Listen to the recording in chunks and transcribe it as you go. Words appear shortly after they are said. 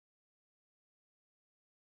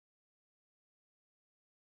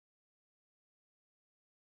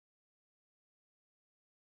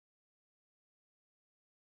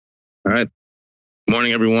All right. Good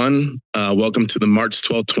morning, everyone. Welcome to the March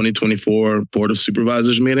 12th, 2024 Board of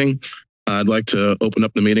Supervisors meeting. I'd like to open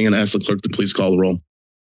up the meeting and ask the clerk to please call the roll.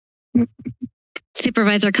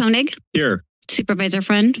 Supervisor Koenig. Here. Supervisor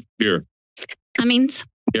Friend. Here. Cummings.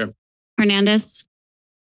 Here. Hernandez.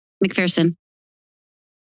 McPherson.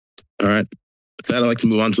 All right. With that, I'd like to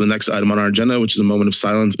move on to the next item on our agenda, which is a moment of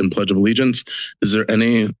silence and pledge of allegiance. Is there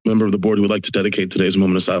any member of the board who would like to dedicate today's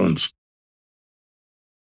moment of silence?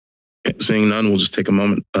 Okay, seeing none, we'll just take a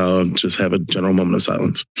moment, just have a general moment of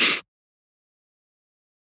silence.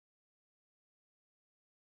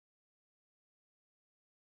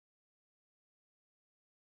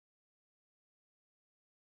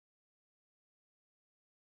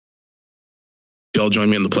 Y'all join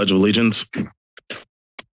me in the Pledge of Allegiance.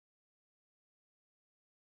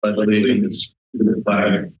 Pledge allegiance to the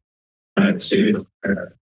flag of the United States of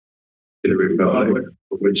America, to the republic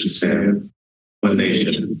for which it stands, one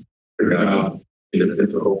nation, under God,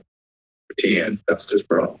 indivisible, with liberty and justice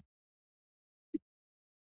for all.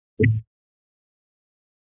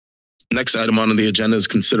 Next item on the agenda is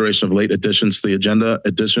consideration of late additions to the agenda,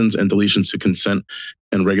 additions and deletions to consent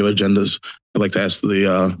and regular agendas. I'd like to ask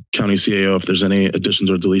the county CAO if there's any additions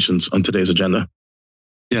or deletions on today's agenda.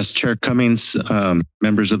 Yes, Chair Cummings,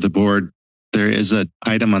 members of the board, there is an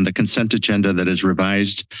item on the consent agenda that is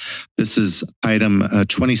revised. This is item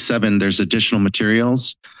 27. There's additional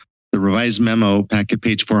materials. The revised memo, packet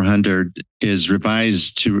page 400, is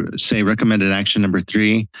revised to say recommended action number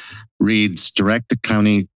 3 reads, direct the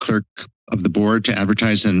county clerk of the board to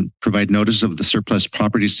advertise and provide notice of the surplus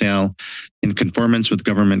property sale in conformance with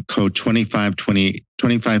Government Code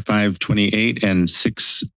 25528 and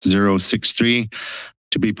 6063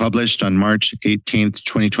 to be published on March 18th,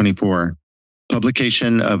 2024.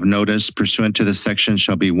 Publication of notice pursuant to this section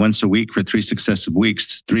shall be once a week for 3 successive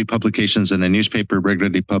weeks, 3 publications in a newspaper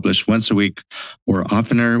regularly published once a week or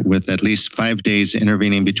oftener, with at least 5 days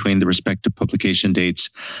intervening between the respective publication dates,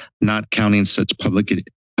 not counting such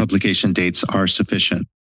publication dates are sufficient.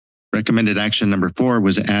 Recommended action number 4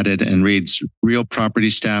 was added and reads, real property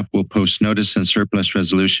staff will post notice and surplus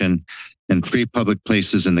resolution in 3 public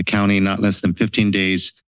places in the county, not less than 15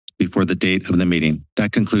 days before the date of the meeting.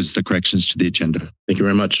 That concludes the corrections to the agenda. Thank you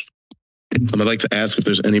very much. I'd like to ask if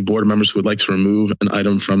there's any board members who would like to remove an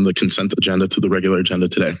item from the consent agenda to the regular agenda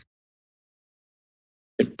today.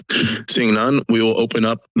 Seeing none, we will open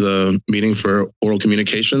up the meeting for oral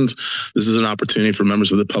communications. This is an opportunity for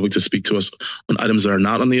members of the public to speak to us on items that are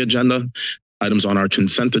not on the agenda, items on our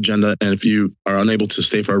consent agenda. And if you are unable to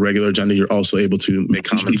stay for our regular agenda, you're also able to make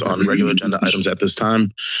comments on regular agenda items at this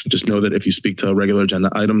time. Just know that if you speak to a regular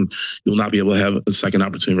agenda item, you'll not be able to have a second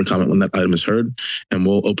opportunity for comment when that item is heard. And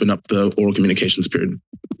we'll open up the oral communications period.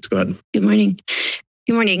 Let's go ahead. Good morning.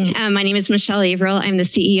 Good morning. My name is Michelle Averill. I'm the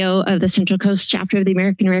CEO of the Central Coast chapter of the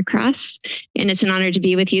American Red Cross. And it's an honor to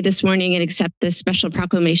be with you this morning and accept this special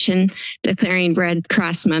proclamation declaring Red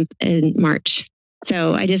Cross Month in March.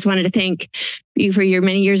 So I just wanted to thank you for your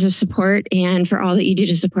many years of support and for all that you do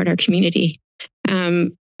to support our community.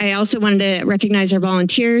 I also wanted to recognize our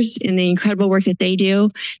volunteers and the incredible work that they do,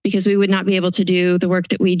 because we would not be able to do the work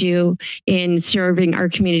that we do in serving our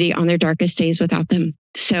community on their darkest days without them.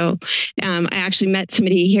 So I actually met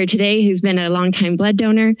somebody here today who's been a longtime blood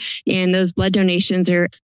donor, and those blood donations are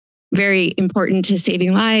very important to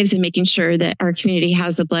saving lives and making sure that our community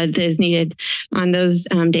has the blood that is needed on those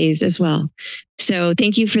days as well. So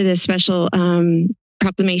thank you for this special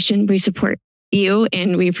proclamation. We support you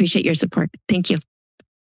and we appreciate your support. Thank you.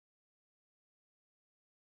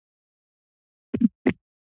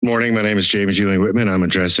 Morning, my name is James Ewing Whitman. I'm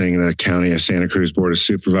addressing the County of Santa Cruz Board of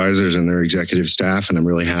Supervisors and their executive staff, and I'm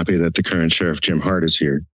really happy that the current Sheriff Jim Hart is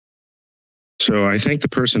here. So I thank the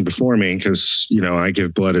person before me because, I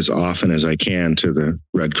give blood as often as I can to the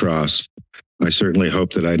Red Cross. I certainly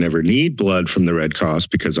hope that I never need blood from the Red Cross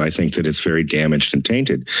because I think that it's very damaged and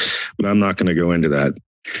tainted, but I'm not going to go into that.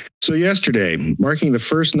 So yesterday, marking the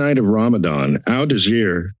first night of Ramadan, Al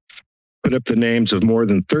Jazeera put up the names of more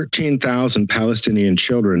than 13,000 Palestinian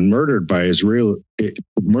children murdered by Israel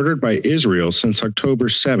since October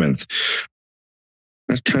 7th.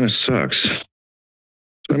 That kind of sucks. So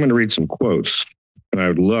I'm going to read some quotes, and I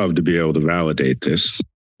would love to be able to validate this.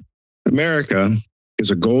 America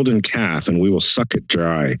is a golden calf, and we will suck it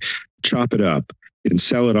dry, chop it up, and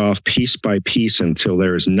sell it off piece by piece until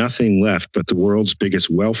there is nothing left but the world's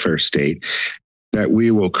biggest welfare state that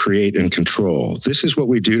we will create and control. This is what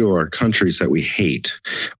we do to our countries that we hate.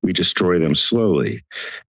 We destroy them slowly.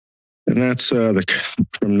 And that's from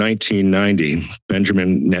 1990,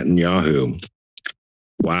 Benjamin Netanyahu.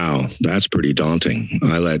 Wow, that's pretty daunting.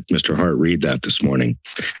 I let Mr. Hart read that this morning.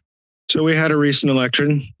 So we had a recent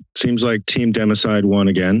election. Seems like Team Democide won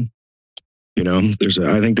again. You know,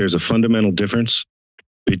 I think there's a fundamental difference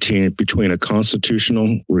between a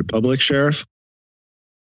constitutional republic sheriff.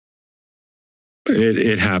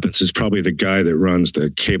 It happens. It's probably the guy that runs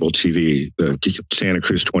the cable TV, the Santa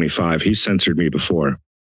Cruz 25. He censored me before.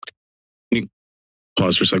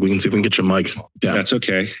 Pause for a second. We can see if we can get your mic. Yeah, that's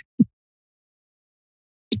okay.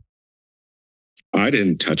 I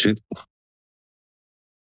didn't touch it.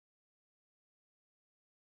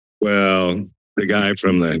 Well, the guy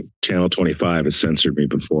from the Channel 25 has censored me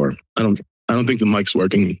before. I don't think the mic's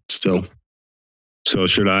working still. So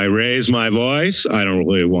should I raise my voice? I don't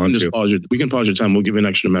really want to. We can pause your time. We'll give you an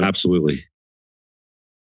extra minute. Absolutely.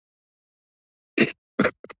 Can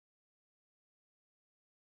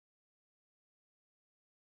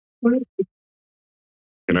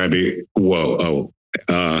I be? Whoa.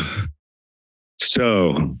 Oh.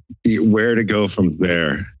 So where to go from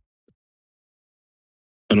there?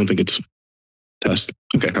 I don't think it's test.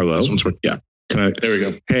 Okay. Hello? This one's yeah. There we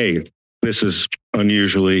go. Hey, this is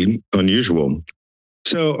unusually unusual.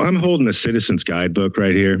 So I'm holding a citizen's guidebook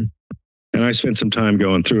right here. And I spent some time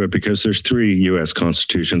going through it because there's 3 U.S.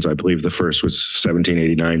 constitutions. I believe the first was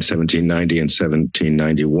 1789, 1790, and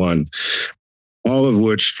 1791, all of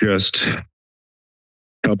which just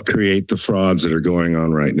help create the frauds that are going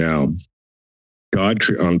on right now.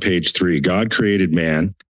 On page 3, God created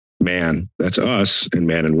man, that's us, and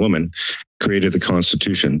man and woman, created the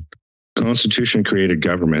Constitution. Constitution created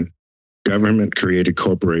government. Government created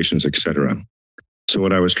corporations, etc. So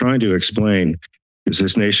what I was trying to explain is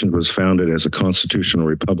this nation was founded as a constitutional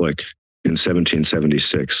republic in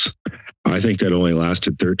 1776. I think that only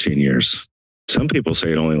lasted 13 years. Some people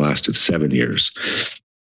say it only lasted 7 years.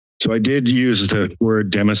 So I did use the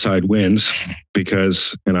word democide wins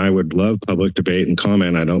because, and I would love public debate and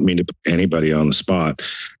comment. I don't mean to put anybody on the spot,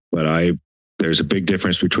 but there's a big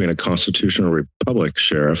difference between a constitutional republic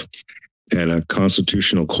sheriff and a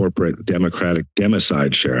constitutional corporate democratic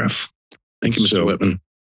democide sheriff. Thank you, Mr. Whitman.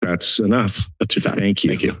 That's enough. That's your time. Thank you.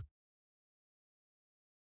 Thank you.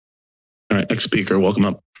 All right, next speaker, welcome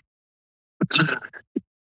up.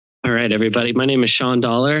 All right, everybody. My name is Sean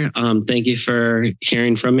Dollar. Thank you for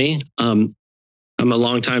hearing from me. I'm a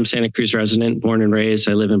longtime Santa Cruz resident, born and raised.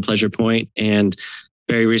 I live in Pleasure Point, and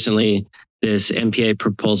very recently, this MPA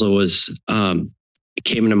proposal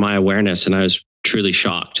came into my awareness, and I was truly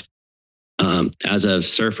shocked. As a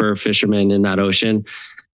surfer, fisherman in that ocean,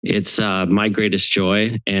 it's my greatest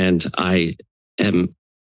joy, and I am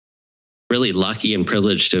really lucky and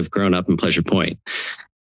privileged to have grown up in Pleasure Point.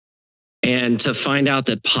 And to find out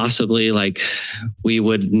that possibly we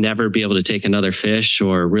would never be able to take another fish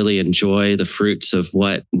or really enjoy the fruits of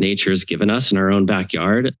what nature has given us in our own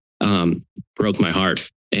backyard broke my heart.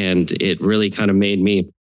 And it really kind of made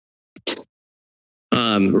me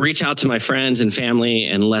reach out to my friends and family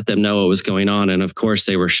and let them know what was going on. And of course,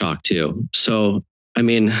 they were shocked too. So, I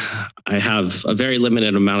mean, I have a very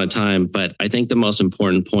limited amount of time, but I think the most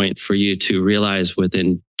important point for you to realize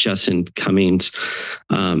within Justin Cummings'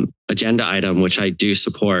 agenda item, which I do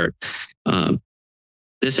support,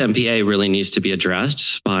 this MPA really needs to be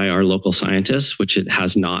addressed by our local scientists, which it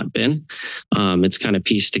has not been. It's kind of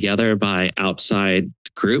pieced together by outside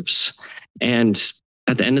groups. And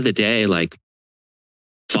at the end of the day,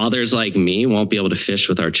 fathers like me won't be able to fish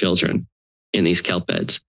with our children in these kelp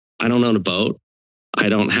beds. I don't own a boat. I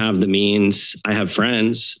don't have the means. I have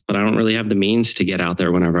friends, but I don't really have the means to get out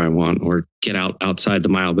there whenever I want or get out outside the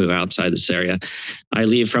Malibu, outside this area. I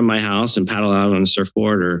leave from my house and paddle out on a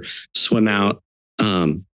surfboard or swim out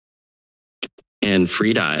and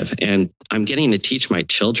free dive. And I'm getting to teach my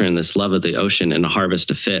children this love of the ocean and a harvest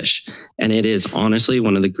of fish. And it is honestly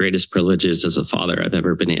one of the greatest privileges as a father I've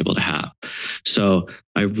ever been able to have. So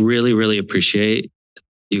I really, really appreciate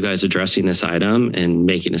you guys addressing this item and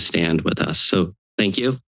making a stand with us. So thank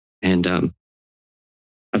you, and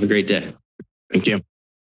have a great day. Thank you.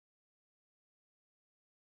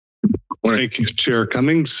 Thank you, Chair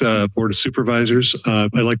Cummings, Board of Supervisors.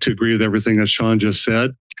 I'd like to agree with everything that Sean just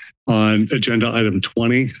said on agenda item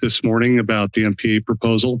 20 this morning about the MPA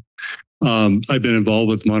proposal. I've been involved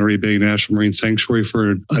with Monterey Bay National Marine Sanctuary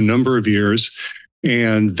for a number of years,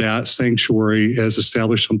 and that sanctuary has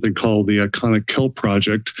established something called the Iconic Kelp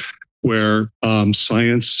Project, where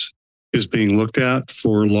science is being looked at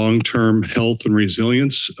for long-term health and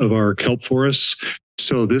resilience of our kelp forests.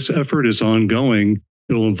 So this effort is ongoing.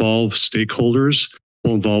 It'll involve stakeholders,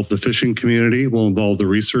 will involve the fishing community, will involve the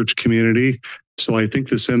research community. So I think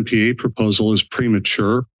this MPA proposal is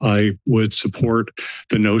premature. I would support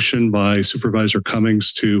the notion by Supervisor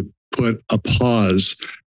Cummings to put a pause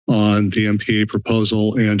on the MPA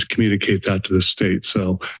proposal and communicate that to the state.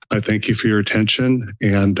 So I thank you for your attention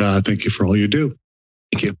and thank you for all you do.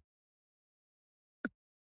 Thank you.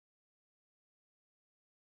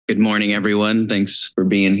 Good morning, everyone. Thanks for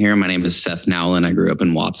being here. My name is Seth Nowlin. I grew up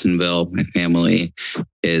in Watsonville. My family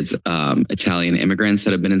is Italian immigrants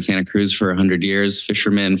that have been in Santa Cruz for 100 years,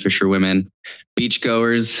 fishermen, fisherwomen,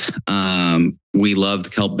 beachgoers. We love the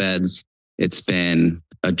kelp beds. It's been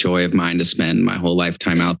a joy of mine to spend my whole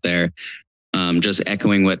lifetime out there. Just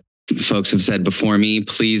echoing what folks have said before me,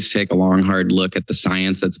 please take a long, hard look at the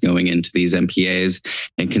science that's going into these MPAs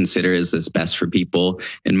and consider, is this best for people?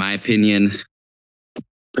 In my opinion,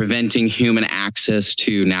 preventing human access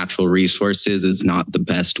to natural resources is not the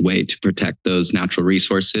best way to protect those natural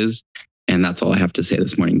resources. And that's all I have to say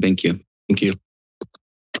this morning. Thank you. Thank you.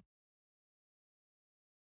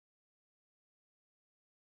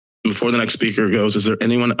 Before the next speaker goes, is there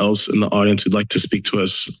anyone else in the audience who'd like to speak to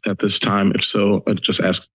us at this time? If so, I'd just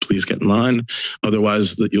ask, please get in line.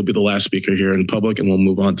 Otherwise, you'll be the last speaker here in public and we'll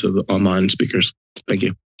move on to the online speakers. Thank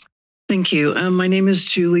you. Thank you. My name is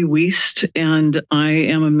Julie Wiest, and I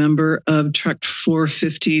am a member of Tract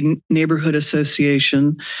 450 Neighborhood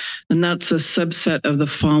Association, and that's a subset of the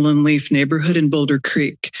Fallen Leaf neighborhood in Boulder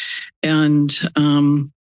Creek. And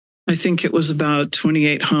I think it was about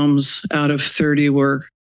 28 homes out of 30 were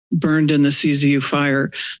burned in the CZU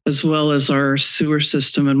fire, as well as our sewer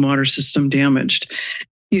system and water system damaged.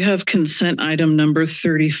 You have consent item number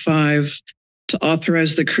 35 to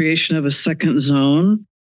authorize the creation of a second zone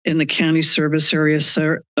in the county service area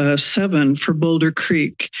 7 for Boulder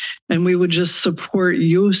Creek. And we would just support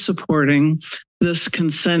you supporting this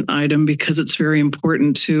consent item because it's very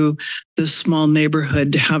important to this small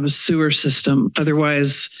neighborhood to have a sewer system.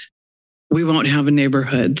 Otherwise, we won't have a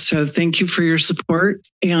neighborhood. So thank you for your support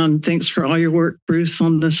and thanks for all your work, Bruce,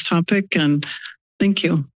 on this topic. And thank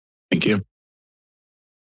you. Thank you.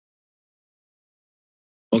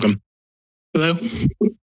 Welcome. Hello.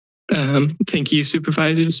 Thank you,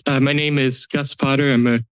 supervisors. My name is Gus Potter. I'm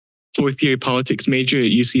a fourth-year politics major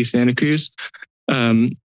at UC Santa Cruz.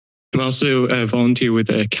 I'm also a volunteer with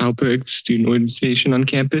a CalPERG student organization on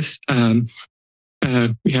campus. I'm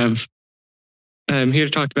here to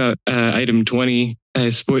talk about item 20. I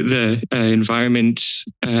support the Environment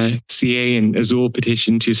CA and Azul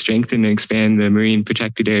petition to strengthen and expand the marine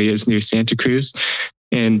protected areas near Santa Cruz,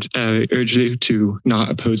 and urge you to not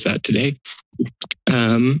oppose that today.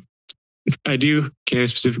 I do care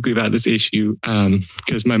specifically about this issue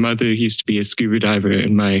because my mother used to be a scuba diver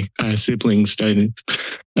and my siblings studied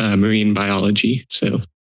marine biology. So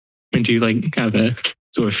I do have a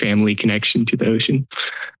sort of family connection to the ocean.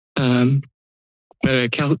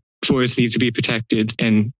 Cal Forest needs to be protected,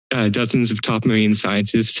 and dozens of top marine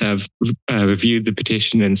scientists have reviewed the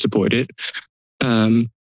petition and support it.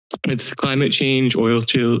 With climate change, oil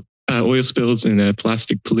spills, and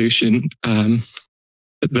plastic pollution,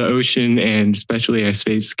 the ocean and especially our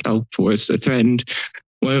space kelp forests are threatened.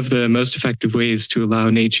 One of the most effective ways to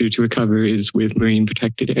allow nature to recover is with marine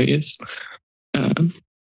protected areas.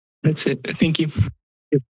 That's it. Thank you.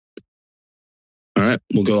 All right,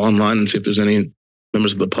 we'll go online and see if there's any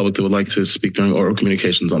members of the public that would like to speak during oral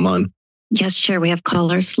communications online. Yes, Chair, we have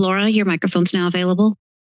callers. Laura, your microphone's now available.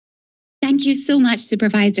 Thank you so much,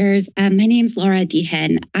 supervisors. My name's Laura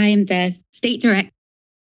Dehan. I am the State Director.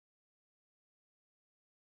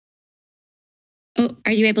 Oh,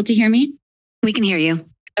 are you able to hear me? We can hear you.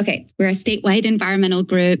 Okay, we're a statewide environmental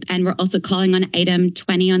group, and we're also calling on item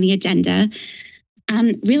 20 on the agenda.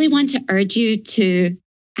 Really want to urge you to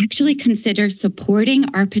actually consider supporting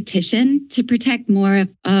our petition to protect more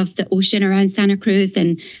of the ocean around Santa Cruz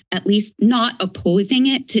and at least not opposing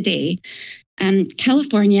it today.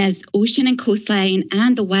 California's ocean and coastline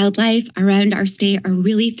and the wildlife around our state are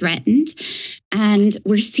really threatened. And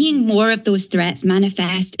we're seeing more of those threats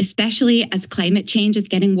manifest, especially as climate change is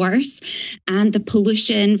getting worse and the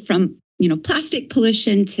pollution from, plastic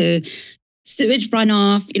pollution to sewage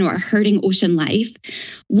runoff, are hurting ocean life.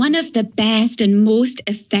 One of the best and most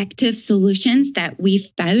effective solutions that we've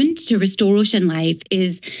found to restore ocean life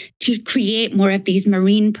is to create more of these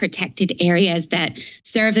marine protected areas that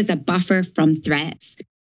serve as a buffer from threats.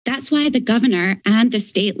 That's why the governor and the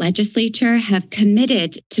state legislature have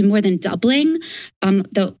committed to more than doubling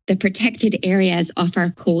the protected areas off our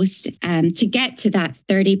coast to get to that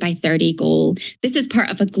 30 by 30 goal. This is part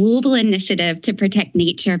of a global initiative to protect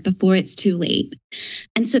nature before it's too late.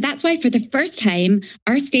 And so that's why for the first time,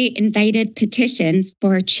 our state invited petitions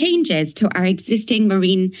for changes to our existing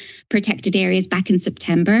marine protected areas back in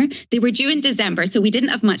September. They were due in December, so we didn't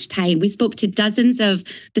have much time. We spoke to dozens of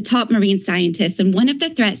the top marine scientists, and one of the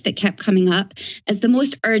threats threats that kept coming up as the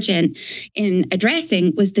most urgent in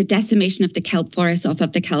addressing was the decimation of the kelp forests off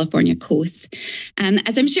of the California coast.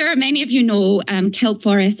 As I'm sure many of you know, kelp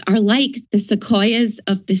forests are like the sequoias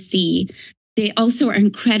of the sea. They also are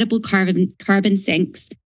incredible carbon sinks.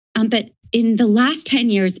 But in the last 10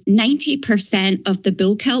 years, 90% of the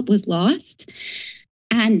bull kelp was lost.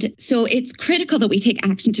 And so it's critical that we take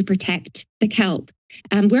action to protect the kelp.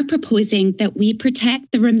 We're proposing that we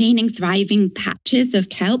protect the remaining thriving patches of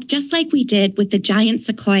kelp, just like we did with the giant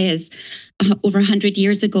sequoias over 100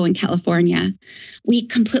 years ago in California. We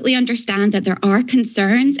completely understand that there are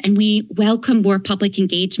concerns, and we welcome more public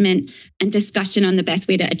engagement and discussion on the best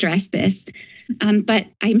way to address this. But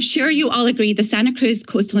I'm sure you all agree the Santa Cruz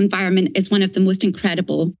coastal environment is one of the most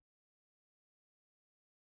incredible.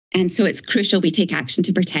 And so it's crucial we take action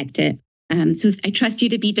to protect it. So I trust you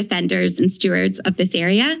to be defenders and stewards of this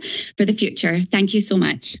area for the future. Thank you so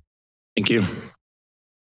much. Thank you.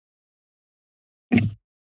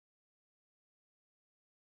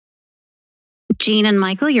 Jean and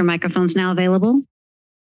Michael, your microphone's now available.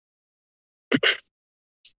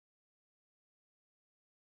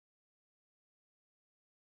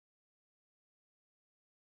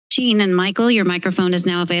 Jean and Michael, your microphone is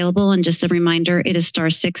now available. And just a reminder, it is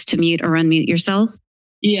 *6 to mute or unmute yourself.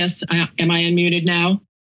 Yes. Am I unmuted now?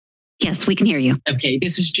 Yes, we can hear you. Okay.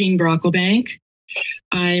 This is Jean Brocklebank.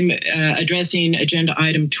 I'm addressing agenda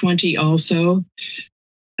item 20 also.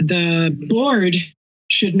 The board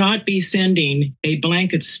should not be sending a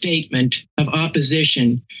blanket statement of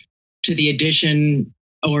opposition to the addition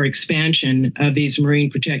or expansion of these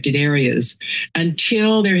marine protected areas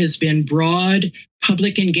until there has been broad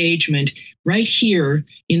public engagement right here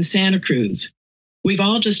in Santa Cruz. We've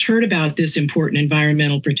all just heard about this important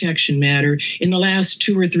environmental protection matter in the last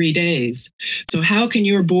 2 or 3 days. So how can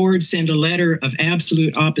your board send a letter of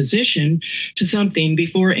absolute opposition to something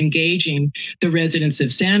before engaging the residents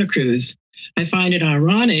of Santa Cruz? I find it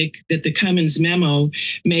ironic that the Cummins memo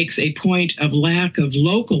makes a point of lack of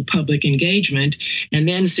local public engagement and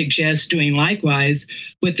then suggests doing likewise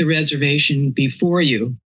with the reservation before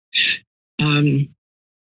you.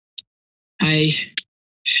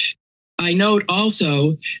 I note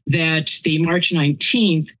also that the March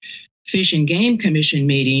 19th Fish and Game Commission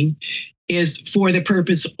meeting is for the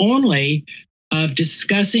purpose only of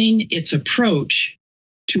discussing its approach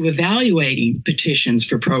to evaluating petitions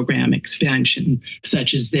for program expansion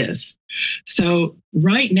such as this. So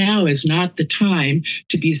right now is not the time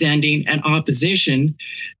to be sending an opposition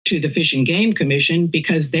to the Fish and Game Commission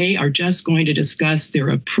because they are just going to discuss their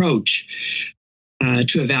approach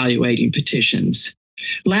to evaluating petitions.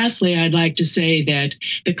 Lastly, I'd like to say that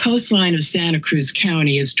the coastline of Santa Cruz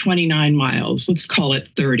County is 29 miles. Let's call it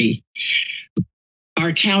 30.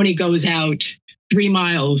 Our county goes out 3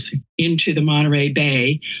 miles into the Monterey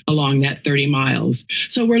Bay along that 30 miles.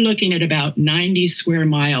 So we're looking at about 90 square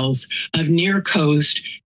miles of near coast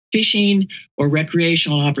fishing or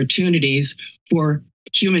recreational opportunities for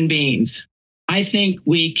human beings. I think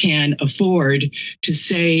we can afford to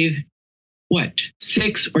save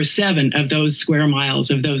 6 or 7 of those square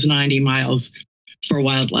miles of those 90 miles for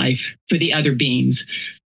wildlife, for the other beings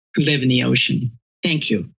who live in the ocean. Thank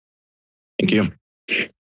you. Thank you.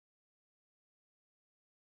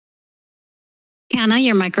 Hannah,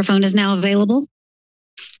 your microphone is now available.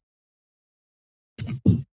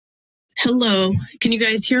 Hello, can you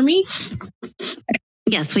guys hear me?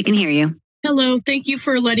 Yes, we can hear you. Hello, thank you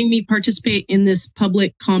for letting me participate in this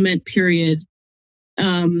public comment period.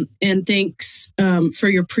 And thanks for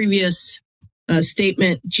your previous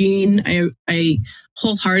statement, Jean. I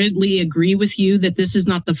wholeheartedly agree with you that this is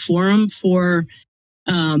not the forum for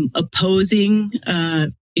opposing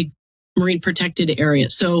marine protected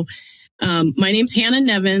areas. So my name's Hannah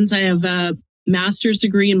Nevins. I have a master's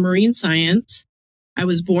degree in marine science. I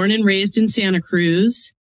was born and raised in Santa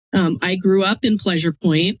Cruz. I grew up in Pleasure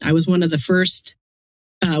Point. I was one of the first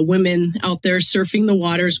women out there surfing the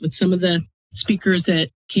waters with some of the speakers that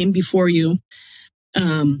came before you.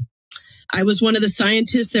 I was one of the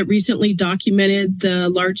scientists that recently documented the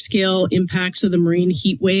large-scale impacts of the marine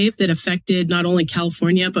heat wave that affected not only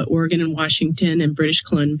California, but Oregon and Washington and British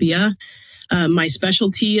Columbia. My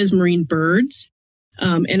specialty is marine birds.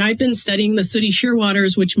 And I've been studying the sooty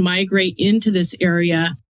shearwaters, which migrate into this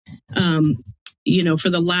area, for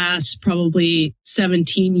the last probably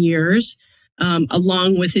 17 years.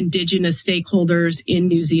 Along with Indigenous stakeholders in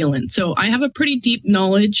New Zealand. So I have a pretty deep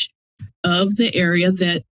knowledge of the area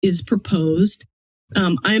that is proposed.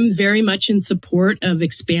 I'm very much in support of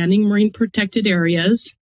expanding marine protected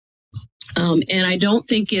areas. And I don't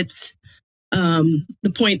think it's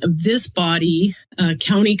the point of this body,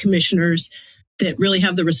 county commissioners, that really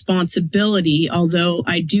have the responsibility, although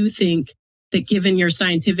I do think that given your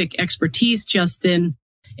scientific expertise, Justin,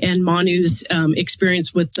 and Manu's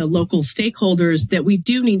experience with the local stakeholders, that we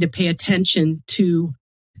do need to pay attention to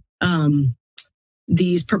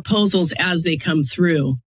these proposals as they come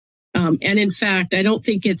through. And in fact, I don't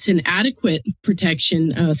think it's an adequate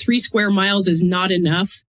protection. 3 square miles is not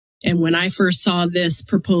enough. And when I first saw this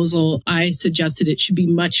proposal, I suggested it should be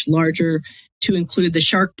much larger to include the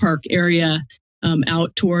Shark Park area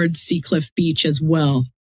out towards Seacliff Beach as well.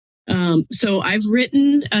 So I've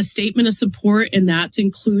written a statement of support, and that's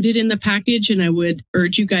included in the package. And I would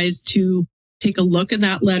urge you guys to take a look at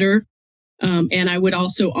that letter. And I would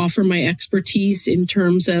also offer my expertise in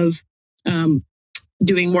terms of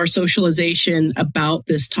doing more socialization about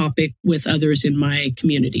this topic with others in my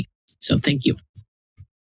community. So thank you.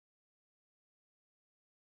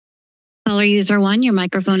 Caller user 1, your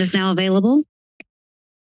microphone is now available.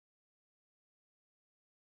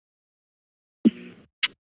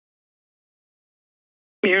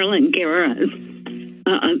 Marilyn Guerra.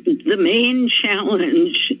 The main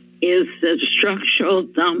challenge is the structural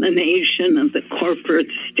domination of the corporate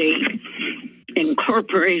state. And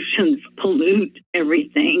corporations pollute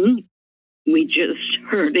everything. We just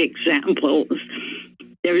heard examples.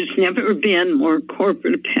 There's never been more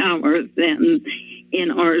corporate power than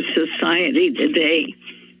in our society today.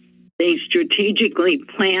 They strategically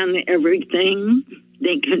plan everything.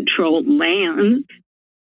 They control land,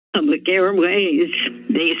 public airways.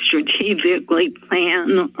 They strategically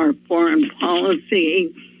plan our foreign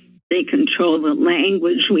policy. They control the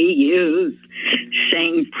language we use,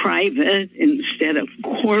 saying private instead of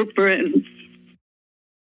corporate.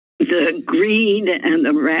 The greed and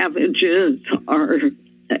the ravages are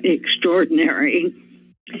extraordinary.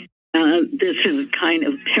 This is a kind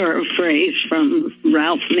of paraphrase from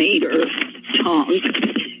Ralph Nader's talk,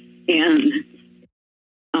 and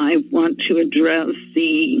I want to address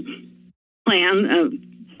the plan of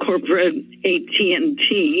corporate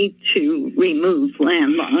AT&T to remove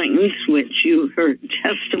landlines, which you heard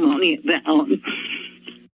testimony about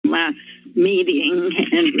last meeting,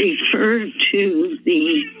 and refer to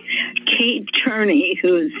the Kate Turner,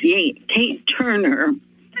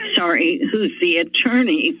 who's the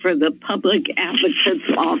attorney for the Public Advocate's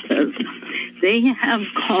Office. They have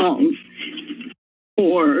called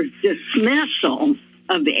for dismissal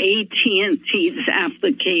of AT&T's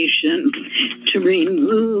application to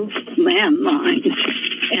remove landlines,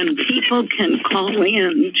 and people can call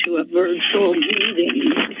in to a virtual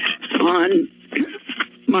meeting on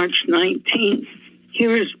March 19th.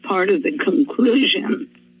 Here's part of the conclusion.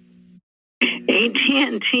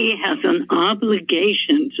 AT&T has an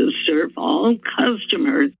obligation to serve all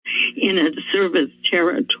customers in its service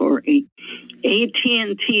territory.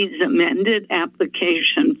 AT&T's amended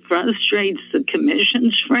application frustrates the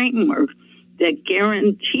Commission's framework that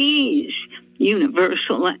guarantees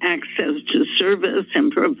universal access to service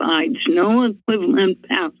and provides no equivalent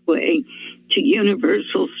pathway to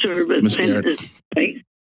universal service in this space.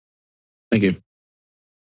 Thank you.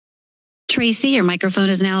 Tracy, your microphone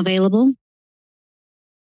is now available.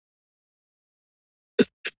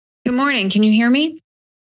 Good morning. Can you hear me?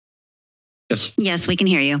 Yes. Yes, we can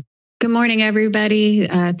hear you. Good morning, everybody.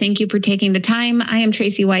 Thank you for taking the time. I am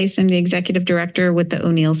Tracy Weiss. I'm the Executive Director with the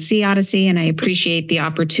O'Neill Sea Odyssey, and I appreciate the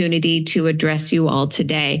opportunity to address you all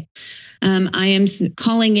today. I am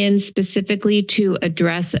calling in specifically to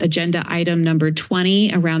address agenda item number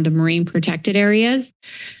 20 around the marine protected areas.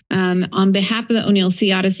 On behalf of the O'Neill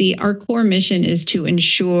Sea Odyssey, our core mission is to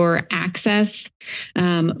ensure access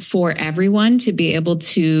for everyone to be able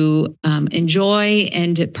to enjoy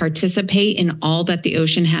and participate in all that the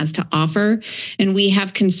ocean has to offer. And we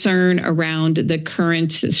have concern around the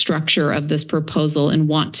current structure of this proposal and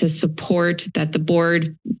want to support that the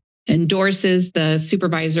board endorses the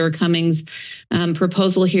Supervisor Cummings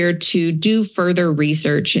proposal here to do further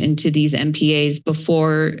research into these MPAs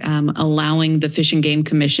before allowing the Fish and Game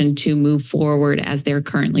Commission to move forward as they're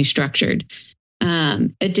currently structured.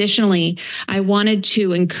 Additionally, I wanted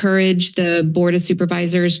to encourage the Board of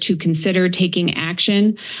Supervisors to consider taking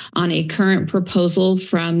action on a current proposal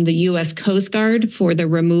from the U.S. Coast Guard for the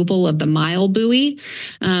removal of the mile buoy.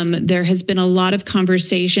 There has been a lot of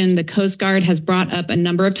conversation. The Coast Guard has brought up a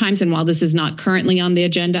number of times, and while this is not currently on the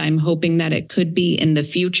agenda, I'm hoping that it could be in the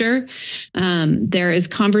future. There is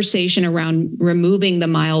conversation around removing the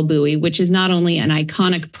mile buoy, which is not only an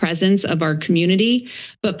iconic presence of our community,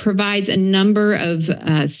 but provides a number number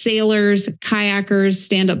of sailors, kayakers,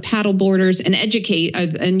 stand-up paddleboarders, and educate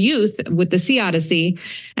and youth with the Sea Odyssey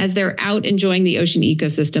as they're out enjoying the ocean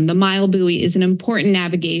ecosystem. The Mile Buoy is an important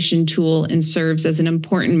navigation tool and serves as an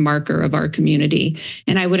important marker of our community.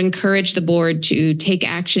 And I would encourage the board to take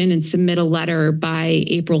action and submit a letter by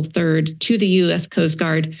April 3rd to the U.S. Coast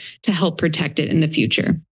Guard to help protect it in the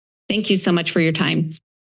future. Thank you so much for your time.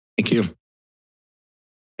 Thank you.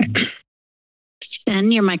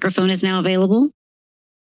 Sven, your microphone is now available.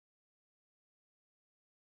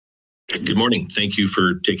 Good morning. Thank you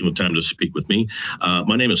for taking the time to speak with me.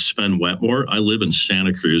 My name is Sven Wetmore. I live in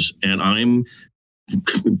Santa Cruz, and I'm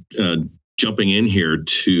jumping in here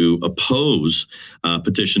to oppose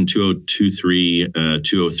petition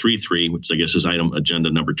 2033, which I guess is item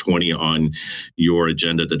agenda number 20 on your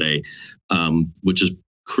agenda today, which is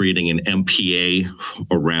creating an MPA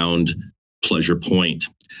around Pleasure Point.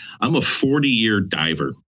 I'm a 40-year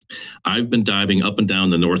diver. I've been diving up and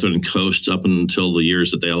down the northern coast up until the years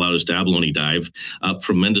that they allowed us to abalone dive, up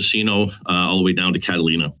from Mendocino all the way down to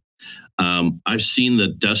Catalina. I've seen the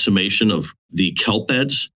decimation of the kelp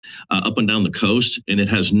beds up and down the coast, and it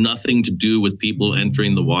has nothing to do with people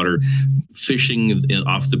entering the water, fishing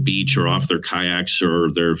off the beach or off their kayaks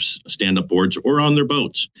or their stand-up boards or on their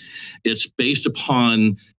boats. It's based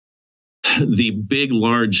upon the big,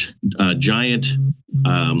 large, giant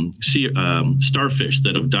starfish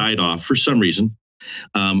that have died off for some reason,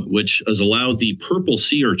 which has allowed the purple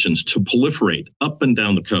sea urchins to proliferate up and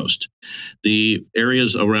down the coast. The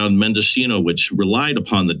areas around Mendocino, which relied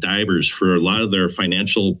upon the divers for a lot of their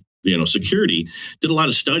financial, security, did a lot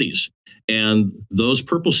of studies. And those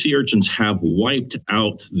purple sea urchins have wiped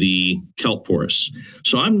out the kelp forests.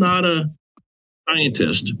 So I'm not a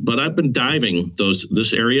scientist, but I've been diving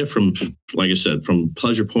this area from, like I said, from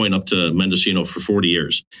Pleasure Point up to Mendocino for 40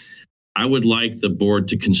 years. I would like the board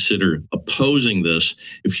to consider opposing this.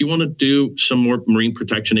 If you want to do some more marine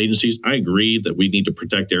protection agencies, I agree that we need to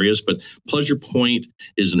protect areas, but Pleasure Point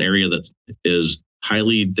is an area that is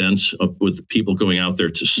highly dense with people going out there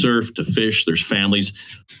to surf, to fish. There's families.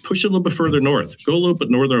 Push it a little bit further north. Go a little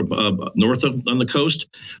bit north on the coast.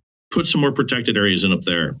 Put some more protected areas in up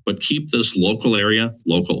there, but keep this local area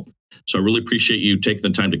local. So I really appreciate you taking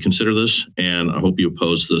the time to consider this, and I hope you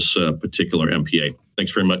oppose this particular MPA.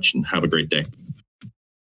 Thanks very much, and have a great day.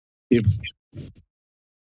 Yep.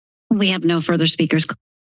 We have no further speakers.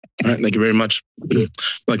 All right, thank you very much. I'd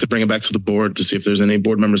like to bring it back to the board to see if there's any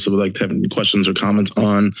board members that would like to have any questions or comments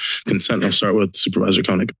on consent. I'll start with Supervisor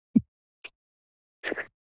Koenig.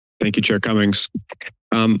 Thank you, Chair Cummings.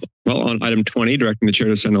 Well, on item 20, directing the chair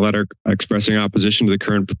to send a letter expressing opposition to the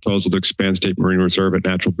current proposal to expand State Marine Reserve at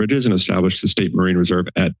Natural Bridges and establish the State Marine Reserve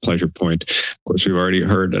at Pleasure Point. Of course, we've already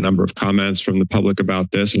heard a number of comments from the public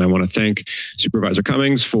about this, and I want to thank Supervisor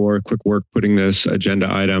Cummings for quick work putting this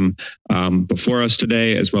agenda item before us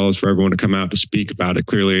today, as well as for everyone to come out to speak about it.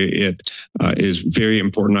 Clearly, it is a very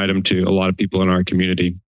important item to a lot of people in our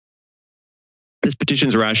community. This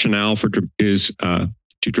petition's rationale is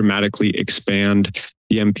to dramatically expand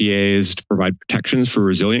the MPAs to provide protections for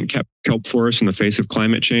resilient kelp forests in the face of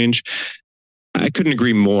climate change. I couldn't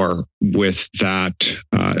agree more with that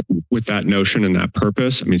notion and that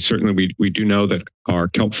purpose. I mean, certainly we do know that our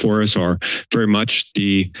kelp forests are very much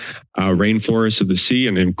the rainforests of the sea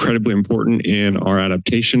and incredibly important in our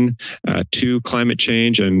adaptation to climate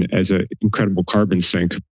change and as an incredible carbon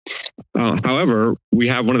sink. However, we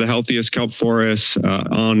have one of the healthiest kelp forests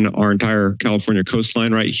on our entire California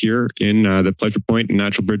coastline right here in the Pleasure Point and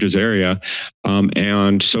Natural Bridges area.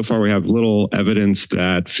 And so far, we have little evidence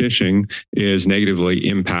that fishing is negatively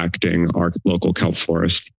impacting our local kelp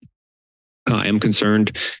forest. I am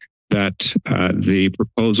concerned that the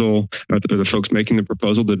proposal, or the folks making the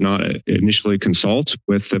proposal did not initially consult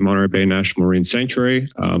with the Monterey Bay National Marine Sanctuary.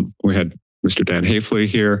 We had Mr. Dan Hafley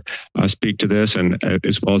here speak to this, and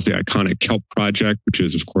as well as the iconic kelp project, which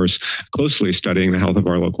is, of course, closely studying the health of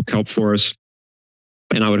our local kelp forests.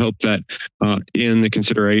 And I would hope that in the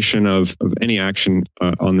consideration of any action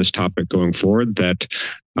on this topic going forward, that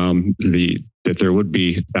that there would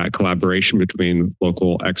be that collaboration between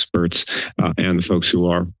local experts and the folks who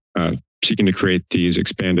are seeking to create these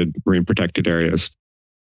expanded marine protected areas.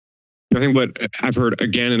 I think what I've heard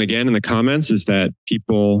again and again in the comments is that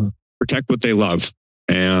people protect what they love,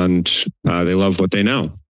 and they love what they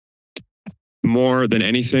know. More than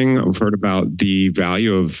anything, I've heard about the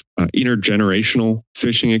value of intergenerational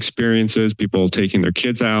fishing experiences, people taking their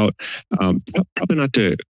kids out, probably not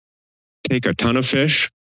to take a ton of fish,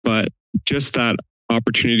 but just that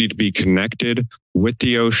opportunity to be connected with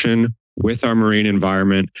the ocean, with our marine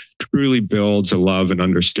environment truly builds a love and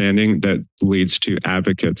understanding that leads to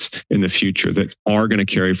advocates in the future that are going to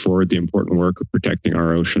carry forward the important work of protecting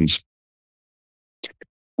our oceans.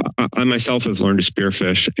 I myself have learned to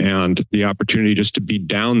spearfish, and the opportunity just to be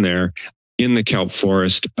down there in the kelp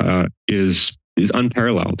forest is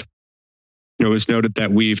unparalleled. It was noted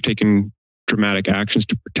that we've taken dramatic actions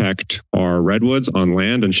to protect our redwoods on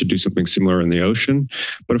land and should do something similar in the ocean.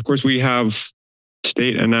 But of course, we have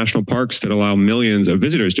state and national parks that allow millions of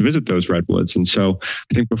visitors to visit those redwoods. And so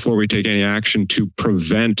I think before we take any action to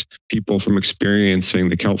prevent people from experiencing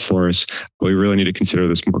the kelp forest, we really need to consider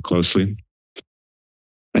this more closely.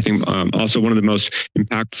 I think also one of the most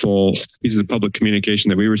impactful pieces of public communication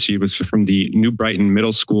that we received was from the New Brighton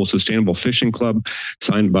Middle School Sustainable Fishing Club,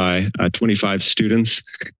 signed by 25 students.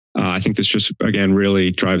 I think this just, again,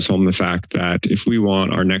 really drives home the fact that if we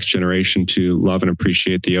want our next generation to love and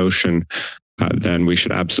appreciate the ocean, then we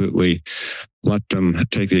should absolutely let them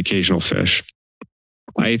take the occasional fish.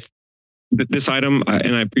 This item,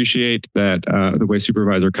 and I appreciate that the way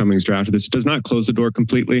Supervisor Cummings drafted this, does not close the door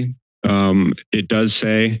completely. It does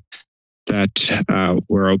say that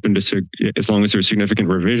we're open to, as long as there's significant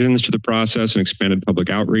revisions to the process and expanded public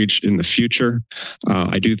outreach in the future.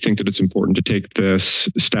 I do think that it's important to take this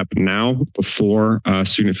step now before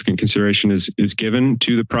significant consideration is given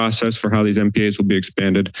to the process for how these MPAs will be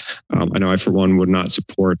expanded. I know I, for one, would not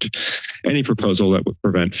support any proposal that would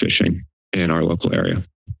prevent fishing in our local area.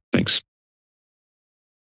 Thanks.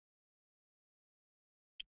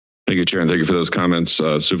 Thank you, Chair, and thank you for those comments.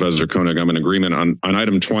 Supervisor Koenig, I'm in agreement. On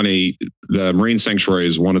item 20, the Marine Sanctuary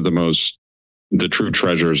is one of the true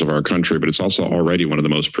treasures of our country, but it's also already one of the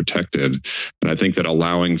most protected. And I think that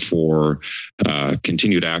allowing for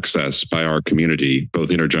continued access by our community, both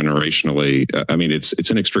intergenerationally, I mean, it's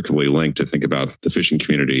inextricably linked to think about the fishing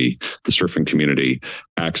community, the surfing community,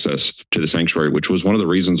 access to the sanctuary, which was one of the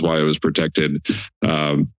reasons why it was protected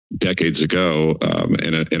decades ago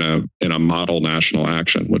in a model national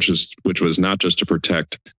action, which was not just to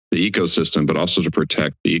protect the ecosystem, but also to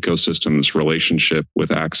protect the ecosystem's relationship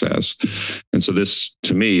with access. And so this,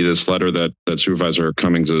 to me, this letter that Supervisor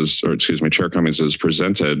Cummings Chair Cummings has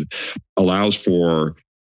presented allows for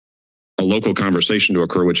a local conversation to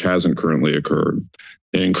occur, which hasn't currently occurred.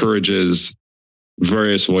 It encourages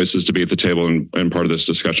various voices to be at the table and part of this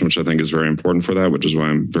discussion, which I think is very important for that, which is why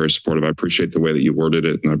I'm very supportive. I appreciate the way that you worded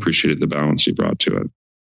it, and I appreciated the balance you brought to it.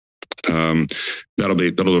 That'll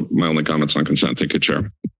be my only comments on consent. Thank you, Chair.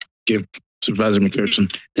 Give Supervisor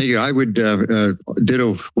McPherson. Thank you. I would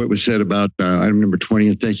ditto what was said about item number 20,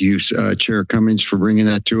 and thank you, Chair Cummings, for bringing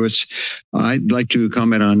that to us. I'd like to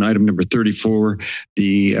comment on item number 34,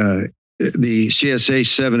 the CSA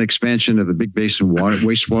 7 expansion of the Big Basin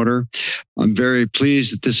wastewater. I'm very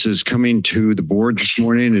pleased that this is coming to the board this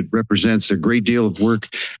morning. It represents a great deal of work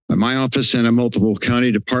by my office and multiple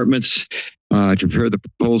county departments to prepare the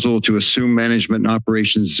proposal to assume management and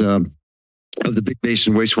operations of the Big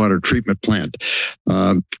Basin wastewater treatment plant.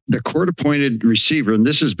 The court-appointed receiver, and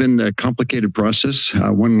this has been a complicated process,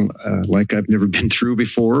 one like I've never been through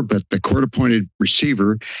before, but the court-appointed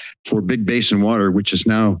receiver for Big Basin Water, which is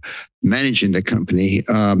now managing the company,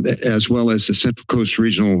 as well as the Central Coast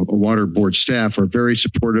Regional Water Board staff, are very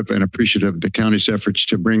supportive and appreciative of the county's efforts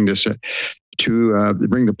to bring this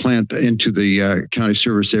bring the plant into the County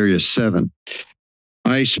Service Area 7.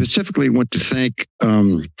 I specifically want to thank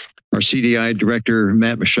our CDI Director,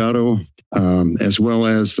 Matt Machado, as well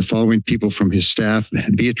as the following people from his staff: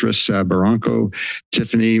 Beatrice Barranco,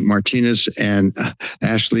 Tiffany Martinez, and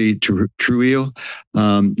Ashley Trujillo.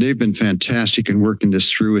 They've been fantastic in working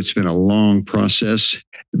this through. It's been a long process,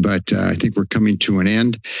 but I think we're coming to an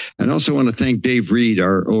end. And I also want to thank Dave Reed,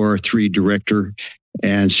 our OR3 Director,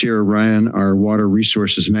 and Sierra Ryan, our Water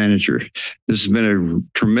Resources Manager. This has been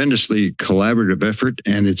a tremendously collaborative effort,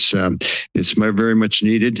 and it's very much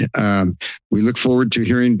needed. We look forward to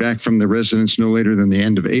hearing back from the residents no later than the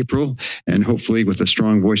end of April, and hopefully with a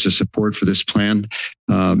strong voice of support for this plan.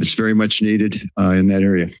 It's very much needed in that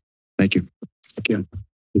area. Thank you. Again,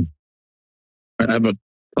 I have a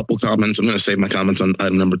couple comments. I'm going to save my comments on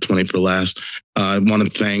item number 20 for last. I want to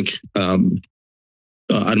thank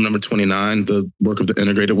item number 29, the work of the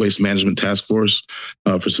Integrated Waste Management Task Force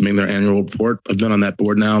for submitting their annual report. I've been on that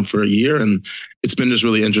board now for a year, and it's been just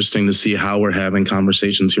really interesting to see how we're having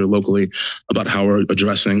conversations here locally about how we're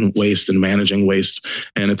addressing waste and managing waste.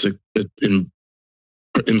 And it's in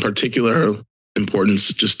particular importance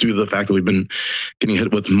just due to the fact that we've been getting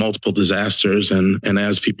hit with multiple disasters, and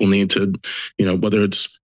as people need to, whether it's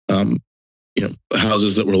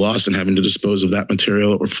houses that were lost and having to dispose of that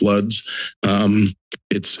material or floods.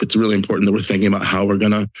 It's really important that we're thinking about how we're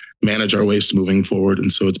going to manage our waste moving forward.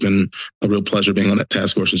 And so it's been a real pleasure being on that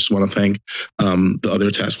task force. I just want to thank the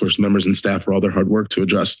other task force members and staff for all their hard work to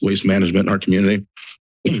address waste management in our community.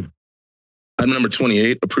 Item number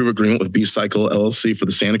 28, approve agreement with B-Cycle LLC for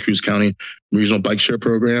the Santa Cruz County Regional Bike Share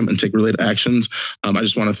Program and take related actions. I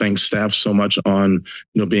just want to thank staff so much on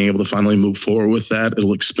being able to finally move forward with that.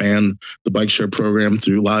 It'll expand the bike share program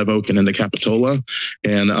through Live Oak and into Capitola.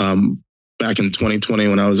 And back in 2020,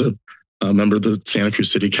 when I was a member of the Santa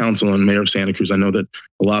Cruz City Council and mayor of Santa Cruz, I know that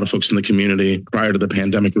a lot of folks in the community prior to the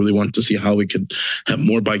pandemic really wanted to see how we could have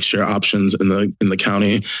more bike share options in the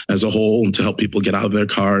county as a whole to help people get out of their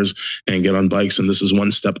cars and get on bikes. And this is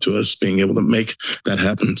one step to us being able to make that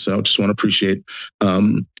happen. So I just want to appreciate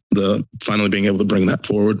the finally being able to bring that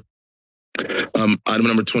forward. Item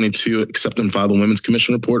number 22, accept and file the Women's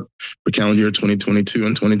Commission report for calendar year 2022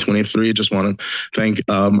 and 2023. Just want to thank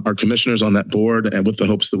our commissioners on that board, and with the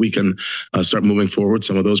hopes that we can start moving forward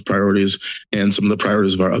some of those priorities and some of the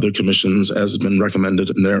priorities of our other commissions as has been recommended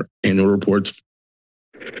in their annual reports.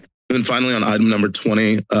 And then finally, on item number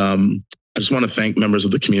 20, I just want to thank members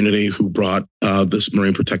of the community who brought this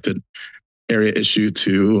marine protected area issue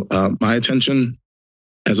to my attention.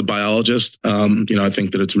 As a biologist, I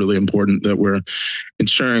think that it's really important that we're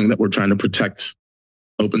ensuring that we're trying to protect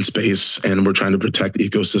open space and we're trying to protect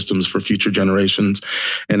ecosystems for future generations.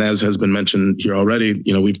 And as has been mentioned here already,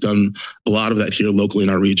 we've done a lot of that here locally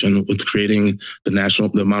in our region with creating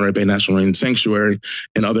the Monterey Bay National Marine Sanctuary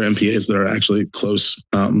and other MPAs that are actually close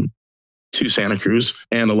to Santa Cruz,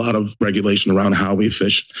 and a lot of regulation around how we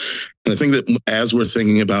fish. And I think that as we're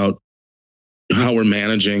thinking about how we're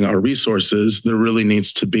managing our resources, there really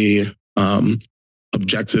needs to be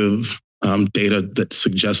objective data that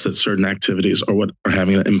suggests that certain activities are what are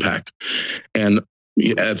having an impact. And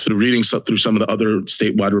through reading through some of the other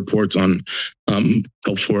statewide reports on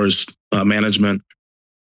kelp forest management,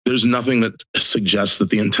 there's nothing that suggests that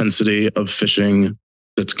the intensity of fishing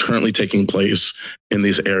that's currently taking place in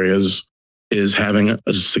these areas is having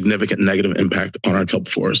a significant negative impact on our kelp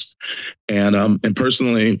forest. And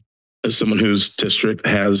personally, as someone whose district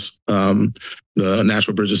has the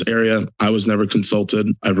Natural Bridges area, I was never consulted.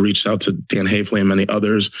 I've reached out to Dan Hafley and many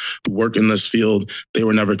others who work in this field. They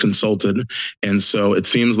were never consulted. And so it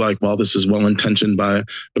seems like while this is well-intentioned by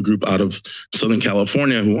a group out of Southern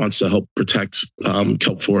California who wants to help protect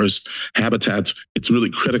kelp forest habitats, it's really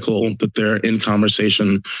critical that they're in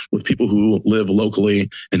conversation with people who live locally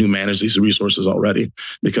and who manage these resources already.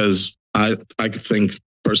 Because I think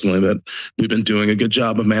personally that we've been doing a good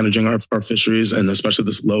job of managing our fisheries, and especially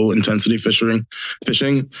this low intensity fishing,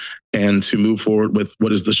 and to move forward with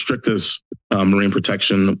what is the strictest marine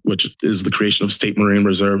protection, which is the creation of state marine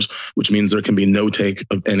reserves, which means there can be no take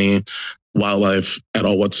of any wildlife at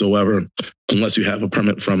all whatsoever, unless you have a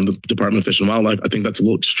permit from the Department of Fish and Wildlife. I think that's a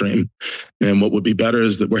little extreme. And what would be better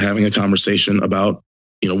is that we're having a conversation about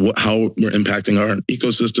how we're impacting our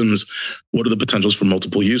ecosystems, what are the potentials for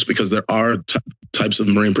multiple use, because there are types of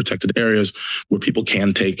marine protected areas where people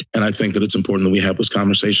can take. And I think that it's important that we have those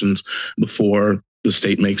conversations before the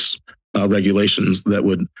state makes regulations that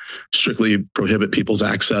would strictly prohibit people's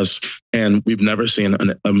access. And we've never seen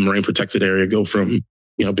a marine protected area go from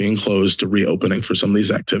being closed to reopening for some of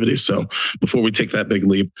these activities. So before we take that big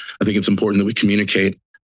leap, I think it's important that we communicate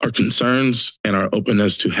our concerns and our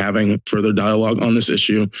openness to having further dialogue on this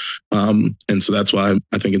issue. And so that's why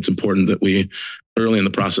I think it's important that we early in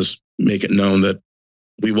the process make it known that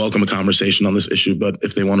we welcome a conversation on this issue, but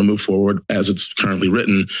if they want to move forward as it's currently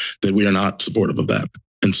written, that we are not supportive of that.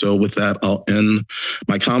 And so with that, I'll end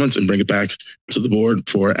my comments and bring it back to the board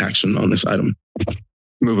for action on this item.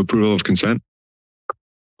 Move approval of consent.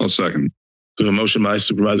 I'll second. So a motion by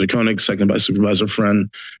Supervisor Koenig, second by Supervisor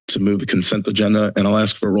Friend to move the consent agenda, and I'll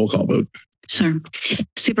ask for a roll call vote. Sure.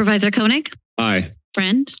 Supervisor Koenig? Aye.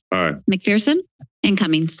 Friend? Aye. McPherson? And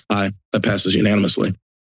Cummings? Aye. That passes unanimously.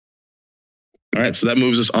 All right, so that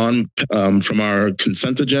moves us on from our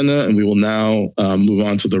consent agenda, and we will now move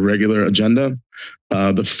on to the regular agenda.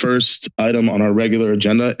 The first item on our regular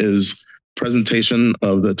agenda is presentation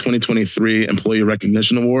of the 2023 Employee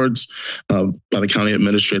Recognition Awards by the County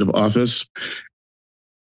Administrative Office.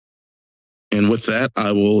 And with that,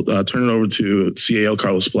 I will turn it over to CAO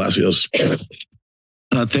Carlos Palacios.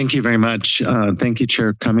 Thank you very much. Thank you,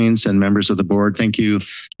 Chair Cummings and members of the board. Thank you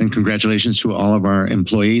and congratulations to all of our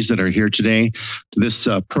employees that are here today. This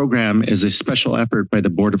program is a special effort by the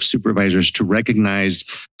Board of Supervisors to recognize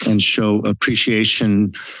and show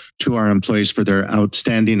appreciation to our employees for their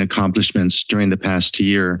outstanding accomplishments during the past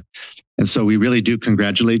year. And so we really do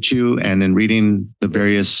congratulate you. And in reading the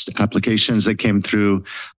various applications that came through,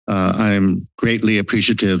 I'm greatly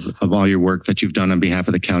appreciative of all your work that you've done on behalf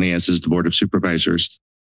of the county, as is the Board of Supervisors.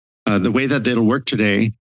 The way that it'll work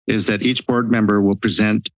today is that each board member will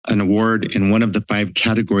present an award in one of the 5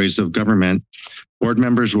 categories of government. Board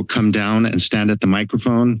members will come down and stand at the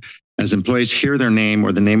microphone. As employees hear their name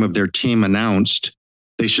or the name of their team announced,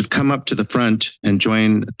 they should come up to the front and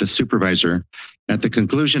join the supervisor. At the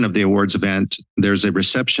conclusion of the awards event, there's a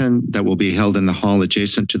reception that will be held in the hall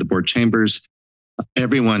adjacent to the board chambers.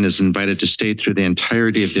 Everyone is invited to stay through the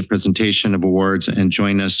entirety of the presentation of awards and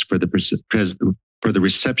join us for the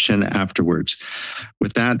reception afterwards.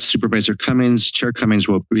 With that, Supervisor Cummings, Chair Cummings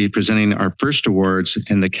will be presenting our first awards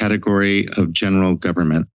in the category of general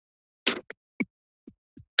government. All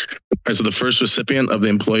right, so the first recipient of the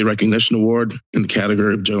Employee Recognition Award in the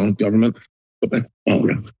category of general government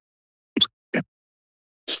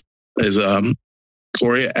is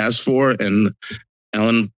Corey Asfor and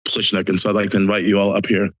Alan Plishnik. And so I'd like to invite you all up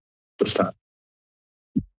here this time.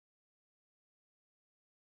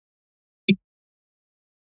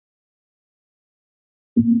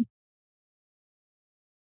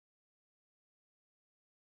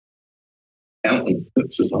 Alan,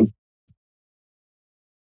 this is on.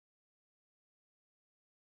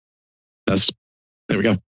 There we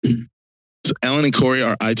go. So Alan and Corey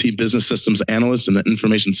are IT business systems analysts in the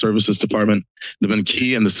Information Services Department. They've been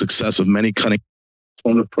key in the success of many cutting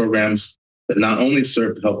formative programs that not only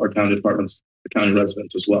serve to help our county departments, but county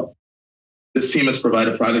residents as well. This team has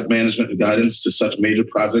provided project management and guidance to such major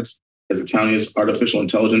projects as the county's artificial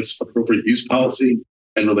intelligence appropriate use policy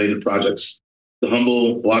and related projects, the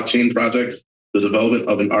Humble blockchain project, the development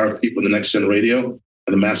of an RFP for the next gen radio,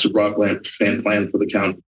 and the master broadband plan for the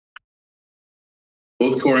county.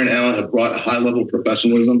 Both Corey and Alan have brought high-level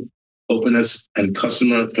professionalism, openness, and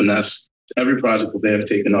customer finesse to every project that they have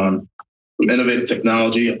taken on, from innovative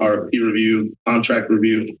technology, RFP review, contract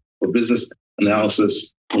review, or business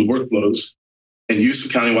analysis and workflows, and use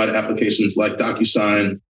of countywide applications like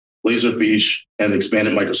DocuSign, Laserfish, and the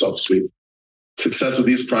expanded Microsoft Suite. Success of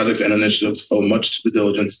these projects and initiatives owe much to the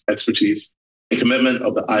diligence, expertise, and commitment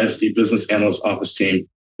of the ISD Business Analyst Office team.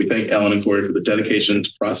 We thank Alan and Corey for their dedication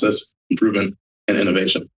to process improvement and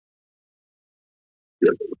innovation.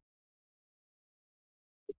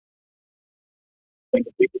 Thank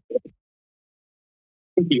you.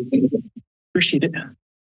 Appreciate it.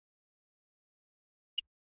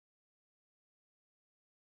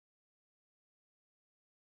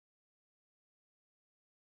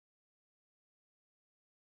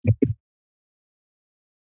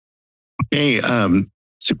 Okay,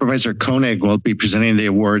 Supervisor Koenig will be presenting the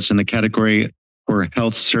awards in the category for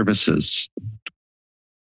health services.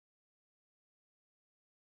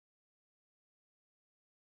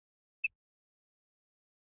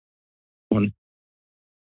 One.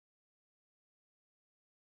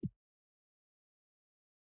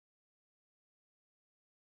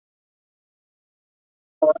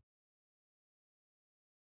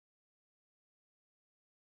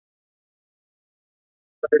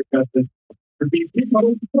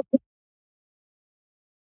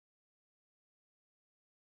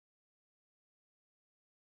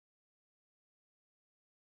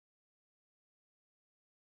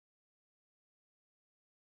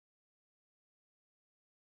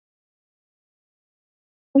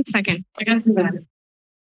 One second, I got through that.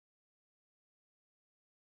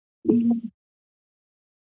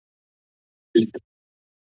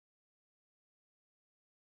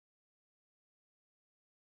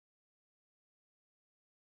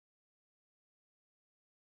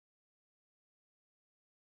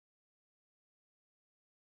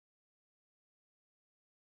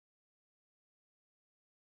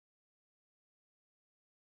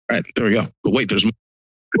 All right, there we go. But wait, there's more.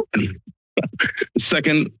 The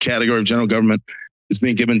second category of general government is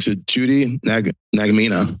being given to Judy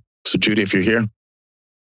Nagamina. So Judy, if you're here.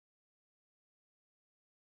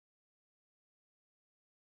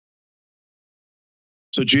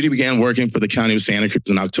 So Judy began working for the County of Santa Cruz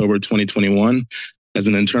in October 2021 as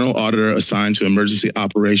an internal auditor assigned to emergency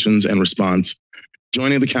operations and response.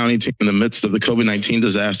 Joining the county team in the midst of the COVID-19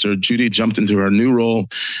 disaster, Judy jumped into her new role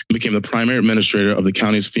and became the primary administrator of the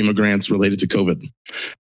county's FEMA grants related to COVID.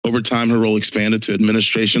 Over time, her role expanded to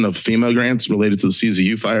administration of FEMA grants related to the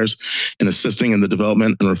CZU fires and assisting in the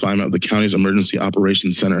development and refinement of the county's Emergency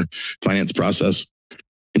Operations Center finance process.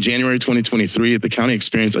 In January 2023, the county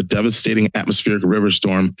experienced a devastating atmospheric river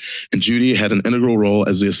storm, and Judy had an integral role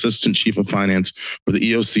as the Assistant Chief of Finance for the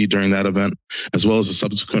EOC during that event, as well as the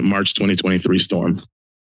subsequent March 2023 storm.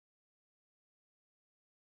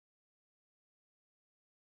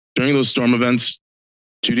 During those storm events,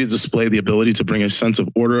 Judy displayed the ability to bring a sense of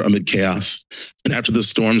order amid chaos. And after the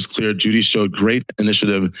storms cleared, Judy showed great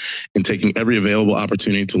initiative in taking every available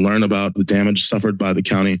opportunity to learn about the damage suffered by the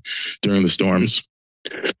county during the storms.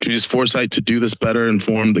 Judy's foresight to do this better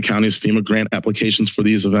informed the county's FEMA grant applications for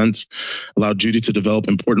these events, allowed Judy to develop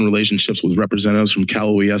important relationships with representatives from Cal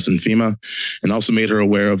OES and FEMA, and also made her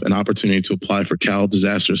aware of an opportunity to apply for Cal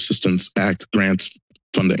Disaster Assistance Act grants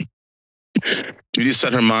funding. Judy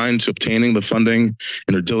set her mind to obtaining the funding,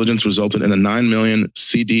 and her diligence resulted in a $9 million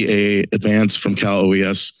CDA advance from Cal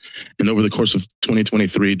OES. And over the course of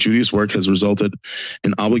 2023, Judy's work has resulted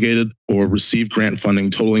in obligated or received grant funding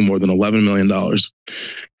totaling more than $11 million.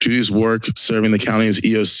 Judy's work serving the county's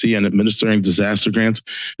EOC and administering disaster grants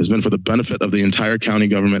has been for the benefit of the entire county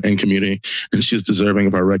government and community, and she is deserving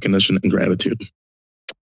of our recognition and gratitude.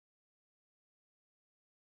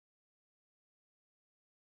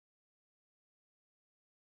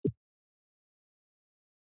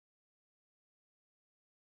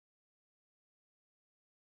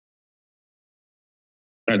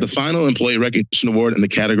 All right, the final employee recognition award in the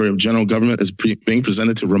category of general government is being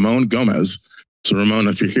presented to Ramon Gomez. So Ramon,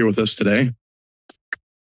 if you're here with us today.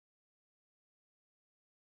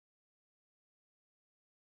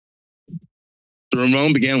 So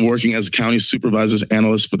Ramon began working as county supervisors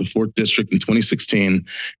analyst for the 4th District in 2016.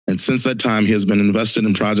 And since that time, he has been invested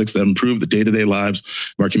in projects that improve the day-to-day lives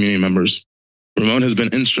of our community members. Ramon has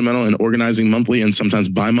been instrumental in organizing monthly and sometimes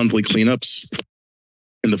bi-monthly cleanups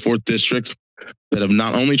in the 4th District that have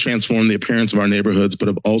not only transformed the appearance of our neighborhoods, but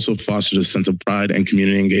have also fostered a sense of pride and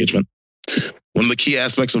community engagement. One of the key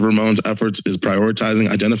aspects of Ramon's efforts is prioritizing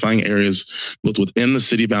identifying areas both within the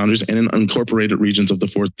city boundaries and in unincorporated regions of the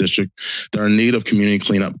 4th District that are in need of community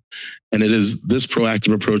cleanup. And it is this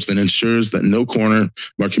proactive approach that ensures that no corner of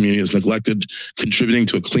our community is neglected, contributing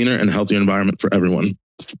to a cleaner and healthier environment for everyone.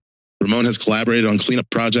 Ramon has collaborated on cleanup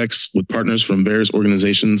projects with partners from various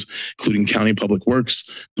organizations, including County Public Works,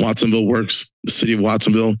 Watsonville Works, the City of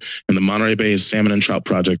Watsonville, and the Monterey Bay Salmon and Trout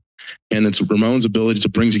Project. And it's Ramon's ability to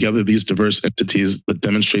bring together these diverse entities that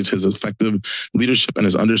demonstrates his effective leadership and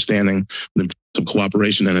his understanding of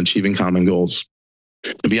cooperation and achieving common goals.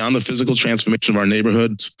 And beyond the physical transformation of our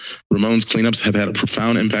neighborhoods, Ramon's cleanups have had a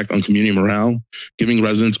profound impact on community morale, giving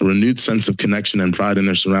residents a renewed sense of connection and pride in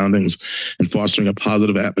their surroundings and fostering a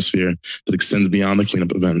positive atmosphere that extends beyond the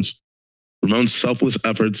cleanup events. Ramon's selfless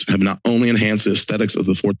efforts have not only enhanced the aesthetics of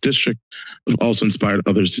the 4th District, but have also inspired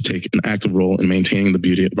others to take an active role in maintaining the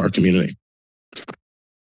beauty of our community.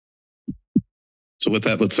 So with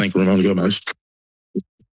that, let's thank Ramon Gomez.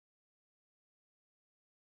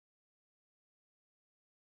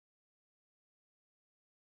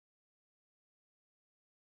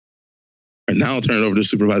 Right, now I'll turn it over to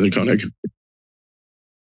Supervisor Koenig.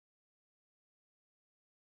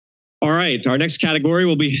 All right, our next category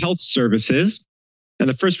will be health services. And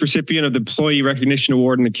the first recipient of the Employee Recognition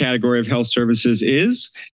Award in the category of health services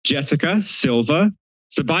is Jessica Silva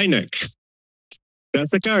Sabinik.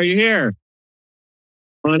 Jessica, are you here?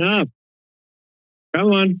 Come on up.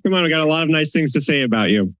 Come on. We got a lot of nice things to say about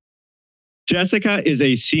you. Jessica is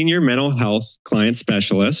a senior mental health client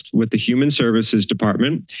specialist with the Human Services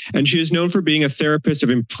Department, and she is known for being a therapist of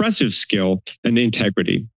impressive skill and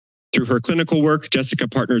integrity. Through her clinical work, Jessica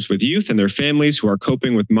partners with youth and their families who are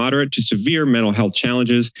coping with moderate to severe mental health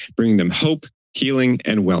challenges, bringing them hope, healing,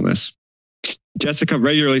 and wellness. Jessica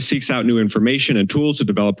regularly seeks out new information and tools to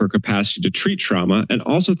develop her capacity to treat trauma, and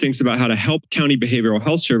also thinks about how to help county behavioral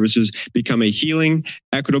health services become a healing,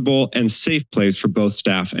 equitable, and safe place for both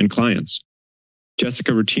staff and clients.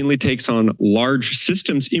 Jessica routinely takes on large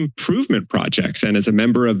systems improvement projects, and as a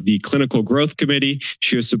member of the Clinical Growth Committee,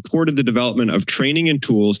 she has supported the development of training and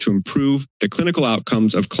tools to improve the clinical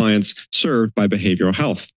outcomes of clients served by behavioral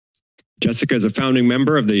health. Jessica is a founding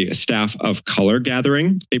member of the Staff of Color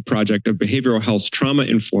Gathering, a project of behavioral health's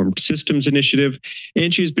trauma-informed systems initiative,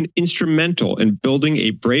 and she's been instrumental in building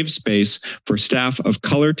a brave space for staff of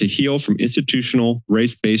color to heal from institutional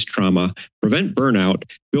race-based trauma, prevent burnout,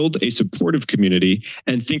 build a supportive community,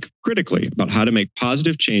 and think critically about how to make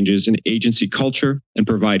positive changes in agency culture and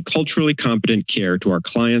provide culturally competent care to our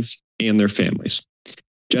clients and their families.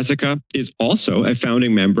 Jessica is also a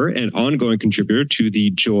founding member and ongoing contributor to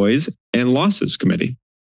the Joys and Losses Committee,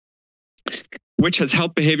 which has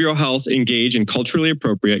helped behavioral health engage in culturally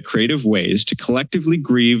appropriate creative ways to collectively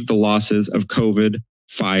grieve the losses of COVID,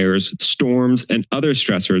 fires, storms, and other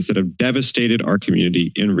stressors that have devastated our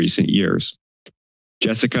community in recent years.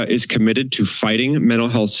 Jessica is committed to fighting mental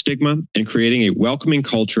health stigma and creating a welcoming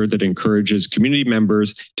culture that encourages community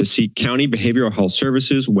members to seek county behavioral health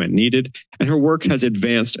services when needed, and her work has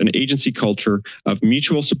advanced an agency culture of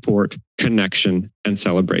mutual support, connection, and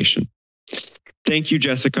celebration. Thank you,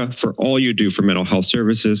 Jessica, for all you do for mental health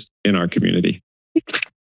services in our community.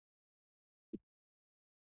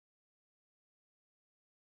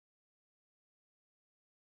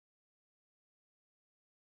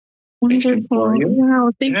 Wonderful. Wow.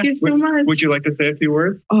 Thank you so much. Would you like to say a few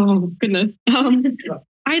words? Oh, goodness.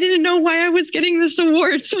 I didn't know why I was getting this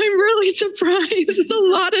award, so I'm really surprised. It's a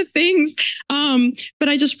lot of things. But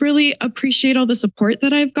I just really appreciate all the support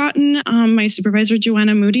that I've gotten. My supervisor,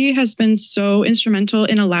 Joanna Moody, has been so instrumental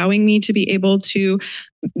in allowing me to be able to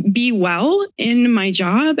be well in my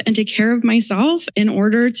job and take care of myself in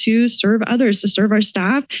order to serve others, to serve our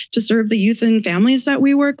staff, to serve the youth and families that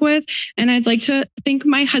we work with. And I'd like to thank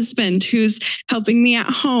my husband, who's helping me at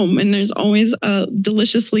home. And there's always a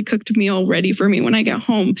deliciously cooked meal ready for me when I get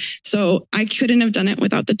home. So I couldn't have done it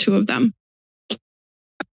without the two of them.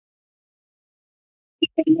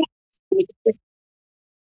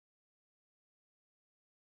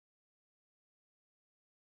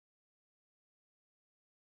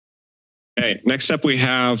 Okay, next up we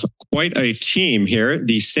have quite a team here,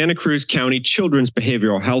 the Santa Cruz County Children's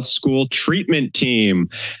Behavioral Health School Treatment Team.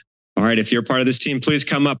 All right, if you're part of this team, please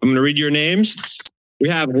come up. I'm going to read your names. We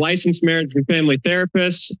have licensed marriage and family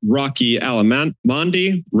therapists, Rocky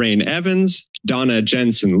Alamondi, Rain Evans, Donna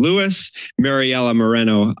Jensen Lewis, Mariela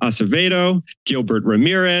Moreno Acevedo, Gilbert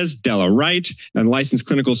Ramirez, Della Wright, and licensed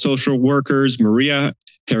clinical social workers, Maria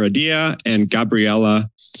Heredia and Gabriela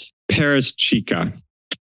Perez Chica.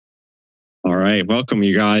 All right, welcome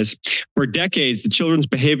you guys. For decades, the Children's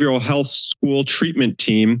Behavioral Health School Treatment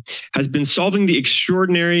Team has been solving the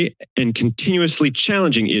extraordinary and continuously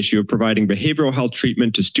challenging issue of providing behavioral health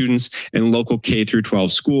treatment to students in local K-12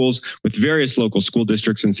 schools with various local school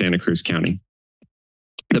districts in Santa Cruz County.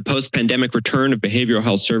 The post-pandemic return of behavioral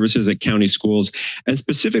health services at county schools, and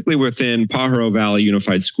specifically within Pajaro Valley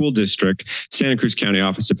Unified School District, Santa Cruz County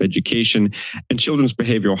Office of Education, and children's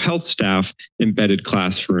behavioral health staff embedded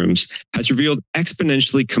classrooms, has revealed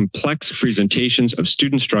exponentially complex presentations of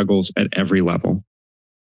student struggles at every level.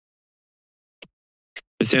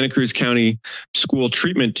 The Santa Cruz County School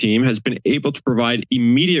Treatment Team has been able to provide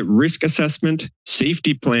immediate risk assessment,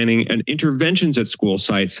 safety planning, and interventions at school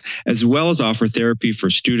sites, as well as offer therapy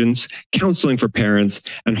for students, counseling for parents,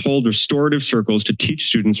 and hold restorative circles to teach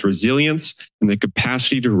students resilience and the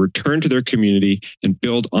capacity to return to their community and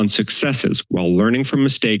build on successes while learning from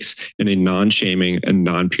mistakes in a non-shaming and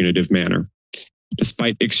non-punitive manner.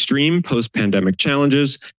 Despite extreme post-pandemic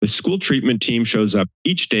challenges, the school treatment team shows up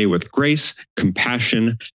each day with grace,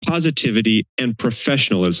 compassion, positivity, and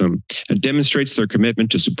professionalism, and demonstrates their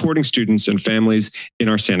commitment to supporting students and families in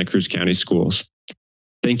our Santa Cruz County schools.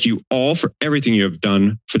 Thank you all for everything you have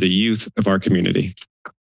done for the youth of our community.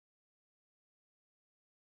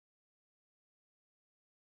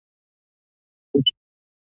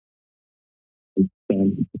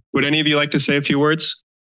 Would any of you like to say a few words?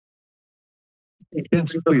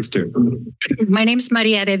 Yes, please do. My name is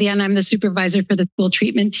Maria Heredia, and I'm the supervisor for the school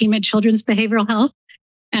treatment team at Children's Behavioral Health.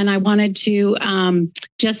 And I wanted to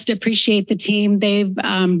just appreciate the team. They've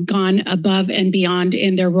gone above and beyond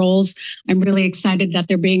in their roles. I'm really excited that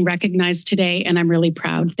they're being recognized today, and I'm really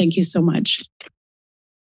proud. Thank you so much.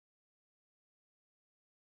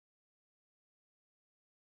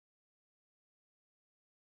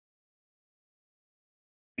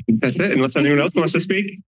 That's it, unless anyone else wants to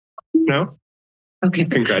speak? No? Okay.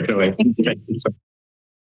 Congratulations. Thank you so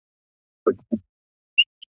much.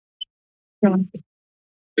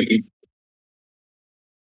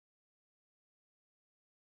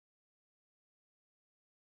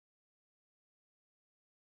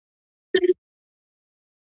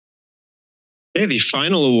 Okay, the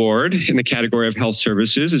final award in the category of health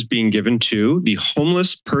services is being given to the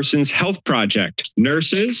Homeless Persons Health Project,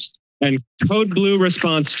 nurses, and Code Blue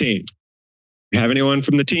response team. You have anyone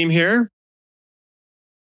from the team here?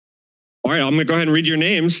 All right, I'm going to go ahead and read your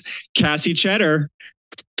names. Cassie Cheddar,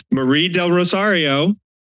 Marie Del Rosario,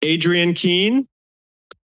 Adrian Keene,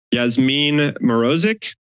 Yasmin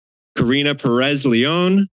Morozic, Karina Perez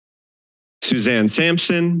Leon, Suzanne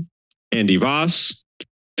Sampson, Andy Voss,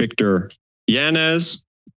 Victor Yanez,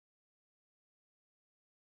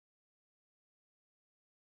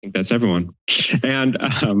 think that's everyone. And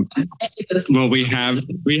well, we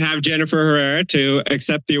have Jennifer Herrera to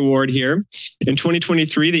accept the award here. In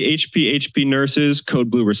 2023, the HPHP Nurses Code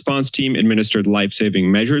Blue Response Team administered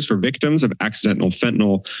life-saving measures for victims of accidental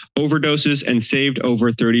fentanyl overdoses and saved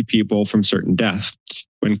over 30 people from certain death.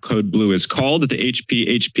 When Code Blue is called at the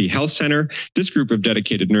HPHP Health Center, this group of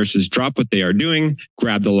dedicated nurses drop what they are doing,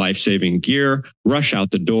 grab the life-saving gear, rush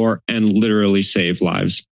out the door, and literally save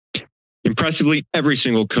lives. Impressively, every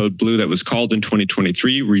single Code Blue that was called in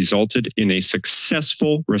 2023 resulted in a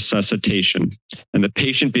successful resuscitation and the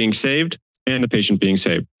patient being saved,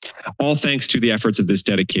 all thanks to the efforts of this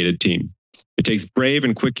dedicated team. It takes brave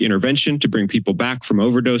and quick intervention to bring people back from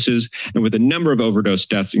overdoses, and with the number of overdose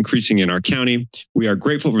deaths increasing in our county, we are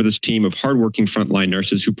grateful for this team of hardworking frontline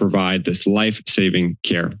nurses who provide this life-saving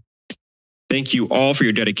care. Thank you all for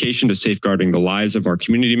your dedication to safeguarding the lives of our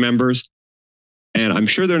community members. And I'm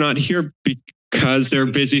sure they're not here because they're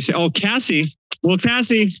busy. Oh, Cassie. Well,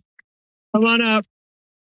 Cassie, come on up.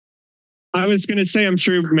 I was going to say, I'm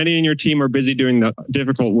sure many in your team are busy doing the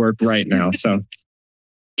difficult work right now. So,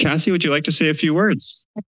 Cassie, would you like to say a few words?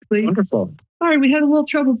 Wonderful. Sorry, we had a little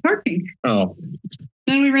trouble parking. Oh.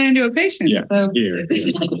 Then we ran into a patient. Yeah. So. Here.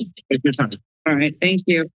 Take your time. All right. Thank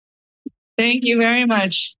you. Thank you very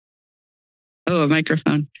much. Oh, a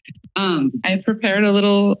microphone. I prepared a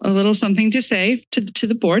little something to say to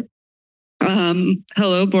the board.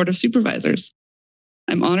 Hello, Board of Supervisors.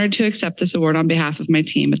 I'm honored to accept this award on behalf of my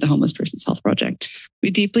team at the Homeless Persons Health Project. We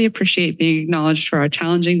deeply appreciate being acknowledged for our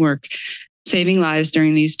challenging work, saving lives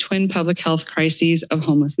during these twin public health crises of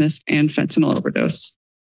homelessness and fentanyl overdose.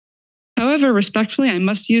 However, respectfully, I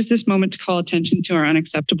must use this moment to call attention to our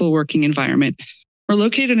unacceptable working environment. We're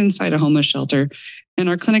located inside a homeless shelter, and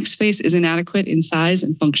our clinic space is inadequate in size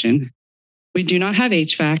and function. We do not have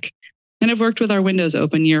HVAC and have worked with our windows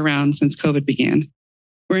open year-round since COVID began.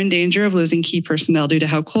 We're in danger of losing key personnel due to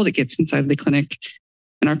how cold it gets inside the clinic,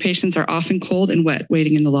 and our patients are often cold and wet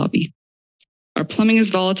waiting in the lobby. Our plumbing is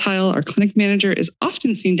volatile. Our clinic manager is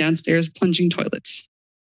often seen downstairs plunging toilets.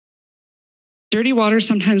 Dirty water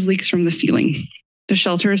sometimes leaks from the ceiling. The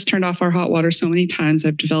shelter has turned off our hot water so many times,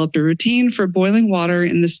 I've developed a routine for boiling water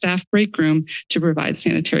in the staff break room to provide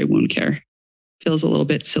sanitary wound care. Feels a little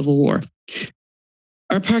bit Civil War.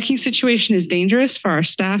 Our parking situation is dangerous for our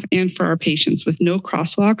staff and for our patients, with no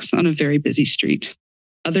crosswalks on a very busy street.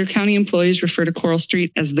 Other county employees refer to Coral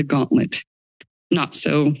Street as the Gauntlet, not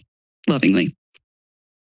so lovingly.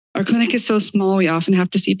 Our clinic is so small, we often have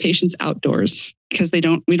to see patients outdoors because we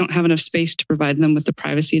don't have enough space to provide them with the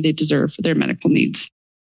privacy they deserve for their medical needs.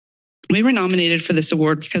 We were nominated for this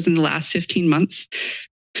award because in the last 15 months,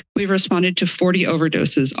 we've responded to 40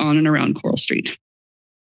 overdoses on and around Coral Street.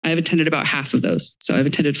 I have attended about half of those, so I've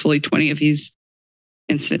attended fully 20 of these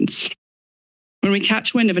incidents. When we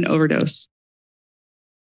catch wind of an overdose,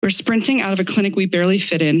 we're sprinting out of a clinic we barely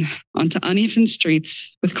fit in onto uneven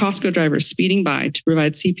streets with Costco drivers speeding by to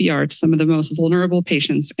provide CPR to some of the most vulnerable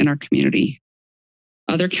patients in our community.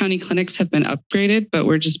 Other county clinics have been upgraded, but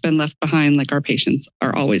we're just been left behind like our patients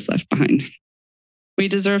are always left behind. We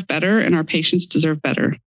deserve better and our patients deserve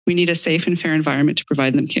better. We need a safe and fair environment to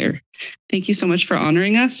provide them care. Thank you so much for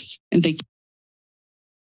honoring us, and thank you.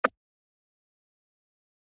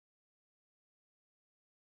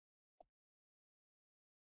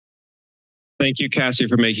 Thank you, Cassie,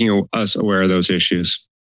 for making us aware of those issues.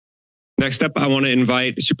 Next up, I want to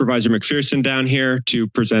invite Supervisor McPherson down here to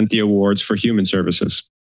present the awards for human services.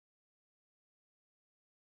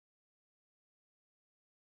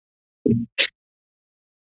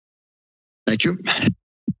 Thank you.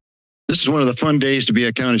 This is one of the fun days to be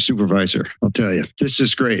a county supervisor, I'll tell you. This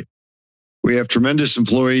is great. We have tremendous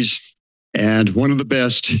employees, and one of the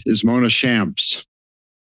best is Mona Shams.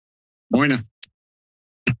 Mona.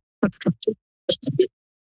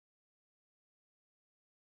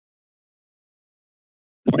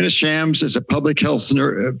 Mona Shams is a public health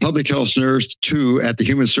nurse too at the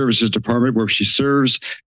Human Services Department, where she serves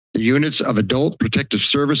the units of adult protective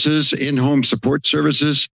services, in-home support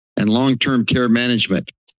services, and long-term care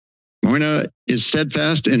management. Mona is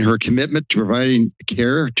steadfast in her commitment to providing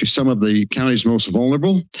care to some of the county's most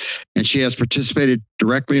vulnerable, and she has participated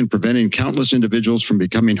directly in preventing countless individuals from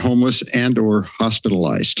becoming homeless and or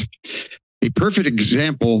hospitalized. A perfect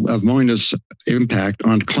example of Mona's impact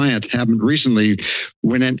on client happened recently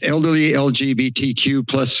when an elderly LGBTQ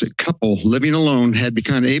plus couple living alone had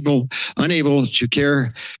become unable to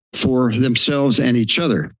care for themselves and each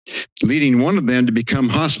other, leading one of them to become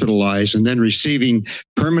hospitalized and then receiving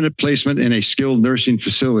permanent placement in a skilled nursing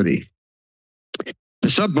facility. The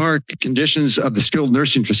subpar conditions of the skilled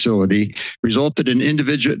nursing facility resulted in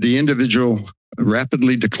the individual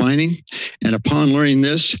rapidly declining. And upon learning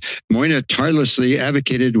this, Moina tirelessly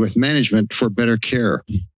advocated with management for better care.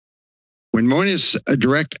 When Moina's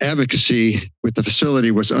direct advocacy with the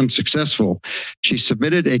facility was unsuccessful, she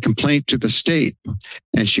submitted a complaint to the state,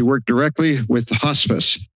 and she worked directly with the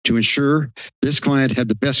hospice to ensure this client had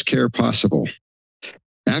the best care possible.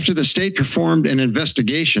 After the state performed an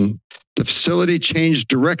investigation, the facility changed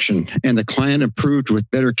direction and the client improved with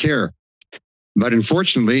better care. But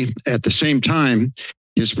unfortunately, at the same time,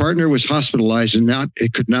 his partner was hospitalized and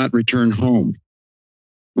could not return home.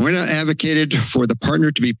 Moina advocated for the partner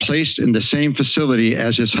to be placed in the same facility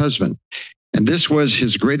as his husband, and this was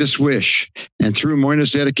his greatest wish. And through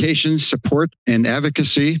Moina's dedication, support, and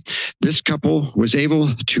advocacy, this couple was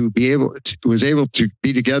able to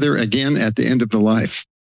be together again at the end of the life.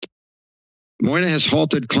 Moina has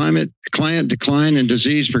halted client decline and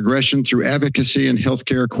disease progression through advocacy and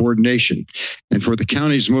healthcare coordination. And for the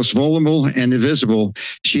county's most vulnerable and invisible,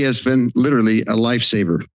 she has been literally a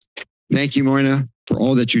lifesaver. Thank you, Moina, for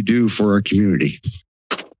all that you do for our community.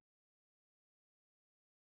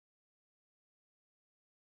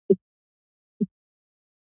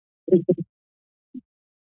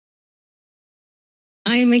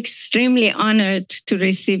 I am extremely honored to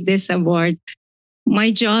receive this award.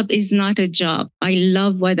 My job is not a job. I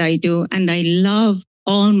love what I do, and I love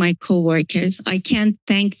all my coworkers. I can't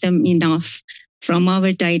thank them enough, from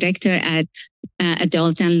our director at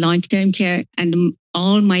Adult and Long-Term Care and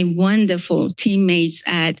all my wonderful teammates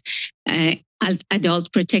at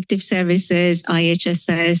Adult Protective Services,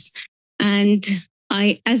 IHSS. And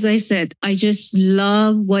as I said, I just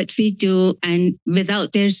love what we do. And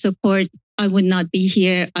without their support, I would not be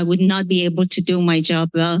here. I would not be able to do my job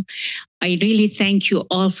well. I really thank you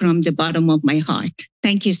all from the bottom of my heart.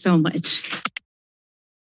 Thank you so much.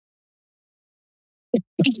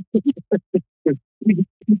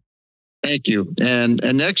 Thank you. And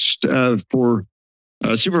next for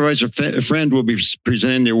Supervisor Friend will be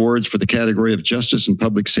presenting the awards for the category of Justice and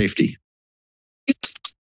Public Safety.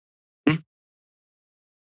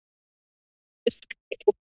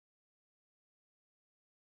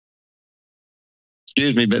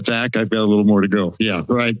 Excuse me, but Zach, I've got a little more to go. Yeah,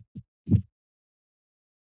 right.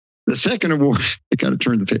 The second award, I got to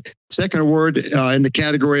turn the second award in the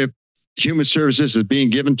category of Human Services is being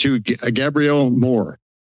given to Gabrielle Moore.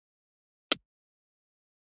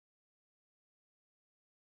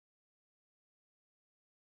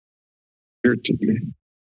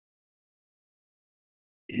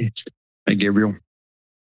 Hi, Gabriel.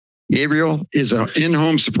 Gabriel is an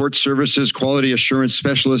in-home support services quality assurance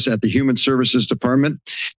specialist at the Human Services Department,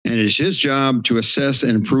 and it is his job to assess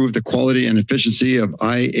and improve the quality and efficiency of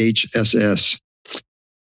IHSS.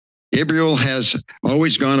 Gabriel has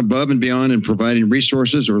always gone above and beyond in providing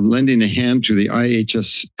resources or lending a hand to the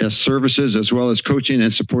IHSS services, as well as coaching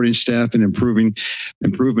and supporting staff in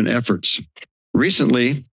improvement efforts.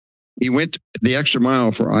 Recently, he went the extra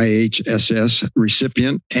mile for IHSS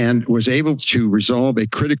recipient and was able to resolve a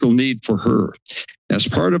critical need for her. As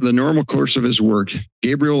part of the normal course of his work,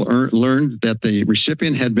 Gabriel learned that the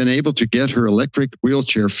recipient had been able to get her electric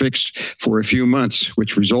wheelchair fixed for a few months,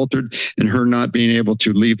 which resulted in her not being able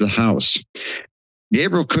to leave the house.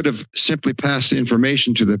 Gabriel could have simply passed the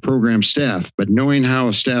information to the program staff, but knowing how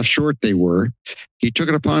staff short they were, he took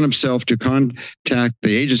it upon himself to contact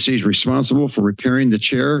the agencies responsible for repairing the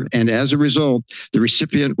chair, and as a result, the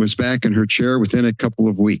recipient was back in her chair within a couple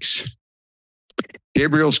of weeks.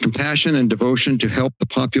 Gabriel's compassion and devotion to help the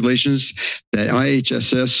populations that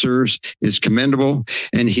IHSS serves is commendable,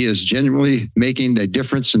 and he is genuinely making a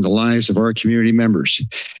difference in the lives of our community members.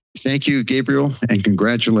 Thank you, Gabriel, and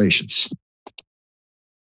congratulations.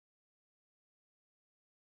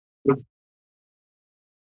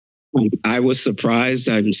 I was surprised.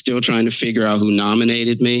 I'm still trying to figure out who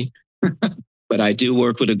nominated me, but I do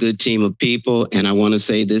work with a good team of people. And I want to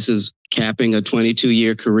say this is capping a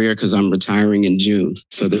 22-year career because I'm retiring in June.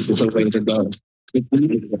 So this is a way to go.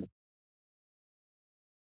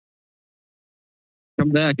 Come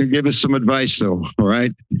back and give us some advice, though, all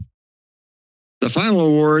right? The final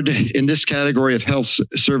award in this category of health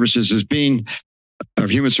services is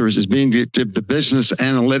Human Services being the Business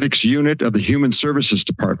Analytics Unit of the Human Services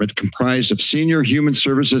Department, comprised of Senior Human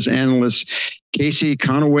Services Analyst Casey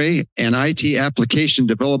Conaway and IT Application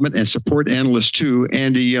Development and Support Analyst 2,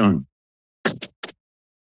 Andy Young.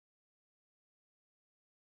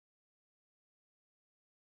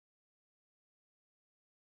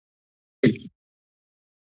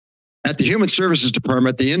 At the Human Services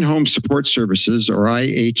Department, the In-Home Support Services, or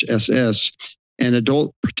IHSS, and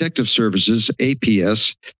Adult Protective Services,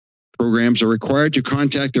 APS, programs are required to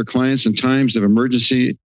contact their clients in times of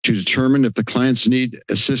emergency to determine if the clients need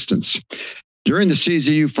assistance. During the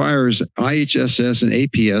CZU fires, IHSS and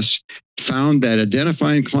APS found that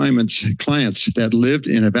identifying clients that lived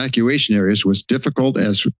in evacuation areas was difficult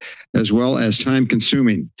as well as time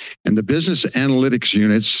consuming. And the business analytics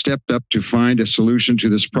units stepped up to find a solution to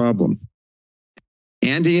this problem.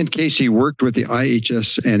 Andy and Casey worked with the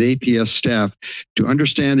IHS and APS staff to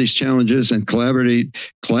understand these challenges and collaborated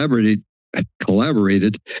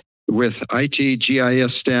with IT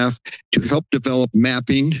GIS staff to help develop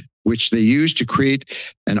mapping, which they used to create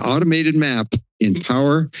an automated map in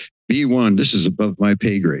Power B1. This is above my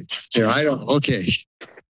pay grade. Okay.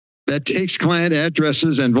 That takes client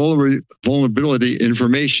addresses and vulnerability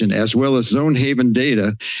information as well as zone haven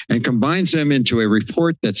data and combines them into a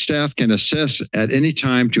report that staff can assess at any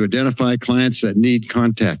time to identify clients that need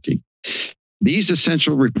contacting. These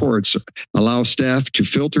essential reports allow staff to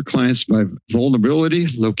filter clients by vulnerability,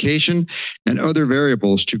 location, and other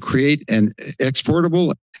variables to create an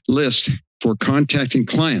exportable list for contacting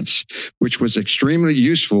clients, which was extremely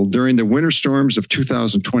useful during the winter storms of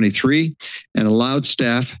 2023 and allowed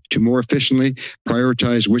staff to more efficiently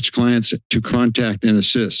prioritize which clients to contact and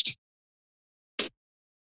assist.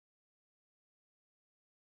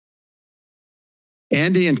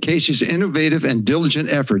 Andy and Casey's innovative and diligent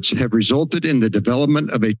efforts have resulted in the development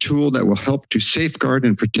of a tool that will help to safeguard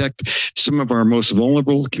and protect some of our most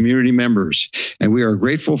vulnerable community members. And we are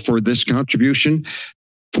grateful for this contribution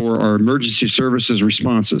for our emergency services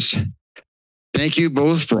responses. Thank you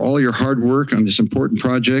both for all your hard work on this important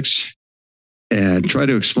projects, and try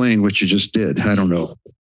to explain what you just did. I don't know.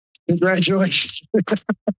 Congratulations.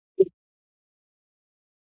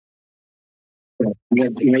 Thank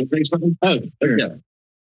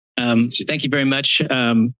you very much.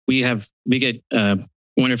 We get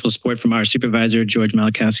wonderful support from our supervisor, George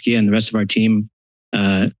Malakowski, and the rest of our team.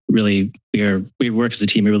 Really, we work as a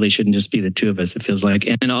team. It really shouldn't just be the two of us, it feels like.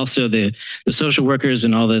 And also the social workers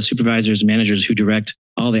and all the supervisors and managers who direct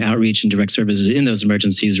all the outreach and direct services in those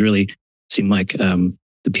emergencies really seem like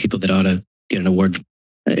the people that ought to get an award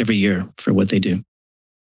every year for what they do.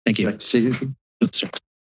 Thank you. Oops, sorry.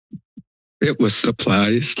 It was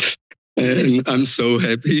surprised, and I'm so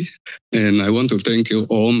happy. And I want to thank you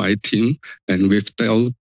all my team. And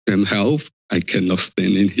without them help, I cannot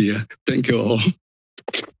stand in here. Thank you all.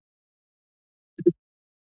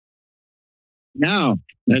 Now,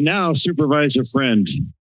 Supervisor Friend.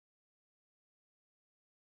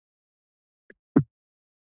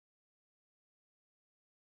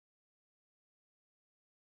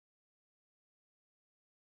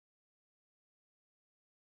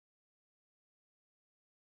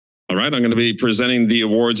 All right, I'm going to be presenting the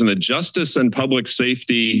awards in the Justice and Public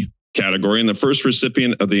Safety category. And the first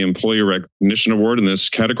recipient of the Employee Recognition Award in this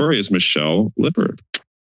category is Michelle Lippard.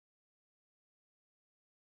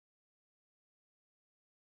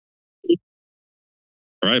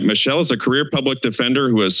 All right, Michelle is a career public defender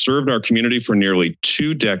who has served our community for nearly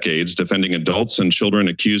 2 decades, defending adults and children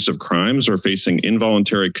accused of crimes or facing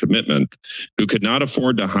involuntary commitment who could not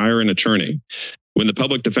afford to hire an attorney. When the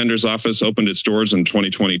Public Defender's Office opened its doors in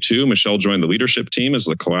 2022, Michelle joined the leadership team as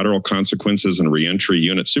the Collateral Consequences and Reentry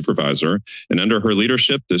Unit Supervisor. And under her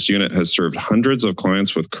leadership, this unit has served hundreds of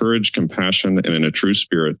clients with courage, compassion, and in a true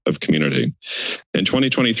spirit of community. In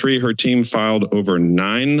 2023, her team filed over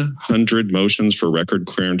 900 motions for record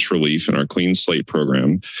clearance relief in our Clean Slate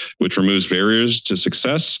program, which removes barriers to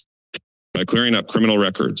success by clearing up criminal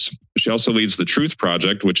records. She also leads the Truth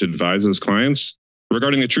Project, which advises clients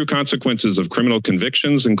regarding the true consequences of criminal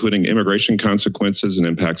convictions, including immigration consequences and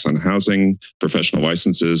impacts on housing, professional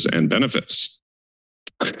licenses, and benefits.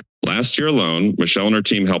 Last year alone, Michelle and her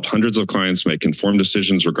team helped hundreds of clients make informed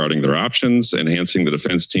decisions regarding their options, enhancing the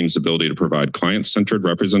defense team's ability to provide client-centered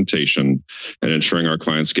representation and ensuring our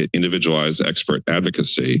clients get individualized expert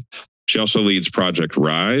advocacy. She also leads Project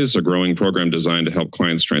Rise, a growing program designed to help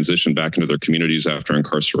clients transition back into their communities after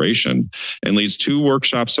incarceration, and leads 2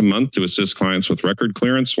 workshops a month to assist clients with record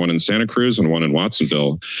clearance, one in Santa Cruz and one in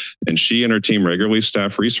Watsonville. And she and her team regularly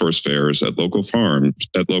staff resource fairs at local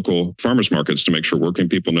farmers markets to make sure working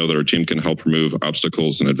people know that our team can help remove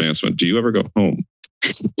obstacles and advancement. Do you ever go home?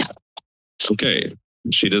 Okay.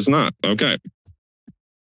 She does not. Okay.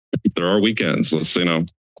 There are weekends.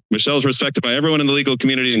 Michelle is respected by everyone in the legal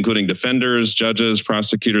community, including defenders, judges,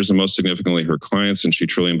 prosecutors, and most significantly, her clients, and she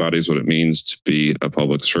truly embodies what it means to be a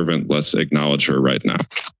public servant. Let's acknowledge her right now.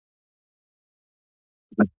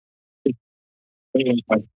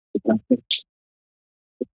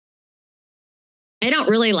 I don't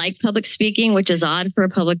really like public speaking, which is odd for a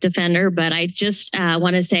public defender, but I just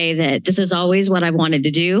want to say that this is always what I've wanted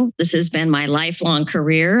to do. This has been my lifelong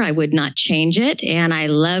career. I would not change it. And I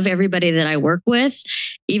love everybody that I work with,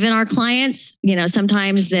 even our clients. You know,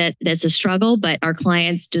 sometimes that's a struggle, but our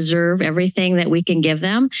clients deserve everything that we can give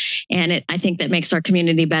them. And I think that makes our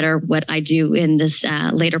community better, what I do in this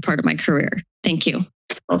later part of my career. Thank you.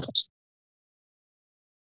 Okay.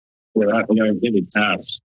 Well, I'm going to give you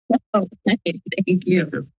taps. Oh, thank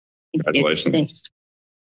you. Congratulations. Thanks.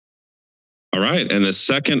 All right. And the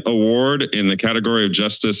second award in the category of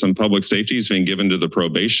justice and public safety is being given to the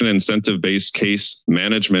probation incentive-based case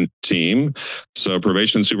management team. So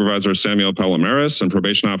probation supervisor Samuel Palomares and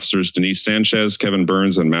probation officers Denise Sanchez, Kevin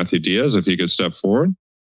Burns, and Matthew Diaz, if you could step forward.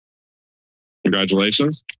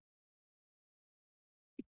 Congratulations.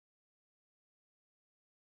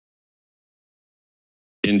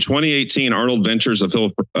 In 2018, Arnold Ventures, a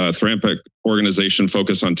philanthropic organization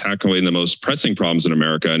focused on tackling the most pressing problems in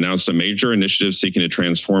America, announced a major initiative seeking to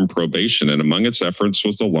transform probation. And among its efforts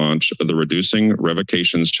was the launch of the Reducing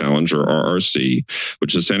Revocations Challenge, or RRC,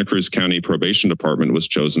 which the Santa Cruz County Probation Department was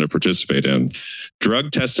chosen to participate in.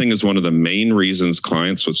 Drug testing is one of the main reasons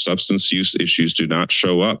clients with substance use issues do not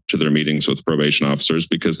show up to their meetings with probation officers,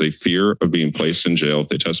 because they fear of being placed in jail if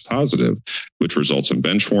they test positive, which results in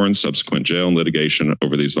bench warrants, subsequent jail, and litigation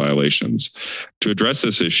over these violations. To address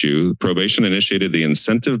this issue, probation initiated the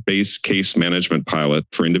incentive-based case management pilot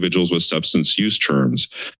for individuals with substance use terms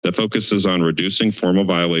that focuses on reducing formal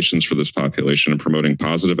violations for this population and promoting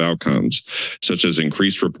positive outcomes, such as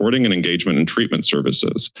increased reporting and engagement in treatment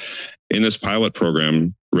services. In this pilot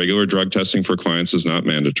program, regular drug testing for clients is not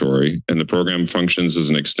mandatory, and the program functions as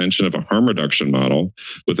an extension of a harm reduction model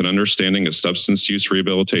with an understanding of substance use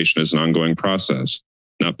rehabilitation as an ongoing process,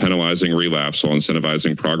 not penalizing relapse while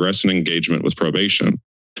incentivizing progress and engagement with probation.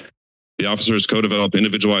 The officers co-develop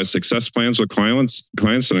individualized success plans with clients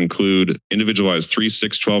that include individualized 3,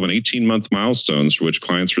 6, 12, and 18-month milestones for which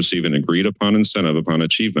clients receive an agreed upon incentive upon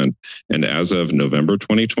achievement. And as of November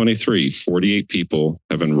 2023, 48 people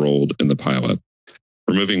have enrolled in the pilot.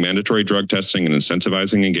 Removing mandatory drug testing and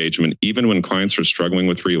incentivizing engagement, even when clients are struggling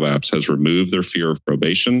with relapse, has removed their fear of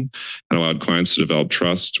probation and allowed clients to develop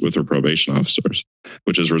trust with their probation officers,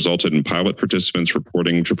 which has resulted in pilot participants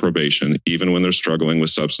reporting to probation, even when they're struggling with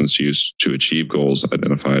substance use, to achieve goals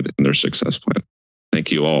identified in their success plan.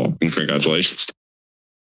 Thank you all, and congratulations.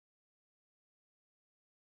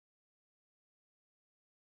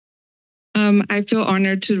 I feel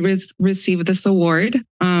honored to receive this award.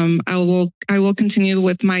 I will continue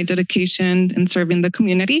with my dedication in serving the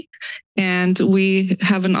community, and we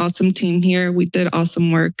have an awesome team here. We did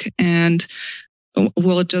awesome work, and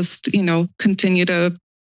we'll just continue to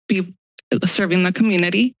be serving the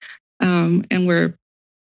community. And we're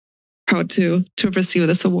proud to receive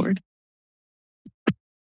this award.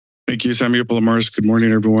 Thank you, Samuel Palomares. Good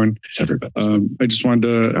morning, everyone. I just wanted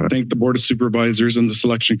to thank the Board of Supervisors and the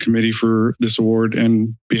Selection Committee for this award. And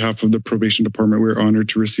on behalf of the Probation Department, we're honored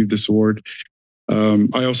to receive this award.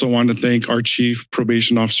 I also want to thank our Chief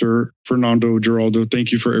Probation Officer, Fernando Giraldo.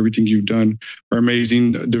 Thank you for everything you've done. Our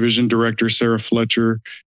amazing Division Director, Sarah Fletcher,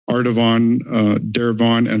 Ardavon,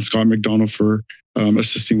 Darvon, and Scott McDonald for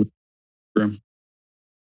assisting with the program.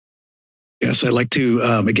 Yes, I'd like to,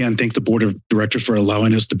 again, thank the Board of Directors for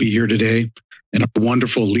allowing us to be here today, and our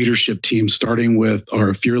wonderful leadership team, starting with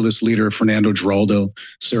our fearless leader, Fernando Giraldo,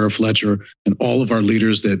 Sarah Fletcher, and all of our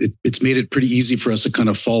leaders. It's made it pretty easy for us to kind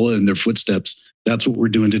of follow in their footsteps. That's what we're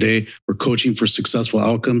doing today. We're coaching for successful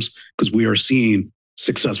outcomes because we are seeing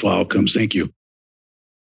successful outcomes. Thank you.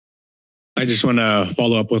 I just want to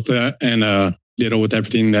follow up with that and ditto with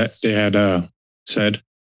everything that they had said.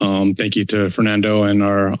 Thank you to Fernando and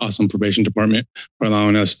our awesome probation department for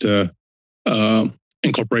allowing us to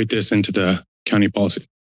incorporate this into the county policy.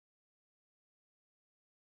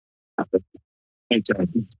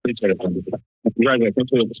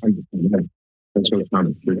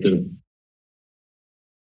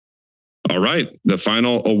 All right. The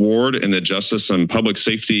final award in the Justice and Public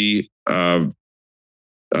Safety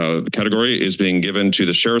category is being given to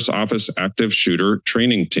the Sheriff's Office Active Shooter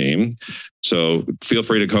Training Team. So feel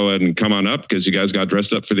free to go ahead and come on up because you guys got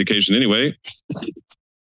dressed up for the occasion anyway.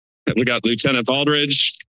 And we got Lieutenant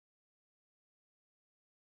Baldridge.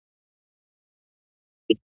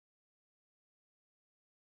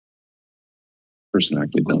 Person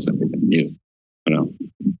actually does everything new. I know.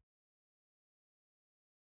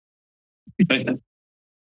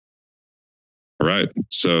 All right.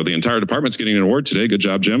 So the entire department's getting an award today. Good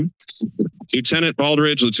job, Jim. Lieutenant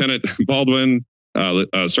Baldridge, Lieutenant Baldwin,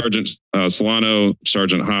 Sergeant Solano,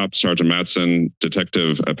 Sergeant Hop, Sergeant Matson,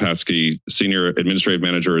 Detective Apatsky, Senior Administrative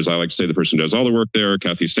Manager, as I like to say, the person who does all the work there,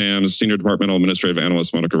 Kathy Sams, Senior Departmental Administrative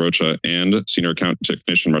Analyst, Monica Rocha, and Senior Account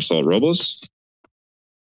Technician, Marcelo Robles.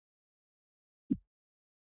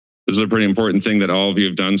 This is a pretty important thing that all of you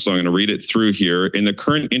have done, so I'm going to read it through here. In the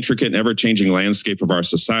current intricate and ever-changing landscape of our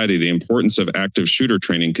society, the importance of active shooter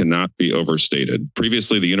training cannot be overstated.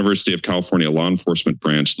 Previously, the University of California Law Enforcement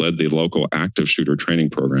Branch led the local active shooter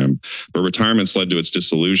training program, but retirements led to its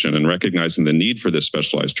dissolution. And recognizing the need for this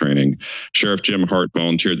specialized training, Sheriff Jim Hart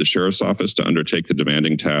volunteered the Sheriff's Office to undertake the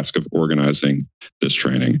demanding task of organizing this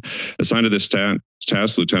training. Assigned to this task,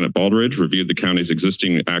 Lieutenant Baldridge reviewed the county's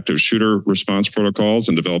existing active shooter response protocols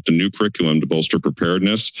and developed a new curriculum to bolster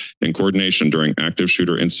preparedness and coordination during active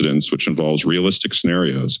shooter incidents, which involves realistic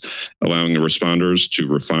scenarios, allowing the responders to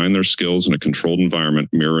refine their skills in a controlled environment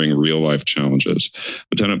mirroring real-life challenges.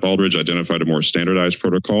 Lieutenant Baldridge identified a more standardized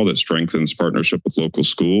protocol that strengthens partnership with local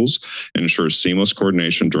schools and ensures seamless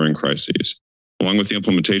coordination during crises. Along with the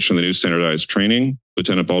implementation of the new standardized training,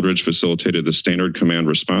 Lieutenant Baldridge facilitated the standard command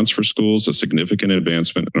response for schools, a significant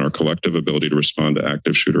advancement in our collective ability to respond to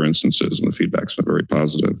active shooter instances, and the feedback's been very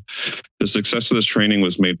positive. The success of this training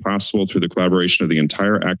was made possible through the collaboration of the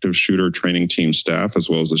entire active shooter training team staff, as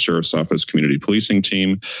well as the Sheriff's Office Community Policing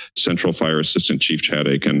Team, Central Fire Assistant Chief Chad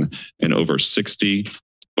Aiken, and over 60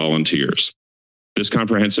 volunteers. This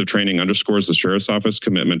comprehensive training underscores the Sheriff's Office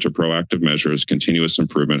commitment to proactive measures, continuous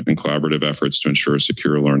improvement, and collaborative efforts to ensure a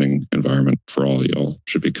secure learning environment for all. Y'all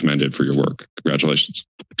should be commended for your work. Congratulations.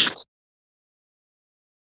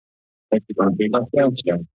 Thank you.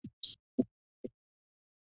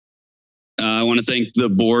 I want to thank the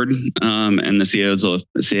board and the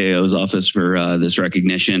CAO's office for this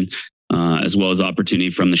recognition, as well as the opportunity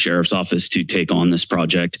from the Sheriff's Office to take on this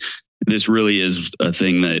project. This really is a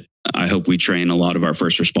thing that I hope we train a lot of our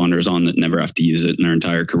first responders on that never have to use it in their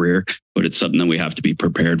entire career, but it's something that we have to be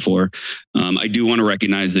prepared for. I do want to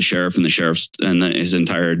recognize the sheriff and his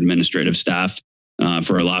entire administrative staff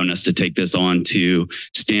for allowing us to take this on to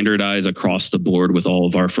standardize across the board with all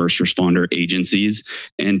of our first responder agencies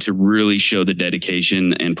and to really show the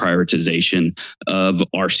dedication and prioritization of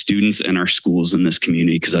our students and our schools in this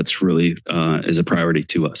community, because that's really is a priority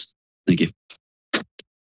to us. Thank you.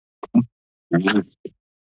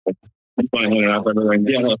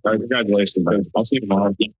 Congratulations. I'll see you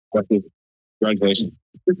tomorrow. Congratulations.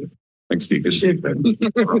 Thanks, Steve. You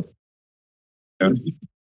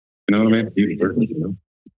know what I mean?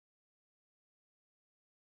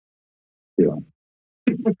 Yeah.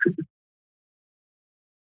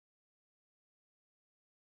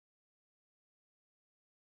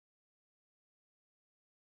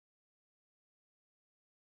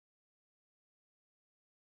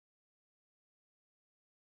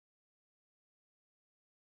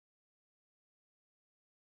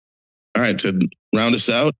 All right, to round us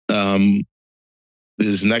out,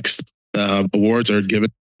 these next awards are given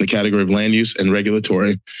in the category of land use and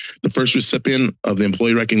regulatory. The first recipient of the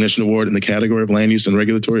Employee Recognition Award in the category of land use and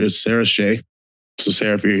regulatory is Sarah Shea. So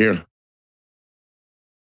Sarah, if you're here.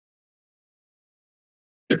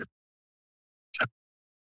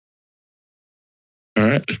 All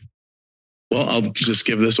right. Well, I'll just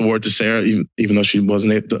give this award to Sarah, even though she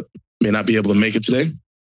may not be able to make it today.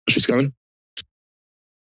 She's coming.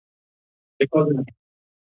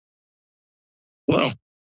 Well,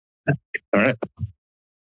 all right.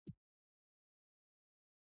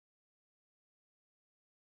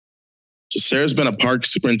 So Sarah's been a park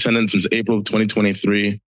superintendent since April of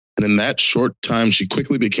 2023. And in that short time, she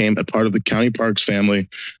quickly became a part of the county parks family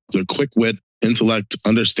with her quick wit, intellect,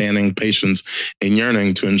 understanding, patience, and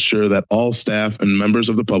yearning to ensure that all staff and members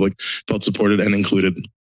of the public felt supported and included.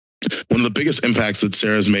 One of the biggest impacts that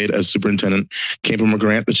Sarah's made as superintendent came from a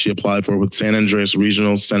grant that she applied for with San Andreas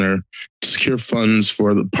Regional Center to secure funds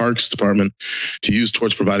for the Parks Department to use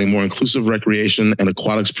towards providing more inclusive recreation and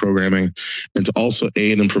aquatics programming, and to also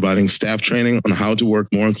aid in providing staff training on how to work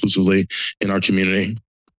more inclusively in our community.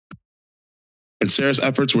 And Sarah's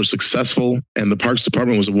efforts were successful, and the Parks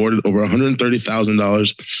Department was awarded over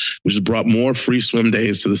 $130,000, which has brought more free swim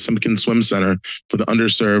days to the Simpkins Swim Center for the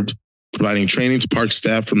underserved, providing training to park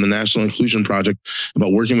staff from the National Inclusion Project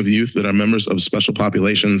about working with youth that are members of special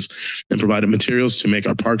populations, and provided materials to make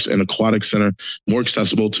our parks and aquatic center more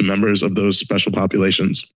accessible to members of those special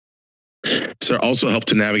populations. Sarah also helped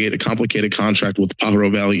to navigate a complicated contract with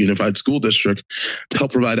Pajaro Valley Unified School District to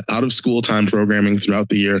help provide out-of-school time programming throughout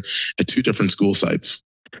the year at 2 different school sites.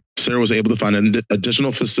 Sarah was able to find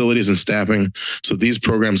additional facilities and staffing so these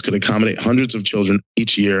programs could accommodate hundreds of children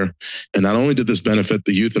each year. And not only did this benefit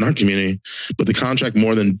the youth in our community, but the contract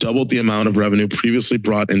more than doubled the amount of revenue previously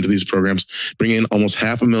brought into these programs, bringing in almost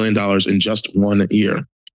 $500,000 in just 1 year.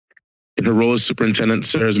 In her role as superintendent,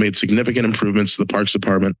 Sarah has made significant improvements to the Parks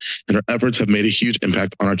Department, and her efforts have made a huge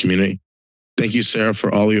impact on our community. Thank you, Sarah,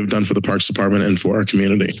 for all you have done for the Parks Department and for our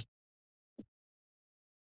community.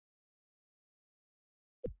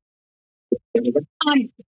 Okay,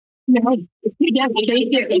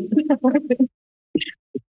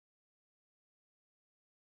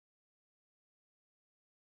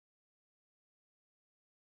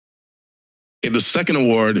 the second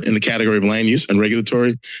award in the category of land use and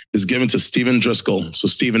regulatory is given to Stephen Driscoll. So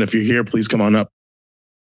Stephen, if you're here, please come on up.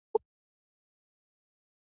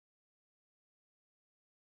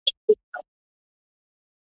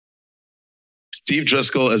 Steve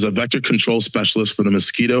Driscoll is a vector control specialist for the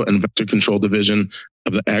Mosquito and Vector Control Division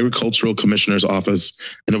of the Agricultural Commissioner's Office.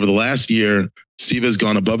 And over the last year, Steve has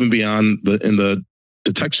gone above and beyond in the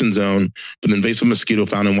detection zone for the invasive mosquito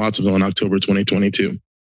found in Watsonville in October 2022.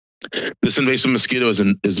 This invasive mosquito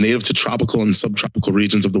is native to tropical and subtropical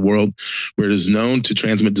regions of the world, where it is known to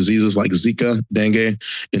transmit diseases like Zika, dengue,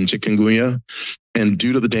 and chikungunya. And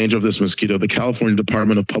due to the danger of this mosquito, the California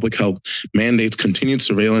Department of Public Health mandates continued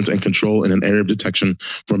surveillance and control in an area of detection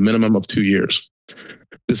for a minimum of 2 years.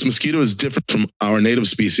 This mosquito is different from our native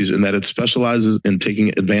species in that it specializes in taking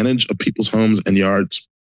advantage of people's homes and yards.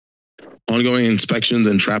 Ongoing inspections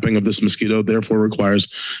and trapping of this mosquito therefore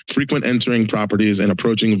requires frequent entering properties and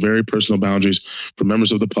approaching very personal boundaries for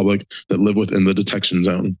members of the public that live within the detection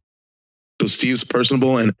zone. So Steve's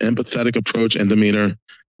personable and empathetic approach and demeanor,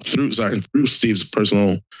 through Steve's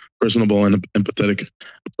personable and empathetic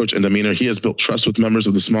approach and demeanor, he has built trust with members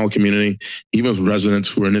of the small community, even with residents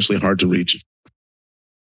who are initially hard to reach.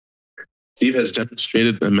 Steve has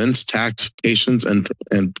demonstrated immense tact, patience, and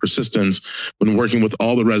persistence when working with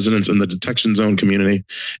all the residents in the detection zone community.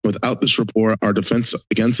 Without this rapport, our defense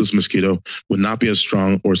against this mosquito would not be as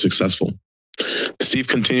strong or successful. Steve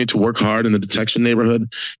continued to work hard in the detection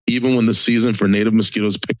neighborhood, even when the season for native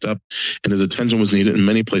mosquitoes picked up and his attention was needed in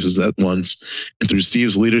many places at once. And through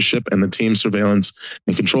Steve's leadership and the team's surveillance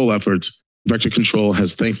and control efforts, Vector Control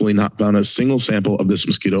has thankfully not found a single sample of this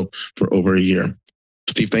mosquito for over a year.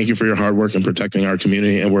 Steve, thank you for your hard work in protecting our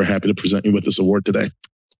community, and we're happy to present you with this award today.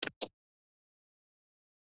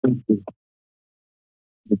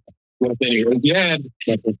 Yeah.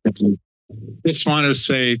 Just want to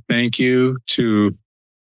say thank you to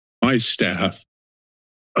my staff.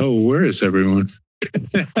 Oh, where is everyone?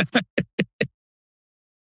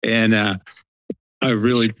 And I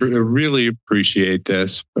really appreciate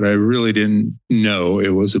this, but I really didn't know it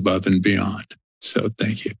was above and beyond. So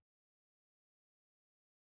thank you.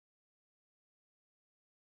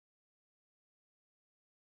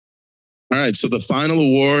 All right, so the final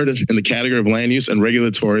award in the category of land use and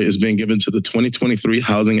regulatory is being given to the 2023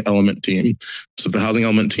 Housing Element Team. So if the Housing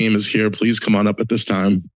Element Team is here, please come on up at this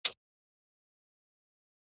time.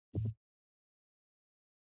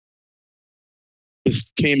 This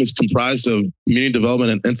team is comprised of Community Development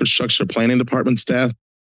and Infrastructure Planning Department staff,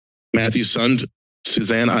 Matthew Sund,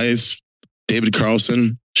 Suzanne Ice, David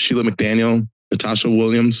Carlson, Sheila McDaniel, Natasha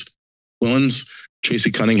Willens,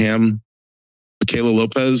 Tracy Cunningham, Michaela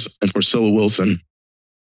Lopez, and Priscilla Wilson.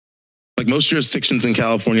 Like most jurisdictions in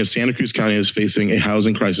California, Santa Cruz County is facing a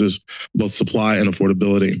housing crisis, both supply and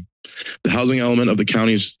affordability. The housing element of the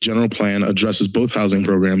county's general plan addresses both housing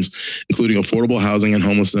programs, including affordable housing and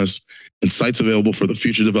homelessness, and sites available for the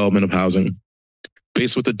future development of housing.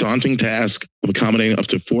 Faced with the daunting task of accommodating up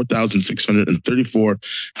to 4,634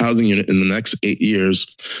 housing units in the next 8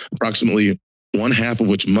 years, approximately one half of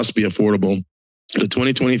which must be affordable, the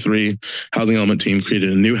 2023 Housing Element Team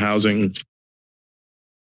created a new housing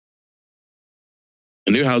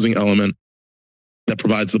element that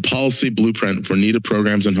provides the policy blueprint for needed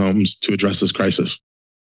programs and homes to address this crisis.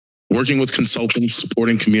 Working with consultants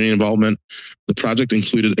supporting community involvement, the project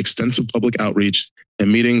included extensive public outreach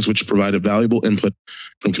and meetings which provided valuable input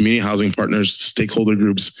from community housing partners, stakeholder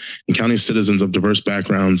groups, and county citizens of diverse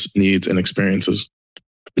backgrounds, needs, and experiences.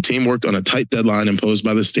 The team worked on a tight deadline imposed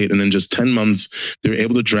by the state, and in just 10 months, they were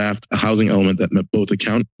able to draft a housing element that met both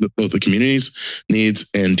the community's needs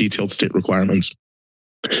and detailed state requirements.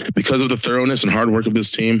 Because of the thoroughness and hard work of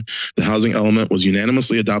this team, the housing element was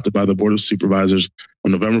unanimously adopted by the Board of Supervisors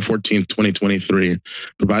on November 14th, 2023,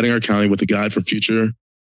 providing our county with a guide for future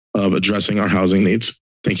of addressing our housing needs.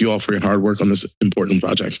 Thank you all for your hard work on this important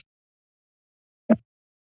project.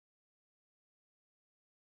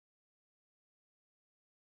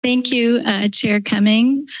 Thank you, Chair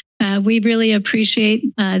Cummings. We really appreciate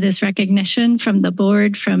this recognition from the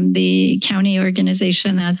board, from the county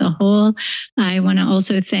organization as a whole. I want to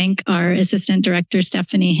also thank our Assistant Director,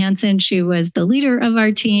 Stephanie Hansen. She was the leader of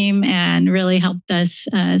our team and really helped us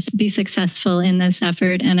be successful in this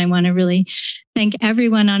effort. And I want to really thank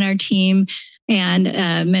everyone on our team and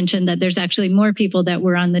mention that there's actually more people that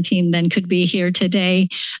were on the team than could be here today.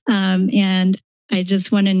 And I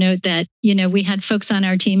just want to note that, we had folks on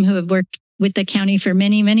our team who have worked with the county for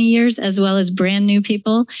many, many years, as well as brand new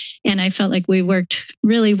people. And I felt like we worked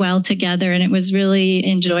really well together, and it was really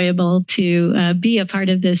enjoyable to be a part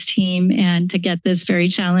of this team and to get this very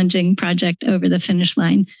challenging project over the finish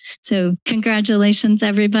line. So congratulations,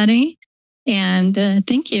 everybody. And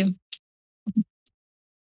thank you.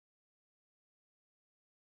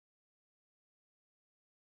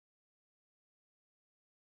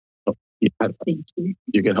 Yeah, thank you.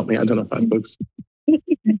 You can help me identify folks.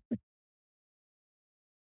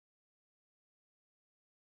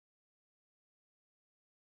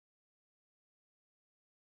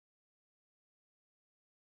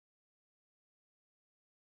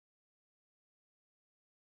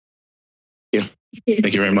 Yeah,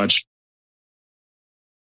 thank you very much.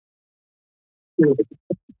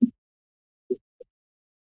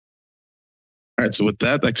 All right, so with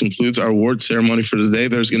that concludes our award ceremony for today.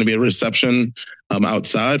 There's going to be a reception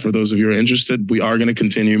outside for those of you who are interested. We are going to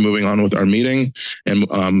continue moving on with our meeting,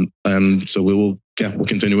 and so we'll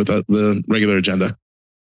continue with the regular agenda.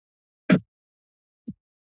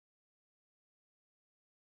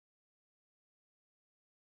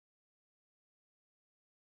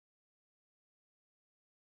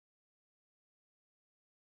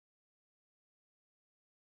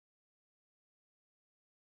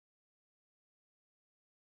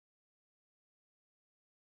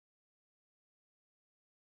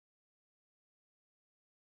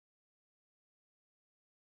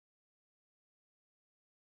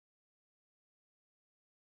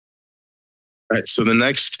 All right, so the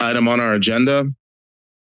next item on our agenda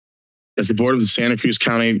is the Board of the Santa Cruz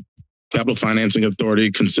County Capital Financing Authority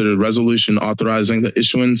considered resolution authorizing the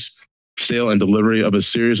issuance, sale, and delivery of a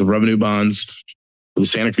series of revenue bonds for the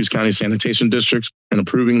Santa Cruz County Sanitation District and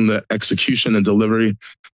approving the execution and delivery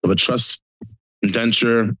of a trust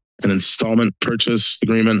indenture, an installment purchase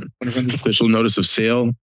agreement, official notice of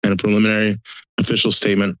sale, and a preliminary official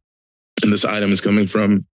statement. And this item is coming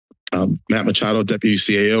from Matt Machado, Deputy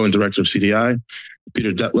CAO and Director of CDI,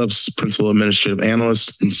 Peter Detlefs, Principal Administrative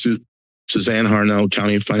Analyst, and Suzanne Harnell,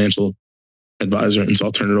 County Financial Advisor. And so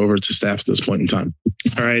I'll turn it over to staff at this point in time.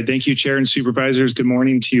 All right. Thank you, Chair and Supervisors. Good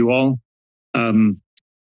morning to you all.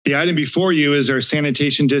 The item before you is our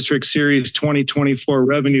Sanitation District Series 2024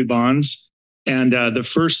 revenue bonds. And the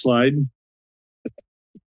first slide,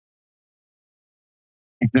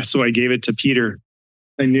 that's why I gave it to Peter.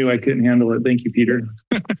 I knew I couldn't handle it. Thank you, Peter.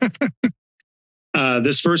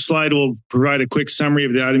 This first slide will provide a quick summary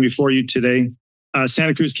of the item before you today.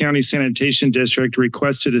 Santa Cruz County Sanitation District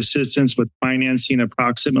requested assistance with financing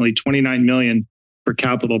approximately $29 million for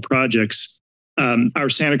capital projects. Our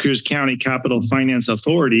Santa Cruz County Capital Finance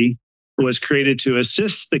Authority was created to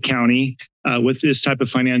assist the county with this type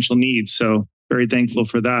of financial needs. So very thankful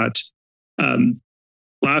for that.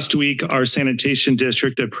 Last week, our sanitation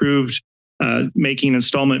district approved making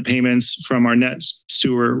installment payments from our net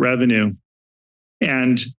sewer revenue.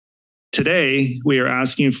 And today, we are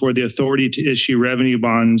asking for the authority to issue revenue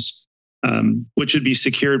bonds, which would be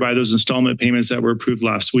secured by those installment payments that were approved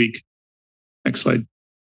last week. Next slide.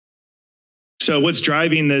 So what's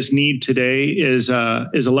driving this need today is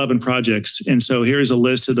 11 projects. And so here's a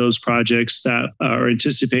list of those projects that are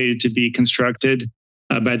anticipated to be constructed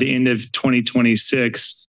by the end of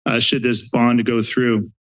 2026, should this bond go through.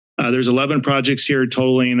 There's 11 projects here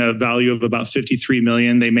totaling a value of about $53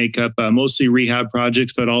 million. They make up mostly rehab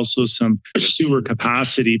projects, but also some sewer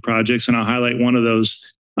capacity projects. And I'll highlight one of those.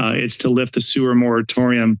 It's to lift the sewer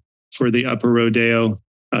moratorium for the Upper Rodeo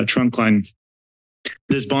trunk line.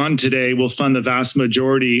 This bond today will fund the vast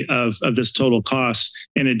majority of this total cost.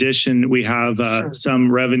 In addition, we have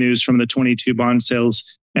some revenues from the 22 bond sales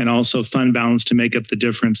and also fund balance to make up the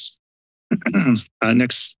difference.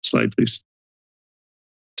 Next slide, please.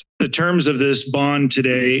 The terms of this bond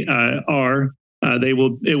today are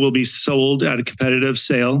it will be sold at a competitive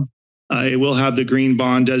sale. It will have the green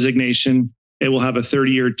bond designation. It will have a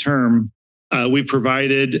 30-year term. We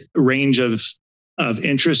provided a range of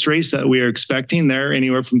interest rates that we are expecting there,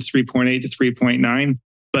 anywhere from 3.8 to 3.9,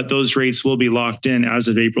 but those rates will be locked in as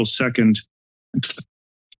of April 2nd.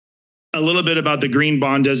 A little bit about the green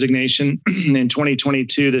bond designation. In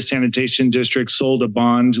 2022, the sanitation district sold a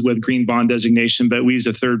bond with green bond designation, but we used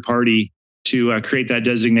a third party to create that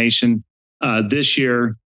designation. This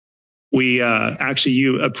year, we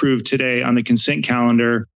you approved today on the consent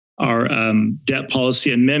calendar our debt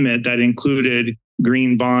policy amendment that included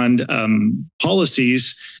green bond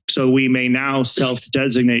policies. So we may now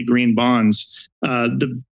self-designate green bonds.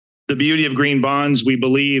 The beauty of green bonds, we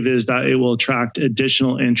believe, is that it will attract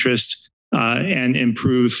additional interest and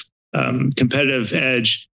improve competitive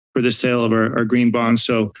edge for the sale of our green bonds.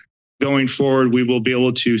 So going forward, we will be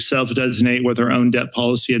able to self-designate with our own debt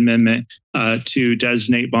policy amendment to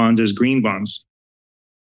designate bonds as green bonds.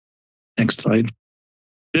 Next slide.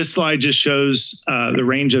 This slide just shows the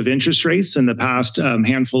range of interest rates in the past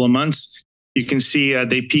handful of months. You can see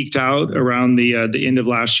they peaked out around the end of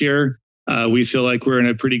last year. We feel like we're in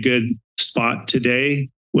a pretty good spot today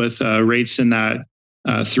with rates in that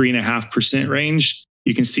 3.5% range.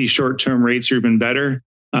 You can see short-term rates are even better,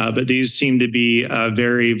 but these seem to be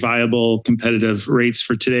very viable, competitive rates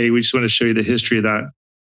for today. We just want to show you the history of that.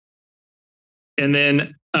 And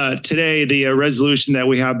then today, the resolution that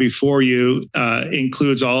we have before you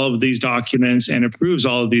includes all of these documents and approves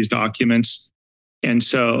all of these documents. And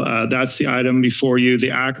so that's the item before you.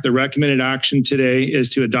 The recommended action today is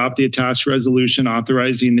to adopt the attached resolution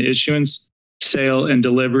authorizing the issuance, sale, and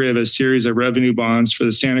delivery of a series of revenue bonds for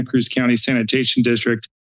the Santa Cruz County Sanitation District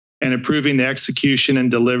and approving the execution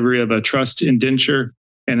and delivery of a trust indenture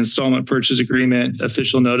and installment purchase agreement,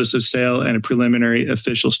 official notice of sale, and a preliminary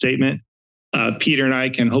official statement. Peter and I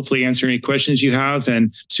can hopefully answer any questions you have.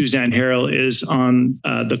 And Suzanne Harrell is on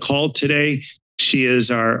the call today. She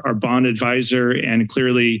is our bond advisor and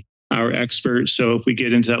clearly our expert. So if we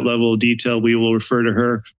get into that level of detail, we will refer to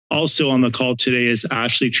her. Also on the call today is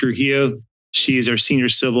Ashley Trujillo. She is our senior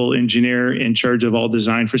civil engineer in charge of all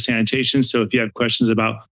design for sanitation. So if you have questions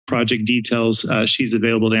about project details, she's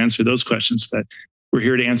available to answer those questions. But we're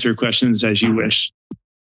here to answer questions as you wish.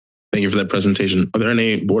 Thank you for that presentation. Are there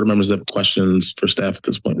any board members that have questions for staff at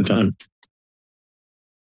this point in time?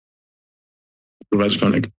 Supervisor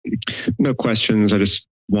Koenig. No questions. I just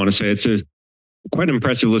want to say it's a quite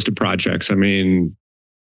impressive list of projects. I mean,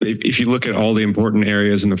 if you look at all the important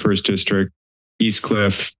areas in the first district, East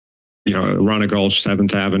Cliff, Arana Gulch,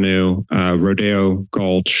 7th Avenue, Rodeo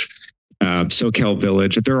Gulch, SoCal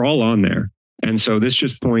Village, they're all on there. And so this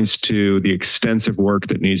just points to the extensive work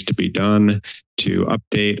that needs to be done to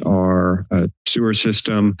update our sewer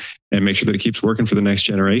system and make sure that it keeps working for the next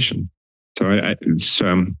generation. So it's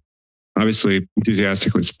obviously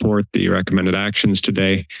enthusiastically support the recommended actions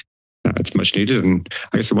today. It's much needed. And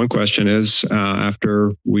I guess the one question is,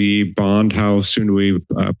 after we bond, how soon do we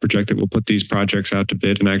project that we'll put these projects out to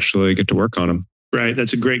bid and actually get to work on them? Right.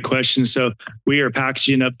 That's a great question. So we are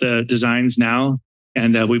packaging up the designs now.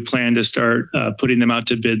 And we plan to start putting them out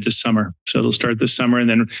to bid this summer. So they'll start this summer. And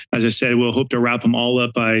then, as I said, we'll hope to wrap them all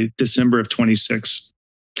up by December of 26.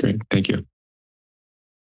 Great. Thank you.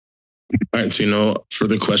 All right. So, no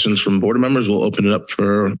further questions from board members. We'll open it up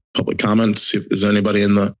for public comments. Is there anybody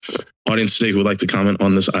in the audience today who would like to comment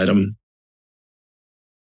on this item?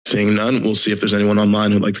 Seeing none, we'll see if there's anyone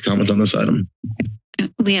online who'd like to comment on this item.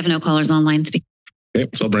 We have no callers online. Okay.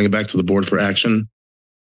 So I'll bring it back to the board for action.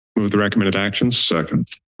 Move the recommended actions. Second.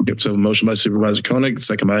 Yep. So a motion by Supervisor Koenig,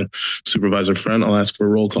 second by Supervisor Friend. I'll ask for a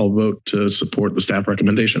roll call vote to support the staff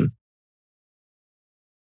recommendation.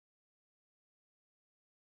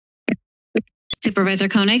 Supervisor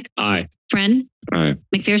Koenig? Aye. Friend? Aye.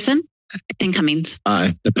 McPherson? And Cummings?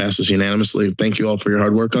 Aye. That passes unanimously. Thank you all for your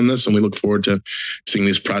hard work on this, and we look forward to seeing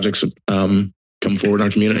these projects come forward in our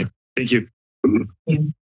community. Thank you.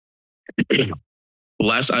 The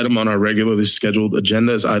last item on our regularly scheduled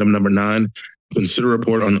agenda is item number 9. Consider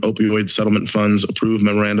report on opioid settlement funds, approved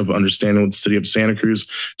memorandum of understanding with the city of Santa Cruz,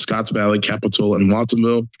 Scotts Valley, Capitola, and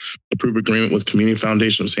Watsonville, approved agreement with Community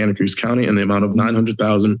Foundation of Santa Cruz County in the amount of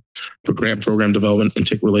 $900,000 for grant program development and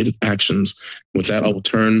take related actions. With that, I will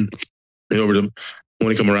turn it over to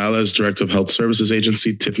Monica Morales, Director of Health Services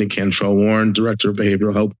Agency, Tiffany Cantrell Warren, Director of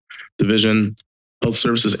Behavioral Health Division, Health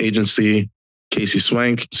Services Agency, Casey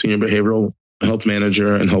Swank, Senior Behavioral Health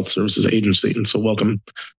Manager and Health Services Agency. And so welcome.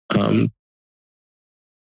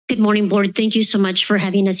 Good morning, board. Thank you so much for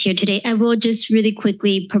having us here today. I will just really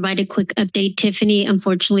quickly provide a quick update. Tiffany,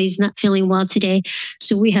 unfortunately, is not feeling well today.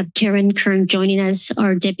 So we have Karen Kern joining us,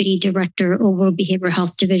 our Deputy Director over Behavioral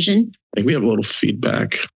Health Division. I think we have a little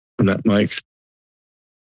feedback on that mic.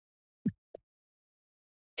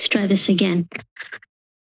 Let's try this again.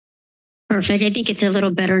 Perfect. I think it's a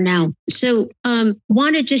little better now. So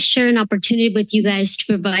want to just share an opportunity with you guys to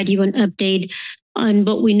provide you an update on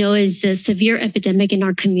what we know is a severe epidemic in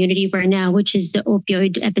our community right now, which is the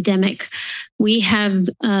opioid epidemic. We have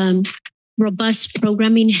robust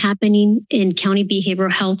programming happening in county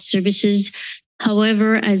behavioral health services.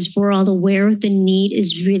 However, as we're all aware, the need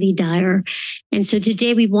is really dire. And so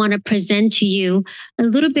today we want to present to you a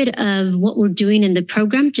little bit of what we're doing in the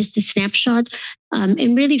program, just a snapshot,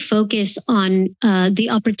 and really focus on the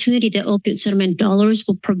opportunity that opioid settlement dollars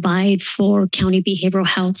will provide for county behavioral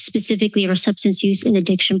health, specifically our substance use and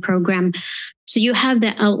addiction program. So you have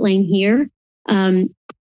the outline here.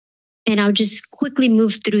 And I'll just quickly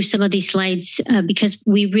move through some of these slides because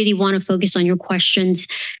we really want to focus on your questions.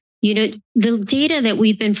 You know, the data that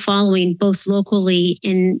we've been following both locally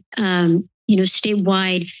and,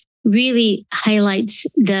 statewide really highlights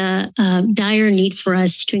the dire need for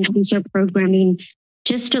us to increase our programming.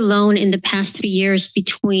 Just alone in the past 3 years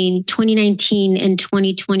between 2019 and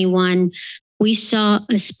 2021, we saw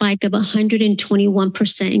a spike of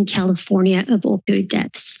 121% in California of opioid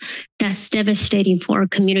deaths. That's devastating for our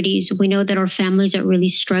communities. We know that our families are really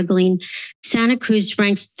struggling. Santa Cruz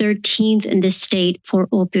ranks 13th in the state for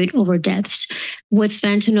opioid over deaths, with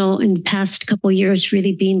fentanyl in the past couple of years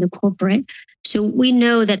really being the culprit. So we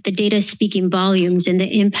know that the data is speaking volumes, and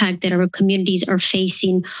the impact that our communities are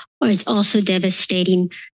facing is also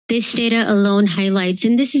devastating. This data alone highlights,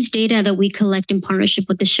 and this is data that we collect in partnership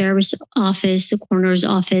with the Sheriff's Office, the Coroner's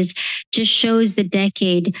Office, just shows the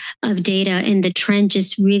decade of data and the trend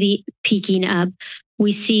just really peaking up.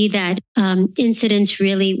 We see that incidents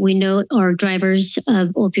really, we know, are drivers of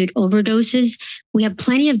opioid overdoses. We have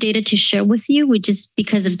plenty of data to share with you. We just,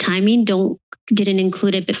 because of timing, didn't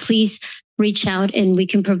include it, but please reach out and we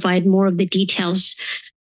can provide more of the details.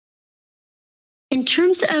 In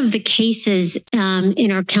terms of the cases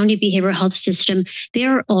in our county behavioral health system, they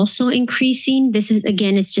are also increasing. This is,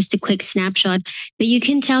 again, it's just a quick snapshot, but you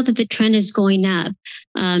can tell that the trend is going up.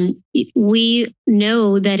 We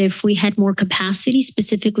know that if we had more capacity,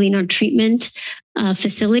 specifically in our treatment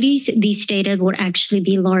facilities, these data would actually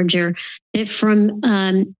be larger. That from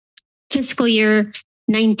fiscal year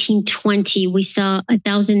 1920, we saw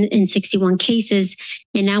 1,061 cases,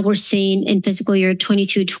 and now we're seeing in fiscal year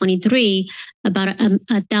 22-23 about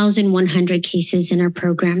 1,100 cases in our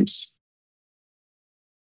programs.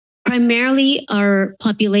 Primarily, our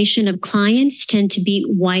population of clients tend to be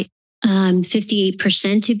white,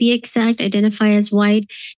 58% to be exact, identify as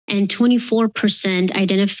white, and 24%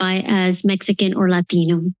 identify as Mexican or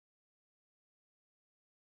Latino.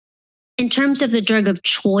 In terms of the drug of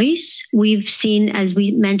choice, we've seen, as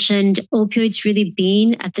we mentioned, opioids really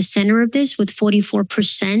being at the center of this, with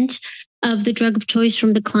 44% of the drug of choice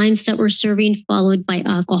from the clients that we're serving, followed by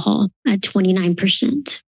alcohol at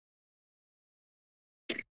 29%.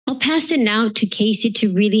 I'll pass it now to Casey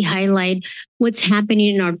to really highlight what's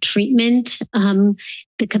happening in our treatment,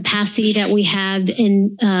 the capacity that we have,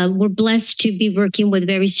 and we're blessed to be working with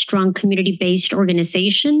very strong community-based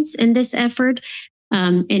organizations in this effort.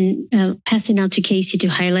 Passing out to Casey to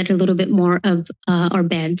highlight a little bit more of our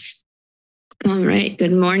beds. All right.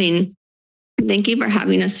 Good morning. Thank you for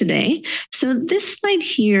having us today. So this slide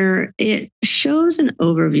here, it shows an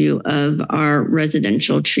overview of our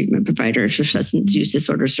residential treatment providers for substance use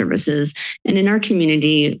disorder services. And in our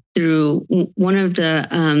community, through one of the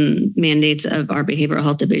mandates of our behavioral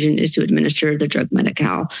health division is to administer the drug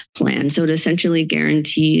Medi-Cal plan. So it essentially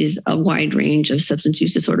guarantees a wide range of substance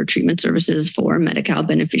use disorder treatment services for Medi-Cal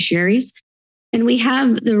beneficiaries. And we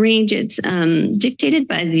have the range, it's dictated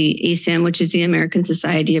by the ASAM, which is the American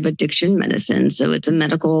Society of Addiction Medicine. So it's a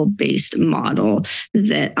medical-based model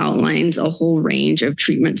that outlines a whole range of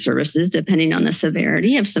treatment services depending on the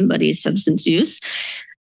severity of somebody's substance use.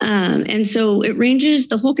 And so it ranges,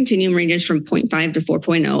 the whole continuum ranges from 0.5 to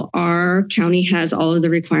 4.0. Our county has all of the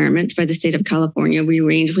requirements by the state of California. We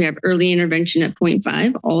have early intervention at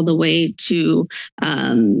 0.5 all the way to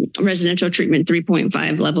residential treatment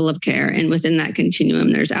 3.5 level of care. And within that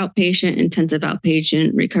continuum, there's outpatient, intensive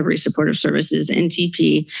outpatient, recovery supportive services,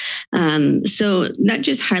 NTP. So that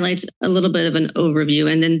just highlights a little bit of an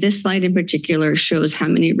overview. And then this slide in particular shows how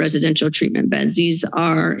many residential treatment beds. These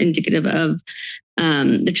are indicative of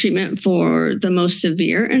the treatment for the most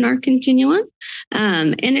severe in our continuum.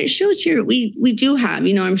 And it shows here, we do have,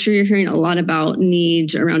 I'm sure you're hearing a lot about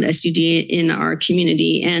needs around SUD in our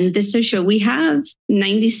community. And this does show we have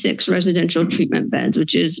 96 residential treatment beds,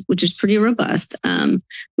 which is pretty robust.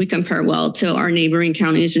 We compare well to our neighboring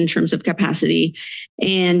counties in terms of capacity.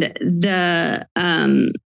 And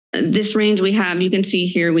this range we have, you can see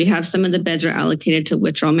here, we have some of the beds are allocated to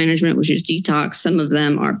withdrawal management, which is detox. Some of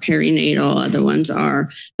them are perinatal. Other ones are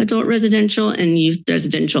adult residential and youth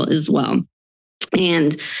residential as well.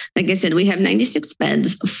 And like I said, we have 96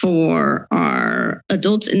 beds for our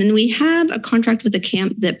adults. And then we have a contract with the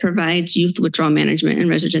camp that provides youth withdrawal management and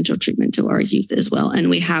residential treatment to our youth as well. And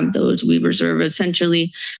we have those. We reserve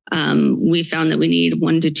essentially, we found that we need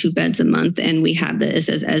 1 to 2 beds a month, and we have this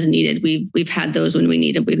as needed. We've had those when we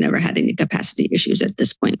need them. We've never had any capacity issues at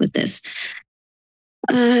this point with this.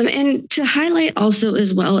 And to highlight also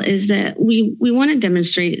as well is that we want to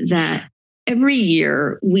demonstrate that every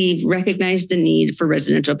year we've recognized the need for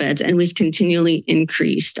residential beds, and we've continually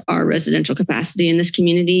increased our residential capacity in this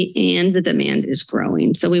community, and the demand is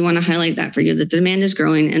growing. So we want to highlight that for you. The demand is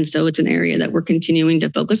growing, and so it's an area that we're continuing to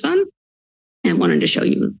focus on, and wanted to show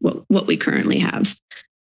you what we currently have.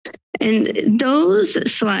 And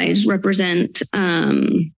those slides represent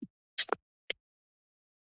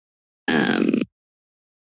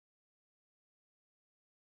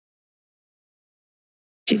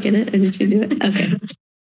did you get it, or did you do it? Okay.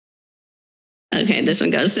 Okay, this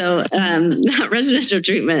one goes. So residential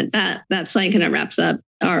treatment, that slide kind of wraps up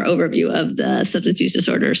our overview of the substance use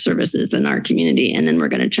disorder services in our community. And then we're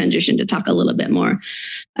going to transition to talk a little bit more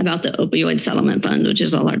about the opioid settlement fund, which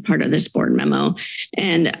is all our part of this board memo.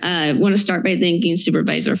 And I want to start by thanking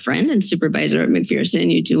Supervisor Friend and Supervisor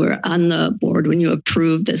McPherson. You two were on the board when you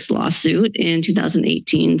approved this lawsuit in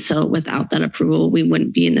 2018. So without that approval, we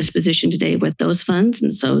wouldn't be in this position today with those funds.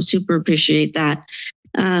 And so super appreciate that.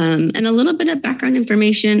 And a little bit of background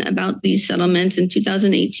information about these settlements. In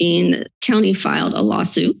 2018, the county filed a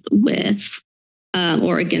lawsuit with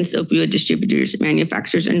or against opioid distributors,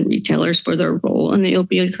 manufacturers, and retailers for their role in the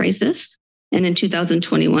opioid crisis. And in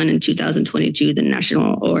 2021 and 2022, the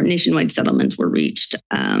national or nationwide settlements were reached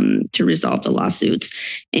to resolve the lawsuits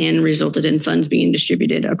and resulted in funds being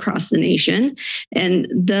distributed across the nation. And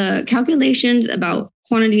the calculations about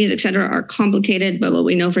quantities, et cetera, are complicated, but what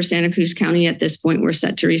we know for Santa Cruz County at this point, we're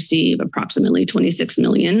set to receive approximately $26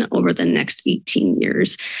 million over the next 18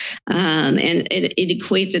 years. And it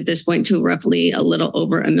equates at this point to roughly a little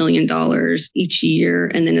over $1 million each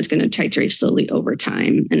year. And then it's going to titrate slowly over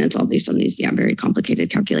time. And it's all based on these, very complicated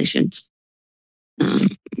calculations.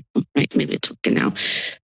 Right, maybe it's working now.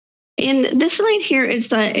 And this slide here is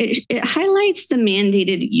it highlights the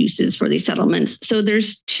mandated uses for these settlements. So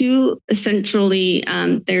there's two essentially,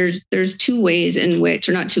 there's 2 ways in which,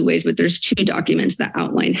 or not 2 ways, but there's 2 documents that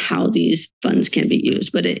outline how these funds can be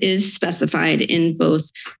used. But it is specified in both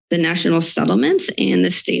the national settlements and the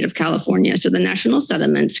state of California. So the national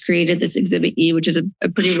settlements created this Exhibit E, which is a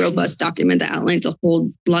pretty robust document that outlines a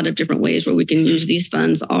whole lot of different ways where we can use these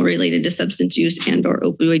funds, all related to substance use and or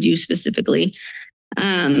opioid use specifically.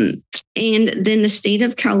 And then the state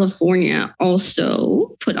of California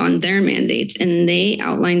also put on their mandates, and they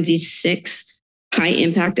outlined these 6 high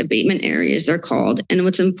impact abatement areas, they're called. And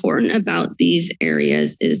what's important about these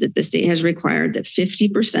areas is that the state has required that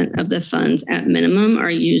 50% of the funds at minimum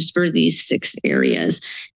are used for these 6 areas.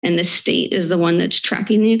 And the state is the one that's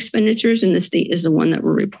tracking the expenditures, and the state is the one that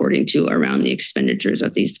we're reporting to around the expenditures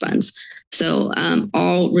of these funds. So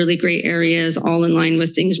all really great areas, all in line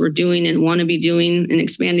with things we're doing and want to be doing and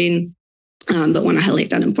expanding, but want to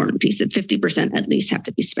highlight that important piece that 50% at least have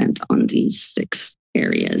to be spent on these 6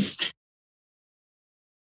 areas.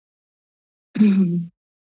 You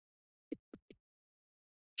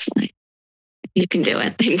can do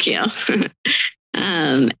it. Thank you.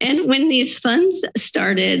 And when these funds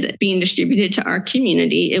started being distributed to our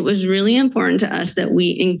community, it was really important to us that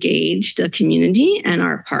we engage the community and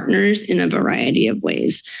our partners in a variety of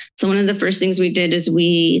ways. So one of the first things we did is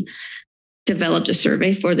we developed a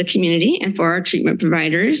survey for the community and for our treatment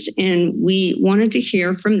providers, and we wanted to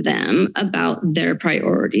hear from them about their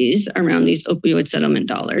priorities around these opioid settlement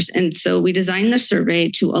dollars. And so we designed the survey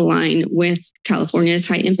to align with California's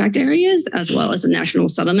high impact areas as well as the national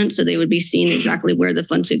settlement, so they would be seeing exactly where the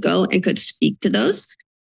funds could go and could speak to those.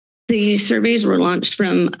 The surveys were launched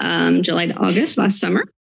from July to August last summer.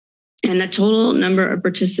 And the total number of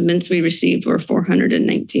participants we received were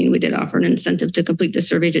 419. We did offer an incentive to complete the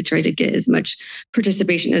survey to try to get as much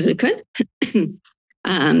participation as we could.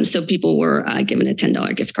 So people were given a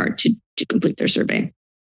 $10 gift card to complete their survey.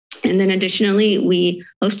 And then additionally, we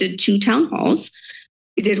hosted 2 town halls.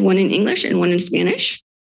 We did one in English and one in Spanish,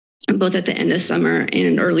 both at the end of summer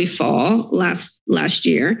and early fall last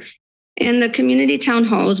year. And the community town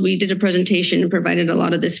halls, we did a presentation and provided a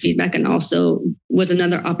lot of this feedback, and also was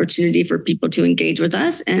another opportunity for people to engage with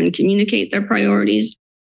us and communicate their priorities.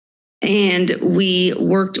 And we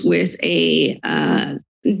worked with a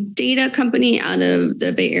data company out of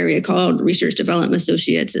the Bay Area called Research Development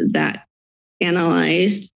Associates that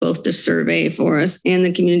analyzed both the survey for us and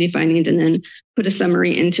the community findings, and then put a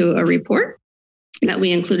summary into a report. that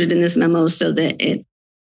we included in this memo so that it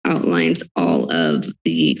outlines all of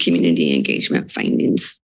the community engagement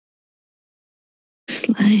findings.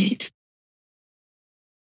 Slide.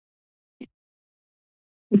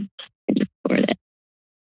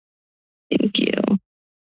 Thank you.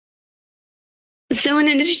 So in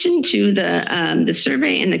addition to the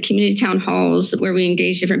survey and the community town halls where we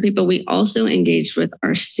engage different people, we also engaged with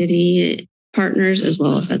our city partners as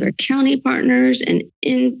well as other county partners and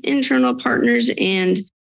internal partners. And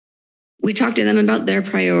we talked to them about their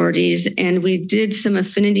priorities, and we did some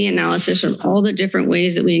affinity analysis of all the different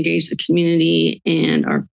ways that we engage the community and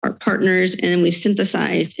our partners. And then we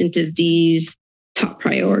synthesized into these top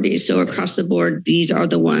priorities. So across the board, these are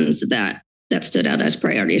the ones that stood out as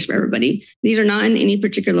priorities for everybody. These are not in any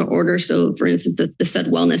particular order. So for instance, the Stud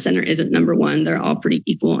Wellness Center isn't number one. They're all pretty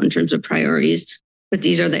equal in terms of priorities, but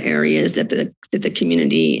these are the areas that the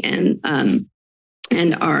community and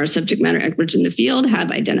our subject matter experts in the field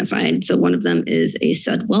have identified. So one of them is a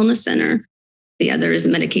Stud Wellness Center. The other is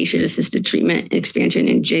medication-assisted treatment, expansion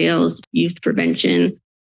in jails, youth prevention.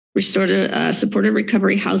 Restorative supportive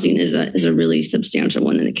recovery housing is a really substantial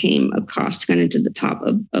one, and it came across kind of to the top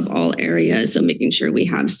of all areas. So making sure we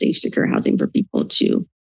have safe, secure housing for people to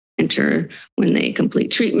enter when they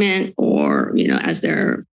complete treatment or, as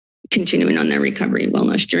they're continuing on their recovery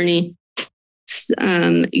wellness journey.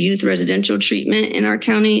 Youth residential treatment in our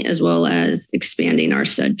county, as well as expanding our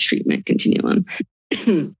SUD treatment continuum.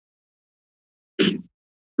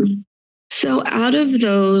 So out of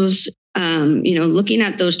those, looking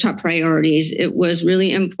at those top priorities, it was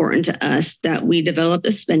really important to us that we developed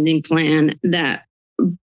a spending plan that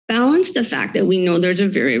balanced the fact that we know there's a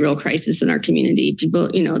very real crisis in our community.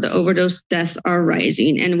 People, the overdose deaths are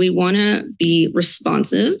rising, and we want to be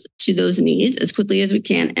responsive to those needs as quickly as we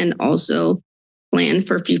can, and also plan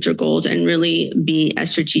for future goals and really be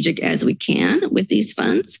as strategic as we can with these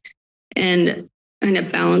funds. And kind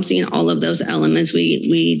of balancing all of those elements,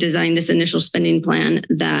 we designed this initial spending plan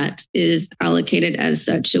that is allocated as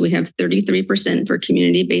such. So we have 33% for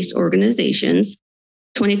community-based organizations,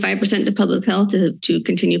 25% to public health to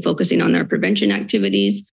continue focusing on their prevention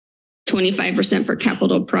activities, 25% for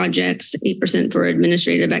capital projects, 8% for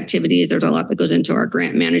administrative activities. There's a lot that goes into our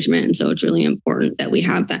grant management, and so it's really important that we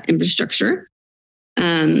have that infrastructure.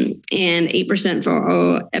 And 8%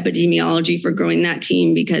 for epidemiology for growing that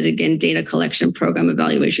team, because again, data collection, program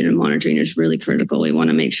evaluation, and monitoring is really critical. We want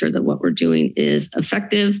to make sure that what we're doing is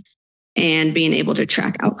effective and being able to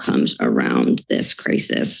track outcomes around this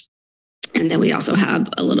crisis. And then we also have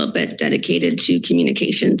a little bit dedicated to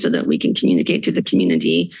communication so that we can communicate to the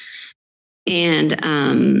community and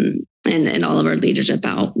all of our leaders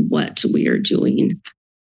about what we are doing.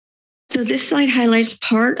 So this slide highlights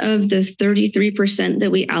part of the 33%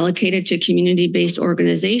 that we allocated to community-based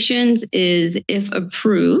organizations. Is if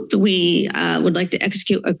approved, we would like to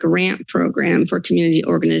execute a grant program for community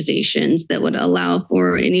organizations that would allow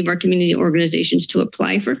for any of our community organizations to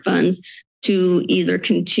apply for funds to either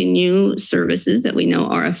continue services that we know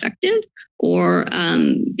are effective or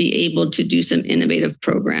be able to do some innovative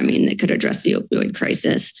programming that could address the opioid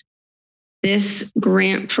crisis. This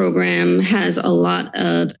grant program has a lot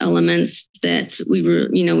of elements that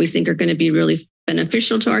we think are going to be really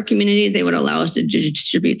beneficial to our community. They would allow us to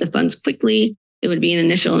distribute the funds quickly. It would be an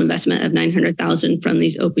initial investment of $900,000 from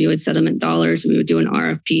these opioid settlement dollars. We would do an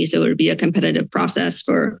RFP, so it would be a competitive process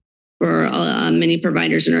for many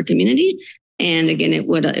providers in our community. And again, it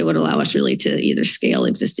would allow us really to either scale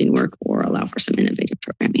existing work or allow for some innovative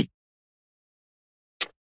programming.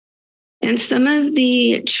 And some of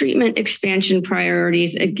the treatment expansion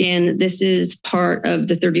priorities, again, this is part of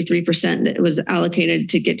the 33% that was allocated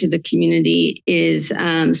to get to the community, is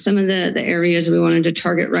some of the areas we wanted to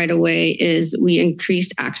target right away is we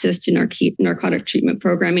increased access to narcotic treatment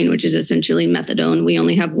programming, which is essentially methadone. We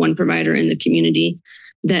only have one provider in the community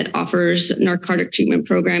that offers narcotic treatment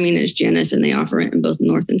programming, is Janus, and they offer it in both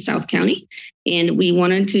North and South County. And we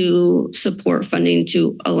wanted to support funding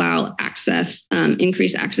to allow access,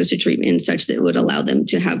 increase access to treatment such that it would allow them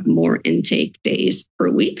to have more intake days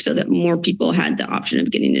per week so that more people had the option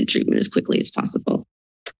of getting into treatment as quickly as possible.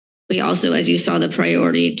 We also, as you saw, the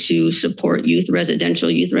priority to support youth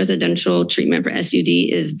residential treatment for SUD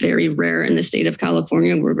is very rare in the state of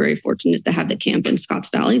California. We're very fortunate to have the camp in Scotts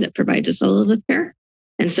Valley that provides us a lot of care.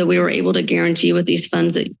 And so we were able to guarantee with these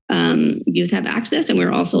funds that youth have access, and we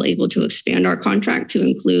were also able to expand our contract to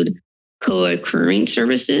include co-occurring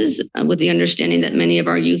services with the understanding that many of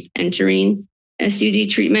our youth entering SUD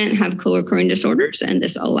treatment have co-occurring disorders, and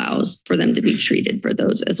this allows for them to be treated for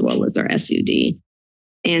those as well as their SUD.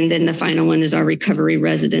 And then the final one is our recovery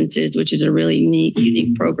residences, which is a really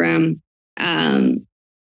unique program. outlined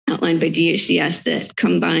by DHCS that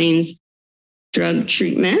combines drug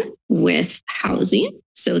treatment with housing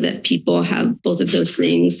so that people have both of those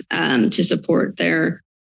things to support their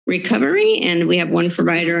recovery. And we have one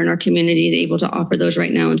provider in our community able to offer those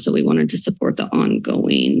right now. And so we wanted to support the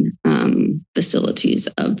ongoing facilities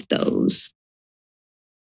of those.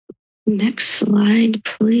 Next slide,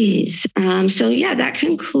 please. That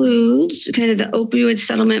concludes kind of the opioid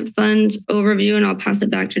settlement funds overview, and I'll pass it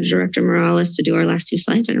back to Director Morales to do our last two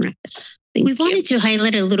slides and wrap it. We wanted to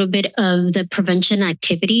highlight a little bit of the prevention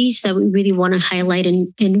activities that we really want to highlight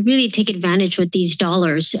and really take advantage with these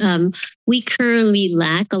dollars. We currently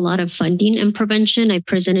lack a lot of funding in prevention. I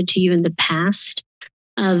presented to you in the past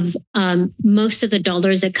of most of the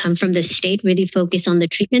dollars that come from the state really focus on the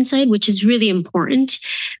treatment side, which is really important.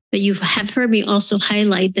 But you have heard me also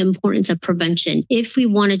highlight the importance of prevention. If we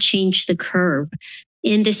want to change the curve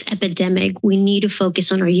in this epidemic, we need to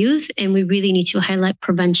focus on our youth, and we really need to highlight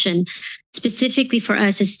prevention. Specifically for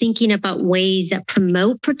us is thinking about ways that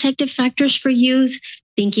promote protective factors for youth,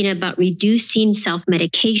 thinking about reducing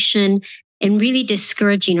self-medication, and really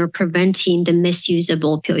discouraging or preventing the misuse of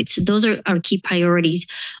opioids. So those are our key priorities.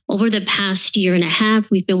 Over the past year and a half,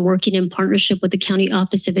 we've been working in partnership with the County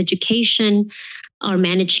Office of Education, our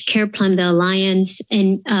managed care plan, the Alliance,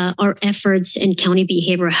 and our efforts in county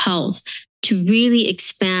behavioral health to really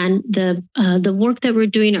expand the work that we're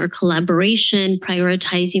doing, our collaboration,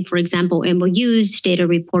 prioritizing, for example, MOUs, data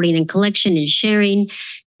reporting and collection and sharing.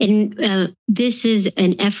 And this is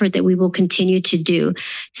an effort that we will continue to do.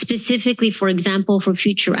 Specifically, for example, for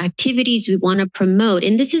future activities, we want to promote,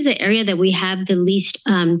 and this is the area that we have the least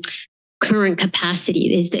current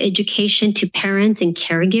capacity, is the education to parents and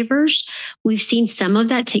caregivers. We've seen some of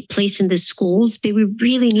that take place in the schools, but we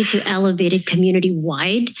really need to elevate it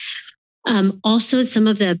community-wide. Also, some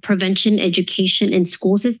of the prevention education in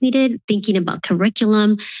schools is needed, thinking about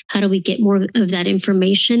curriculum. How do we get more of that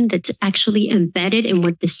information that's actually embedded in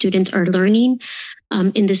what the students are learning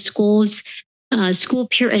in the schools? School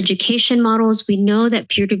peer education models. We know that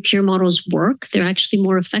peer-to-peer models work. They're actually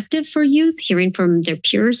more effective for youth, hearing from their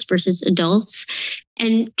peers versus adults.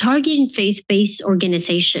 And targeting faith-based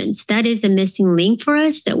organizations. That is a missing link for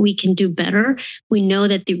us that we can do better. We know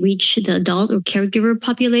that they reach the adult or caregiver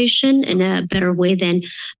population in a better way than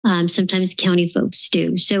sometimes county folks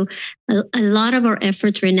do. So a lot of our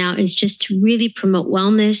efforts right now is just to really promote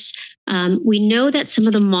wellness. We know that some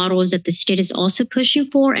of the models that the state is also pushing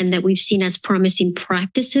for and that we've seen as promising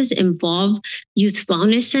practices involve youth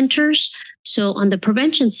wellness centers. So on the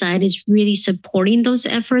prevention side is really supporting those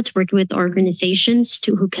efforts, working with organizations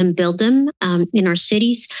who can build them in our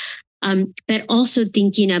cities, but also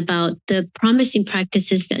thinking about the promising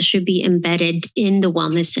practices that should be embedded in the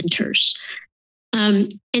wellness centers.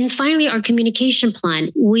 And finally, our communication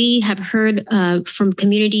plan. We have heard from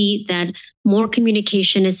community that more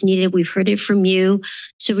communication is needed. We've heard it from you.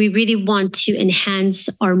 So we really want to enhance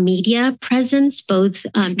our media presence, both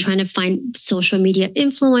trying to find social media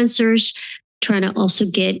influencers, trying to also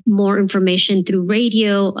get more information through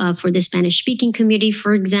radio for the Spanish-speaking community,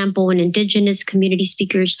 for example, and Indigenous community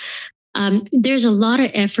speakers. There's a lot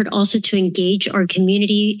of effort also to engage our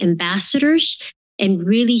community ambassadors and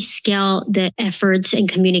really scale the efforts and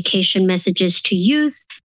communication messages to youth,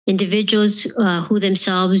 individuals who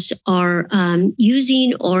themselves are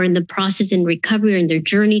using or in the process in recovery or in their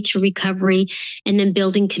journey to recovery, and then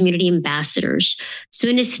building community ambassadors. So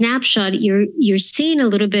in a snapshot, you're seeing a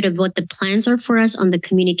little bit of what the plans are for us on the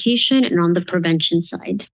communication and on the prevention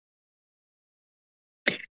side.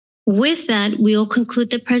 With that, we'll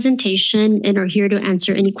conclude the presentation and are here to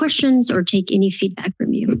answer any questions or take any feedback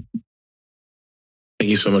from you. Thank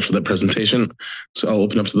you so much for that presentation. So I'll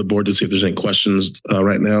open up to the board to see if there's any questions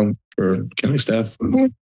right now for county staff. No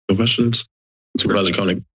questions? Supervisor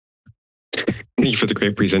Koenig. Thank you for the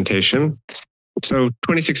great presentation. So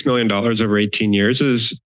 $26 million over 18 years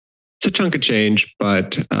it's a chunk of change,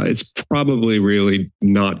 but it's probably really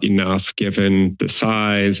not enough given the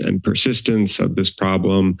size and persistence of this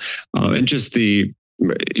problem and just the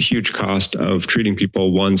huge cost of treating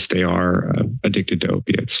people once they are addicted to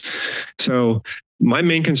opiates. So my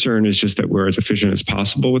main concern is just that we're as efficient as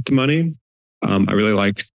possible with the money. I really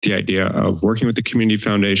like the idea of working with the community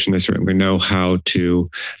foundation. They certainly know how to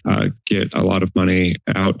get a lot of money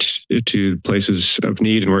out to places of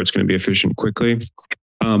need and where it's going to be efficient quickly.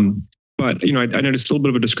 But I noticed a little bit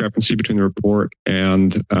of a discrepancy between the report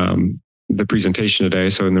and the presentation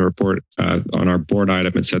today. So in the report on our board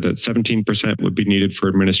item, it said that 17% would be needed for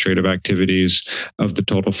administrative activities of the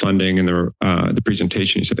total funding. In the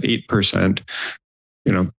presentation, you said 8%.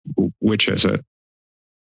 Which is it?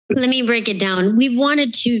 Let me break it down. We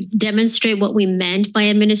wanted to demonstrate what we meant by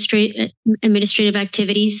administrative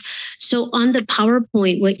activities. So on the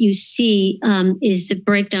PowerPoint, what you see is the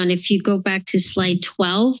breakdown. If you go back to slide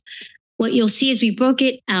 12, what you'll see is we broke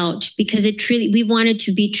it out because we wanted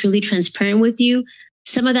to be truly transparent with you.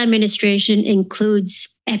 Some of the administration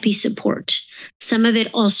includes EPI support. Some of it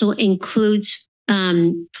also includes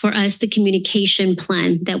for us, the communication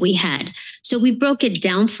plan that we had. So we broke it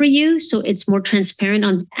down for you so it's more transparent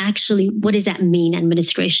on actually what does that mean,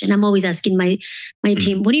 administration. I'm always asking my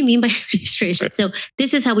team, what do you mean by administration? So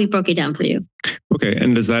this is how we broke it down for you. Okay,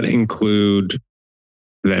 and does that include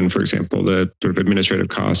then, for example, the sort of administrative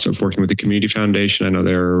costs of working with the community foundation? I know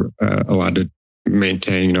they're allowed to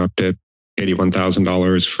maintain, up to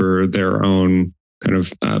 $81,000 for their own kind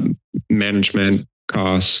of management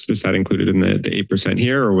costs. Is that included in the 8%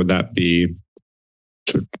 here, or would that be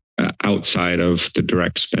sort of outside of the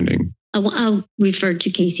direct spending? I'll refer to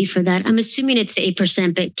Casey for that. I'm assuming it's the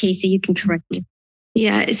 8%, but Casey, you can correct me.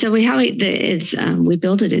 Yeah, so we have we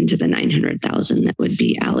built it into the $900,000 that would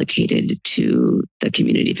be allocated to the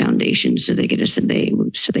community foundation, so they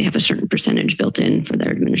they have a certain percentage built in for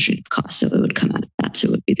their administrative costs. So it would come out of that. So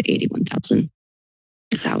it would be the $81,000.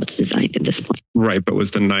 That's how it's designed at this point. Right, but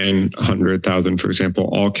was the $900,000, for example,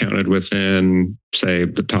 all counted within, say,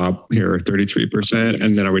 the top here, 33%, yes.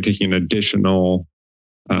 And then are we taking an additional,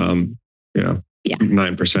 9%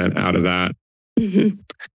 out of that? Mm-hmm.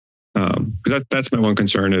 That's my one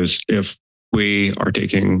concern is if we are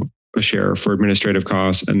taking a share for administrative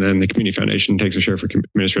costs and then the community foundation takes a share for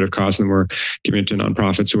administrative costs and we're giving it to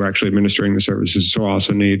nonprofits who are actually administering the services, so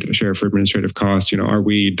also need a share for administrative costs. Are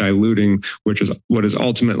we diluting, which is what is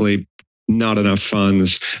ultimately not enough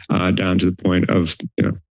funds down to the point of,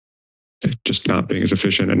 just not being as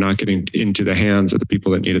efficient and not getting into the hands of the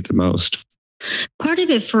people that need it the most? Part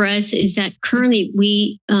of it for us is that currently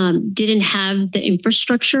we didn't have the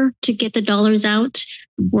infrastructure to get the dollars out.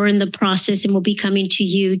 We're in the process and we'll be coming to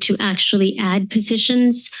you to actually add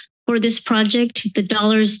positions for this project. The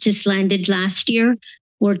dollars just landed last year.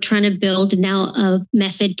 We're trying to build now a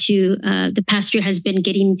method to, the past year has been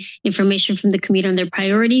getting information from the community on their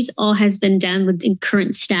priorities. All has been done with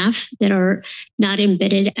current staff that are not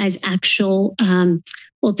embedded as actual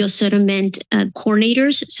opioid settlement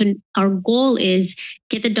coordinators. So our goal is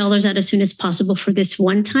get the dollars out as soon as possible for this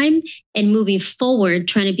one time and moving forward,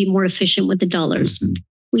 trying to be more efficient with the dollars. Mm-hmm.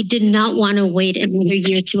 We did not want to wait another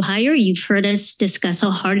year to hire. You've heard us discuss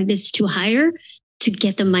how hard it is to hire to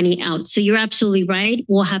get the money out. So you're absolutely right.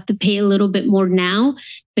 We'll have to pay a little bit more now,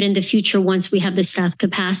 but in the future, once we have the staff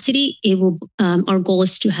capacity, it will. Our goal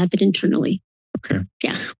is to have it internally. Okay.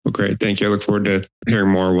 Yeah. Well, great. Thank you. I look forward to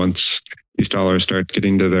hearing more once these dollars start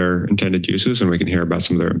getting to their intended uses and we can hear about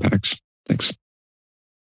some of their impacts. Thanks.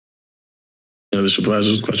 The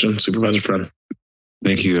supervisor's question, Supervisor Friend.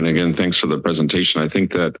 Thank you. And again, thanks for the presentation. I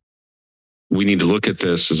think that we need to look at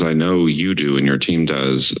this, as I know you do and your team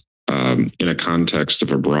does, in a context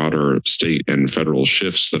of a broader state and federal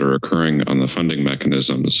shifts that are occurring on the funding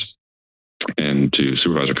mechanisms. And to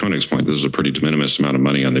Supervisor Koenig's point, this is a pretty de minimis amount of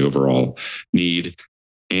money on the overall need.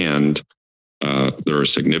 And there are a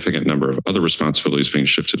significant number of other responsibilities being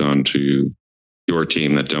shifted onto your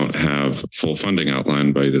team that don't have full funding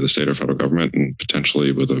outlined by either the state or federal government, and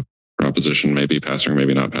potentially with a proposition maybe passing or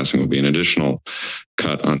maybe not passing will be an additional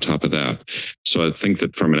cut on top of that. So I think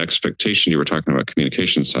that from an expectation, you were talking about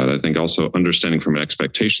communication side, I think also understanding from an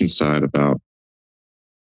expectation side about,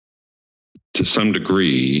 to some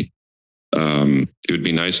degree, it would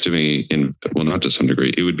be nice to me not to some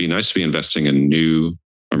degree, it would be nice to be investing in new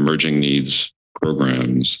emerging needs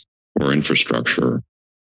programs or infrastructure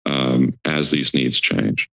as these needs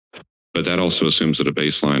change. But that also assumes that a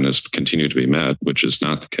baseline is continued to be met, which is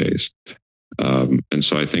not the case. And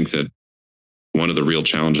so I think that one of the real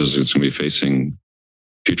challenges that's going to be facing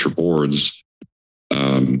future boards,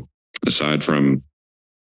 aside from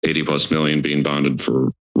 80 plus million being bonded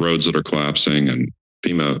for roads that are collapsing and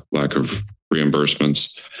FEMA lack of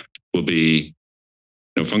reimbursements, will be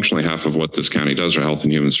functionally half of what this county does are health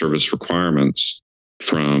and human service requirements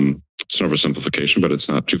from, it's an oversimplification, but it's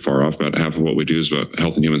not too far off. About half of what we do is about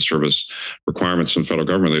health and human service requirements in federal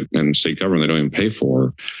government and state government. They don't even pay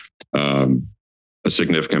for a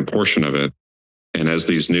significant portion of it. And as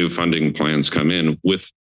these new funding plans come in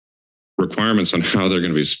with requirements on how they're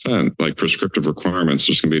going to be spent, like prescriptive requirements,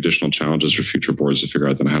 there's going to be additional challenges for future boards to figure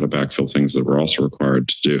out then how to backfill things that we're also required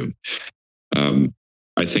to do.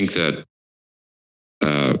 I think that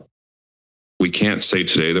we can't say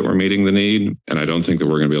today that we're meeting the need, and I don't think that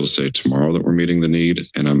we're going to be able to say tomorrow that we're meeting the need.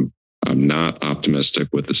 And I'm not optimistic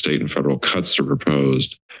with the state and federal cuts that are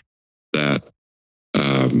proposed that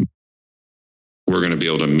we're going to be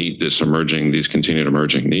able to meet these continued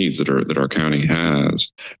emerging needs that our county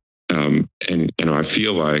has. And I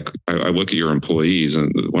feel like I look at your employees,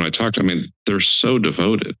 and when I talk to them, I mean, they're so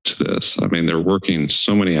devoted to this. I mean, they're working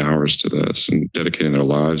so many hours to this and dedicating their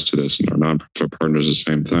lives to this, and our nonprofit partners the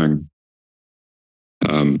same thing.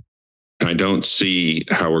 And I don't see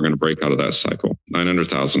how we're going to break out of that cycle.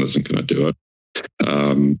 900,000 isn't going to do it.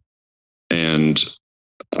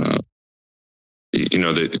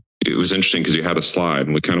 It was interesting because you had a slide,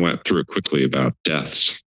 and we kind of went through it quickly about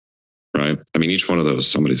deaths. Right. I mean, each one of those,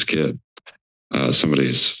 somebody's kid,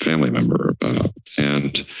 somebody's family member,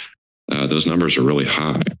 and those numbers are really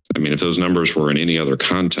high. I mean, if those numbers were in any other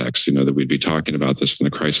context, that we'd be talking about this in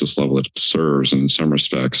the crisis level it serves. And in some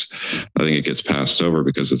respects, I think it gets passed over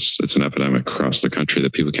because it's an epidemic across the country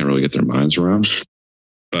that people can't really get their minds around.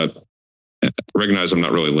 But recognize I'm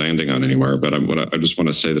not really landing on anywhere, but I just want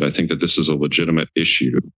to say that I think that this is a legitimate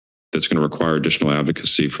issue that's going to require additional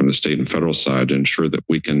advocacy from the state and federal side to ensure that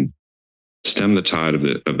we can stem the tide of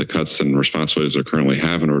the cuts and responsibilities they currently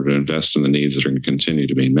have in order to invest in the needs that are going to continue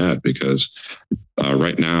to be met. Because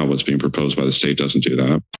right now, what's being proposed by the state doesn't do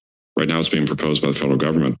that. Right now, what's being proposed by the federal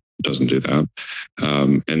government doesn't do that.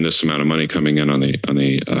 And this amount of money coming in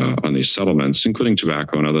on these settlements, including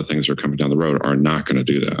tobacco and other things that are coming down the road, are not going to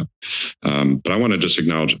do that. But I want to just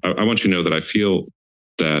acknowledge. I want you to know that I feel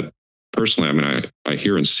that personally. I mean, I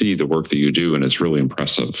hear and see the work that you do, and it's really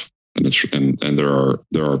impressive. And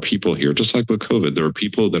there are people here, just like with COVID, there are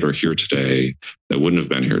people that are here today that wouldn't have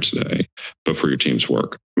been here today, but for your team's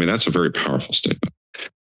work. I mean, that's a very powerful statement,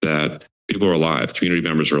 that people are alive, community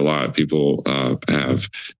members are alive, people have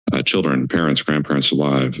children, parents, grandparents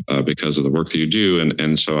alive because of the work that you do.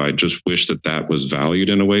 And so I just wish that was valued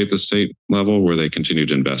in a way at the state level where they continue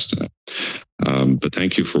to invest in it. But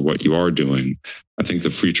thank you for what you are doing. I think the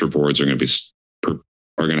future boards are going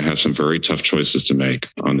to have some very tough choices to make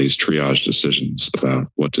on these triage decisions about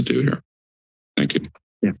what to do here. Thank you.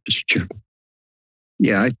 Yeah, Mr. Chair.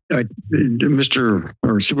 Yeah, Mr.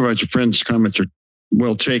 or Supervisor Friend's comments are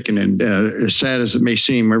well taken, and as sad as it may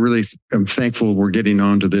seem, I really am thankful we're getting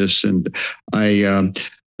onto this. And I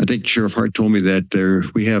think Sheriff Hart told me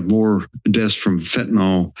that we have more deaths from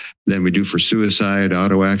fentanyl than we do for suicide,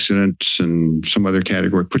 auto accidents, and some other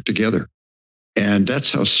category put together. And that's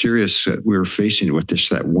how serious we're facing with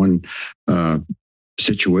that one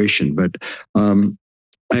situation. But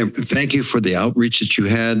I thank you for the outreach that you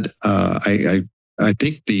had. I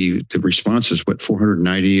think the response is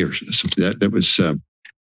 490 or something.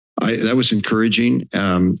 That was encouraging.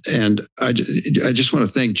 And I just want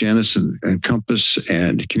to thank Janice and Compass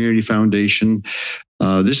and Community Foundation.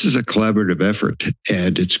 This is a collaborative effort,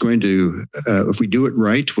 and it's going to, if we do it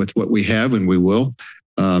right with what we have, and we will,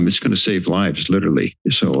 it's going to save lives, literally.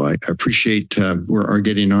 So I appreciate our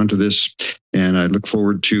getting onto this, and I look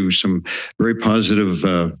forward to some very positive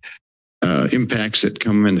impacts that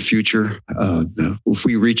come in the future. If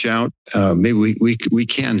we reach out, maybe we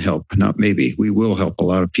can help. Not maybe, we will help a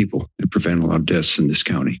lot of people and prevent a lot of deaths in this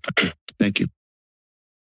county. Thank you.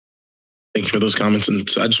 Thank you for those comments. And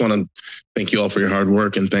so I just want to thank you all for your hard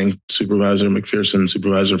work, and thank Supervisor McPherson,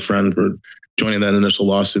 Supervisor Friend for joining that initial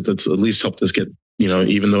lawsuit. That's at least helped us get,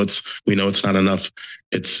 even though we know it's not enough,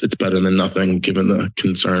 it's better than nothing given the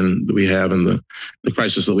concern that we have and the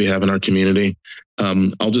crisis that we have in our community.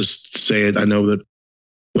 I'll just say it. I know that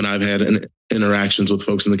when I've had interactions with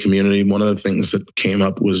folks in the community, one of the things that came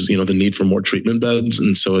up was, the need for more treatment beds.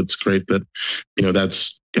 And so it's great that,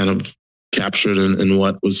 that's kind of captured in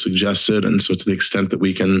what was suggested. And so to the extent that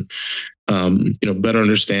we can, better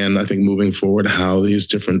understand, I think moving forward, how these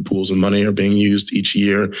different pools of money are being used each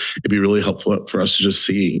year, it'd be really helpful for us to just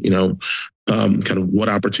see, kind of what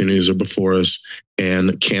opportunities are before us,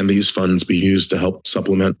 and can these funds be used to help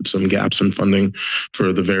supplement some gaps in funding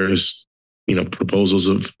for the various, proposals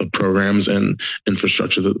of programs and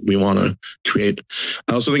infrastructure that we want to create.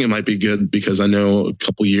 I also think it might be good because I know a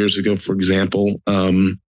couple years ago, for example,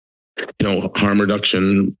 harm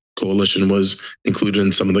reduction coalition was included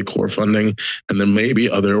in some of the core funding, and then maybe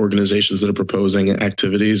other organizations that are proposing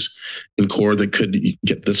activities in core that could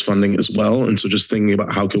get this funding as well. And so just thinking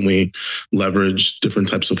about how can we leverage different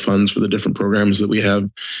types of funds for the different programs that we have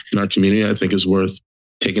in our community, I think is worth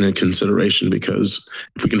taking into consideration, because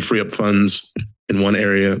if we can free up funds in one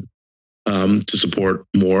area to support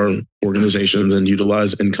more organizations and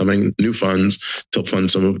utilize incoming new funds to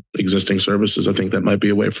fund some of existing services, I think that might be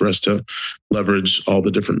a way for us to leverage all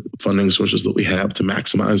the different funding sources that we have to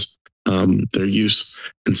maximize their use.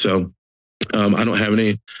 And so I don't have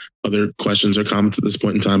any other questions or comments at this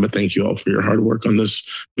point in time, but thank you all for your hard work on this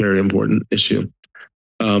very important issue.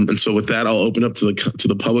 And so with that, I'll open up to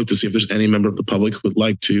the public to see if there's any member of the public who would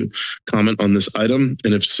like to comment on this item.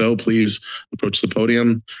 And if so, please approach the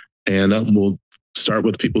podium, and we'll start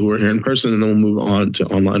with people who are here in person, and then we'll move on to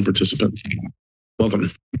online participants.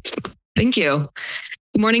 Welcome. Thank you.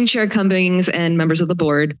 Good morning, Chair Cummings and members of the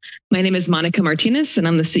board. My name is Monica Martinez, and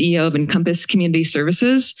I'm the CEO of Encompass Community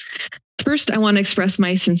Services. First, I want to express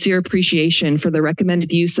my sincere appreciation for the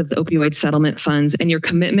recommended use of the opioid settlement funds and your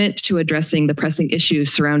commitment to addressing the pressing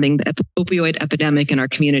issues surrounding the opioid epidemic in our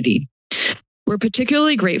community. We're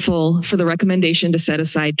particularly grateful for the recommendation to set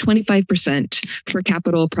aside 25% for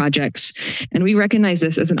capital projects, and we recognize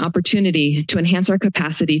this as an opportunity to enhance our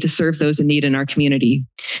capacity to serve those in need in our community.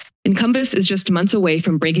 Encompass is just months away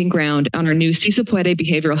from breaking ground on our new Si Se Puede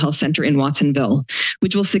Behavioral Health Center in Watsonville,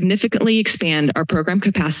 which will significantly expand our program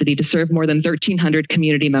capacity to serve more than 1,300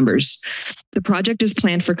 community members. The project is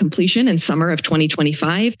planned for completion in summer of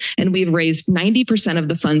 2025, and we've raised 90% of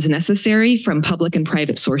the funds necessary from public and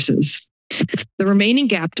private sources. The remaining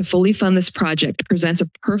gap to fully fund this project presents a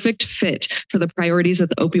perfect fit for the priorities of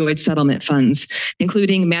the opioid settlement funds,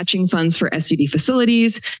 including matching funds for SUD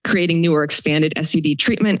facilities, creating new or expanded SUD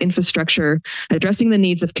treatment infrastructure, addressing the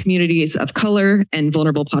needs of communities of color and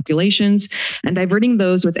vulnerable populations, and diverting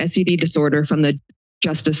those with SUD disorder from the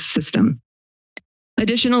justice system.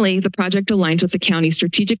 Additionally, the project aligns with the county's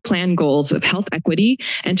strategic plan goals of health equity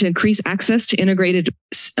and to increase access to integrated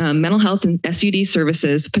mental health and SUD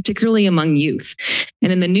services, particularly among youth.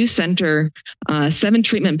 And in the new center, 7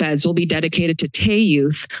 treatment beds will be dedicated to TAY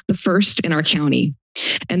youth, the first in our county.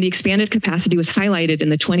 And the expanded capacity was highlighted in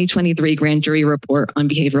the 2023 grand jury report on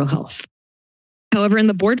behavioral health. However, in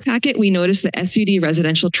the board packet, we noticed that SUD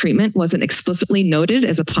residential treatment wasn't explicitly noted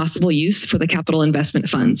as a possible use for the capital investment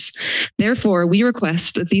funds. Therefore, we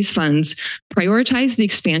request that these funds prioritize the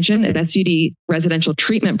expansion of SUD residential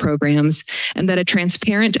treatment programs and that a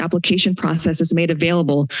transparent application process is made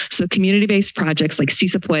available so community-based projects like Si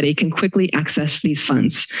Se Puede can quickly access these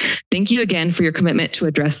funds. Thank you again for your commitment to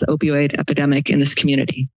address the opioid epidemic in this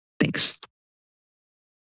community. Thanks.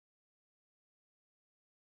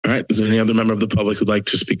 All right. Is there any other member of the public who'd like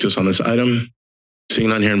to speak to us on this item? Seeing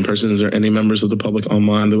none here in person, is there any members of the public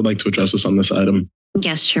online that would like to address us on this item?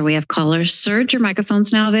 Yes, Chair, we have callers. Serge, your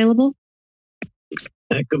microphone's now available.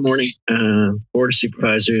 Good morning, Board of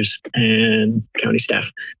Supervisors and county staff.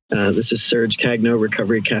 This is Serge Cagno,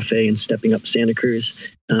 Recovery Cafe in Stepping Up Santa Cruz.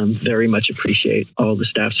 Very much appreciate all the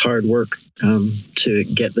staff's hard work to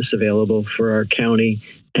get this available for our county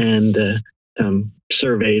and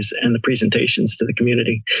surveys and the presentations to the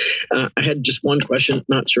community. I had just one question,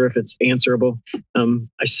 not sure if it's answerable.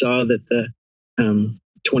 I saw that the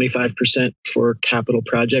 25% for capital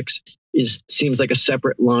projects seems like a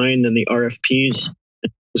separate line than the RFPs. I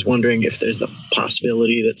was wondering if there's the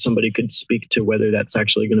possibility that somebody could speak to whether that's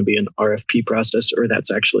actually going to be an RFP process or that's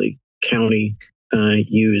actually county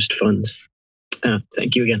used funds.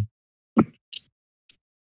 Thank you again.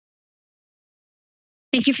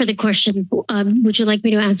 Thank you for the question. Would you like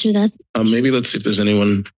me to answer that? Maybe let's see if there's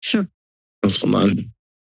anyone Sure. else online.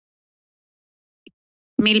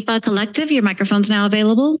 Milpa Collective, your microphone's now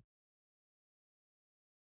available.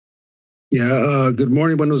 Yeah, good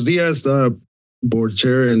morning, buenos dias, board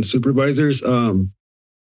chair and supervisors. My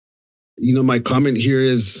comment here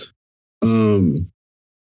is,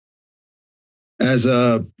 as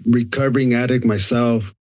a recovering addict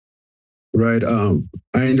myself, right?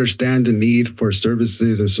 I understand the need for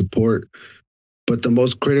services and support, but the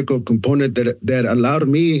most critical component that allowed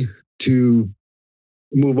me to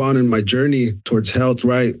move on in my journey towards health,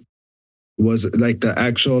 right, was like the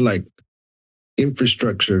actual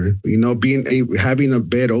infrastructure. Having a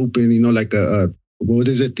bed open, like what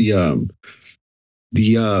is it? The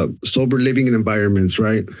sober living environments,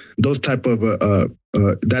 right? Those type of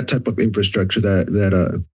that type of infrastructure,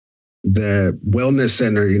 that wellness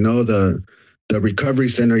center, the recovery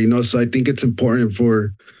center, so I think it's important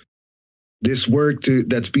for this work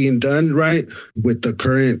that's being done, right, with the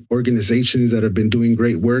current organizations that have been doing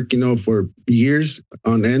great work, for years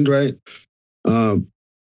on end, right?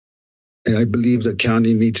 And I believe the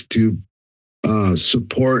county needs to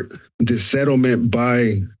support this settlement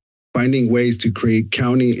by finding ways to create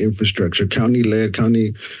county infrastructure, county-led,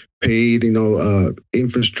 county-paid,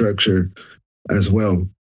 infrastructure as well.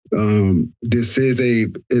 This is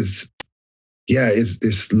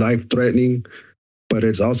it's life-threatening, but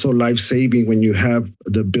it's also life-saving when you have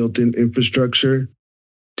the built-in infrastructure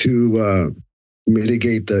to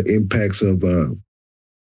mitigate the impacts of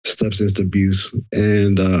substance abuse.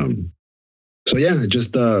 And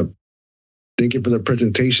just thank you for the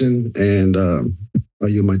presentation, and I'll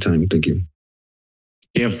yield my time. Thank you.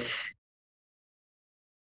 Yeah.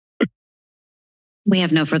 We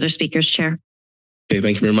have no further speakers, Chair. Okay,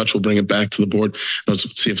 thank you very much. We'll bring it back to the board. Let's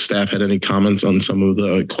see if staff had any comments on some of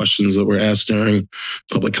the questions that were asked during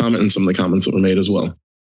public comment and some of the comments that were made as well.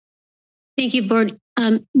 Thank you, Board.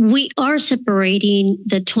 We are separating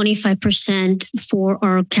the 25% for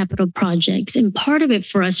our capital projects. And part of it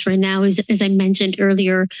for us right now is, as I mentioned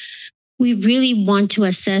earlier, we really want to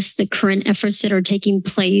assess the current efforts that are taking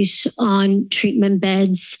place on treatment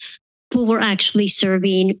beds, who we're actually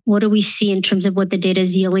serving, what do we see in terms of what the data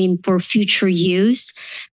is yielding for future use.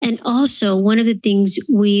 And also, one of the things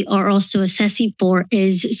we are also assessing for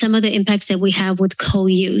is some of the impacts that we have with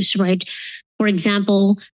co-use, right? For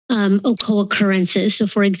example, co-occurrences. So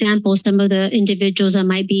for example, some of the individuals that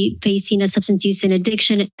might be facing a substance use and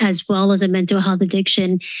addiction, as well as a mental health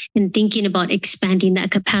addiction, and thinking about expanding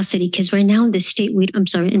that capacity. Because right now in the state,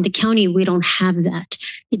 in the county, we don't have that.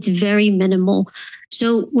 It's very minimal.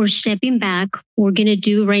 So we're stepping back. We're going to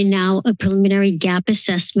do right now a preliminary gap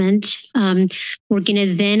assessment. We're going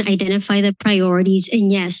to then identify the priorities and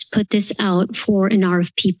yes, put this out for an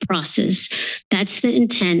RFP process. That's the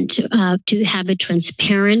intent, to have a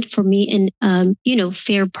transparent for me and,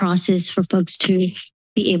 fair process for folks to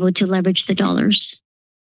be able to leverage the dollars.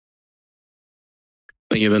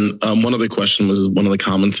 Thank you. Then one other question was one of the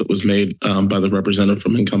comments that was made by the representative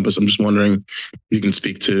from Encompass. I'm just wondering if you can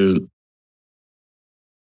speak to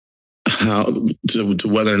how to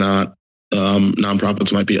whether or not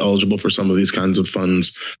nonprofits might be eligible for some of these kinds of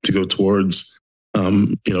funds to go towards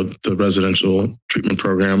the residential treatment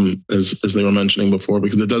program as they were mentioning before,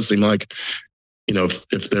 because it does seem like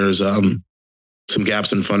if there's some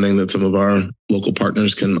gaps in funding that some of our local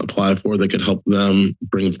partners can apply for that could help them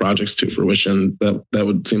bring projects to fruition, that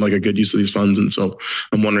would seem like a good use of these funds. And so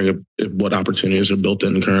I'm wondering if what opportunities are built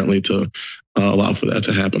in currently to allow for that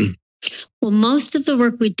to happen. Well, most of the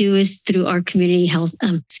work we do is through our community health,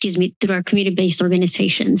 through our community-based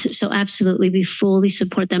organizations. So absolutely, we fully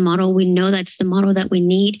support that model. We know that's the model that we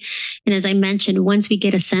need. And as I mentioned, once we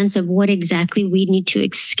get a sense of what exactly we need to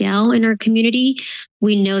scale in our community,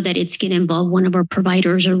 we know that it's going to involve one of our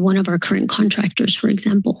providers or one of our current contractors, for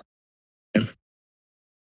example. Okay.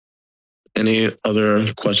 Any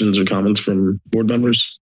other questions or comments from board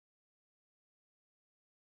members?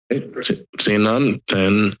 Seeing none,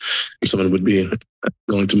 then someone would be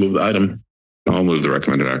going to move the item. I'll move the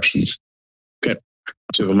recommended actions. Okay.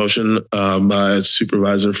 So we have a motion by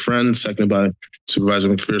Supervisor Friend, seconded by Supervisor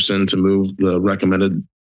McPherson to move the recommended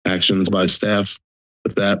actions by staff.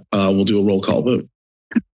 With that, we'll do a roll call vote.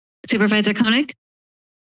 Supervisor Koenig?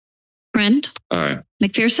 Friend? Aye.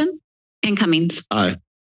 McPherson? And Cummings? Aye.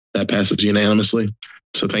 That passes unanimously.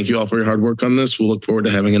 So thank you all for your hard work on this. We'll look forward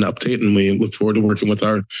to having an update, and we look forward to working with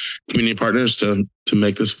our community partners to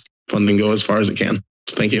make this funding go as far as it can.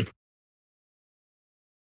 So thank you.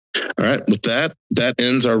 All right, with that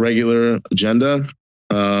ends our regular agenda.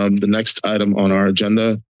 The next item on our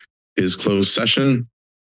agenda is closed session.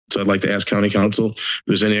 So I'd like to ask County Council if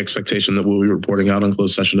there's any expectation that we'll be reporting out on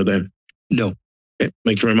closed session today. No. Okay,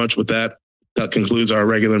 thank you very much. With that concludes our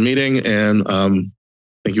regular meeting, and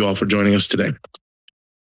thank you all for joining us today.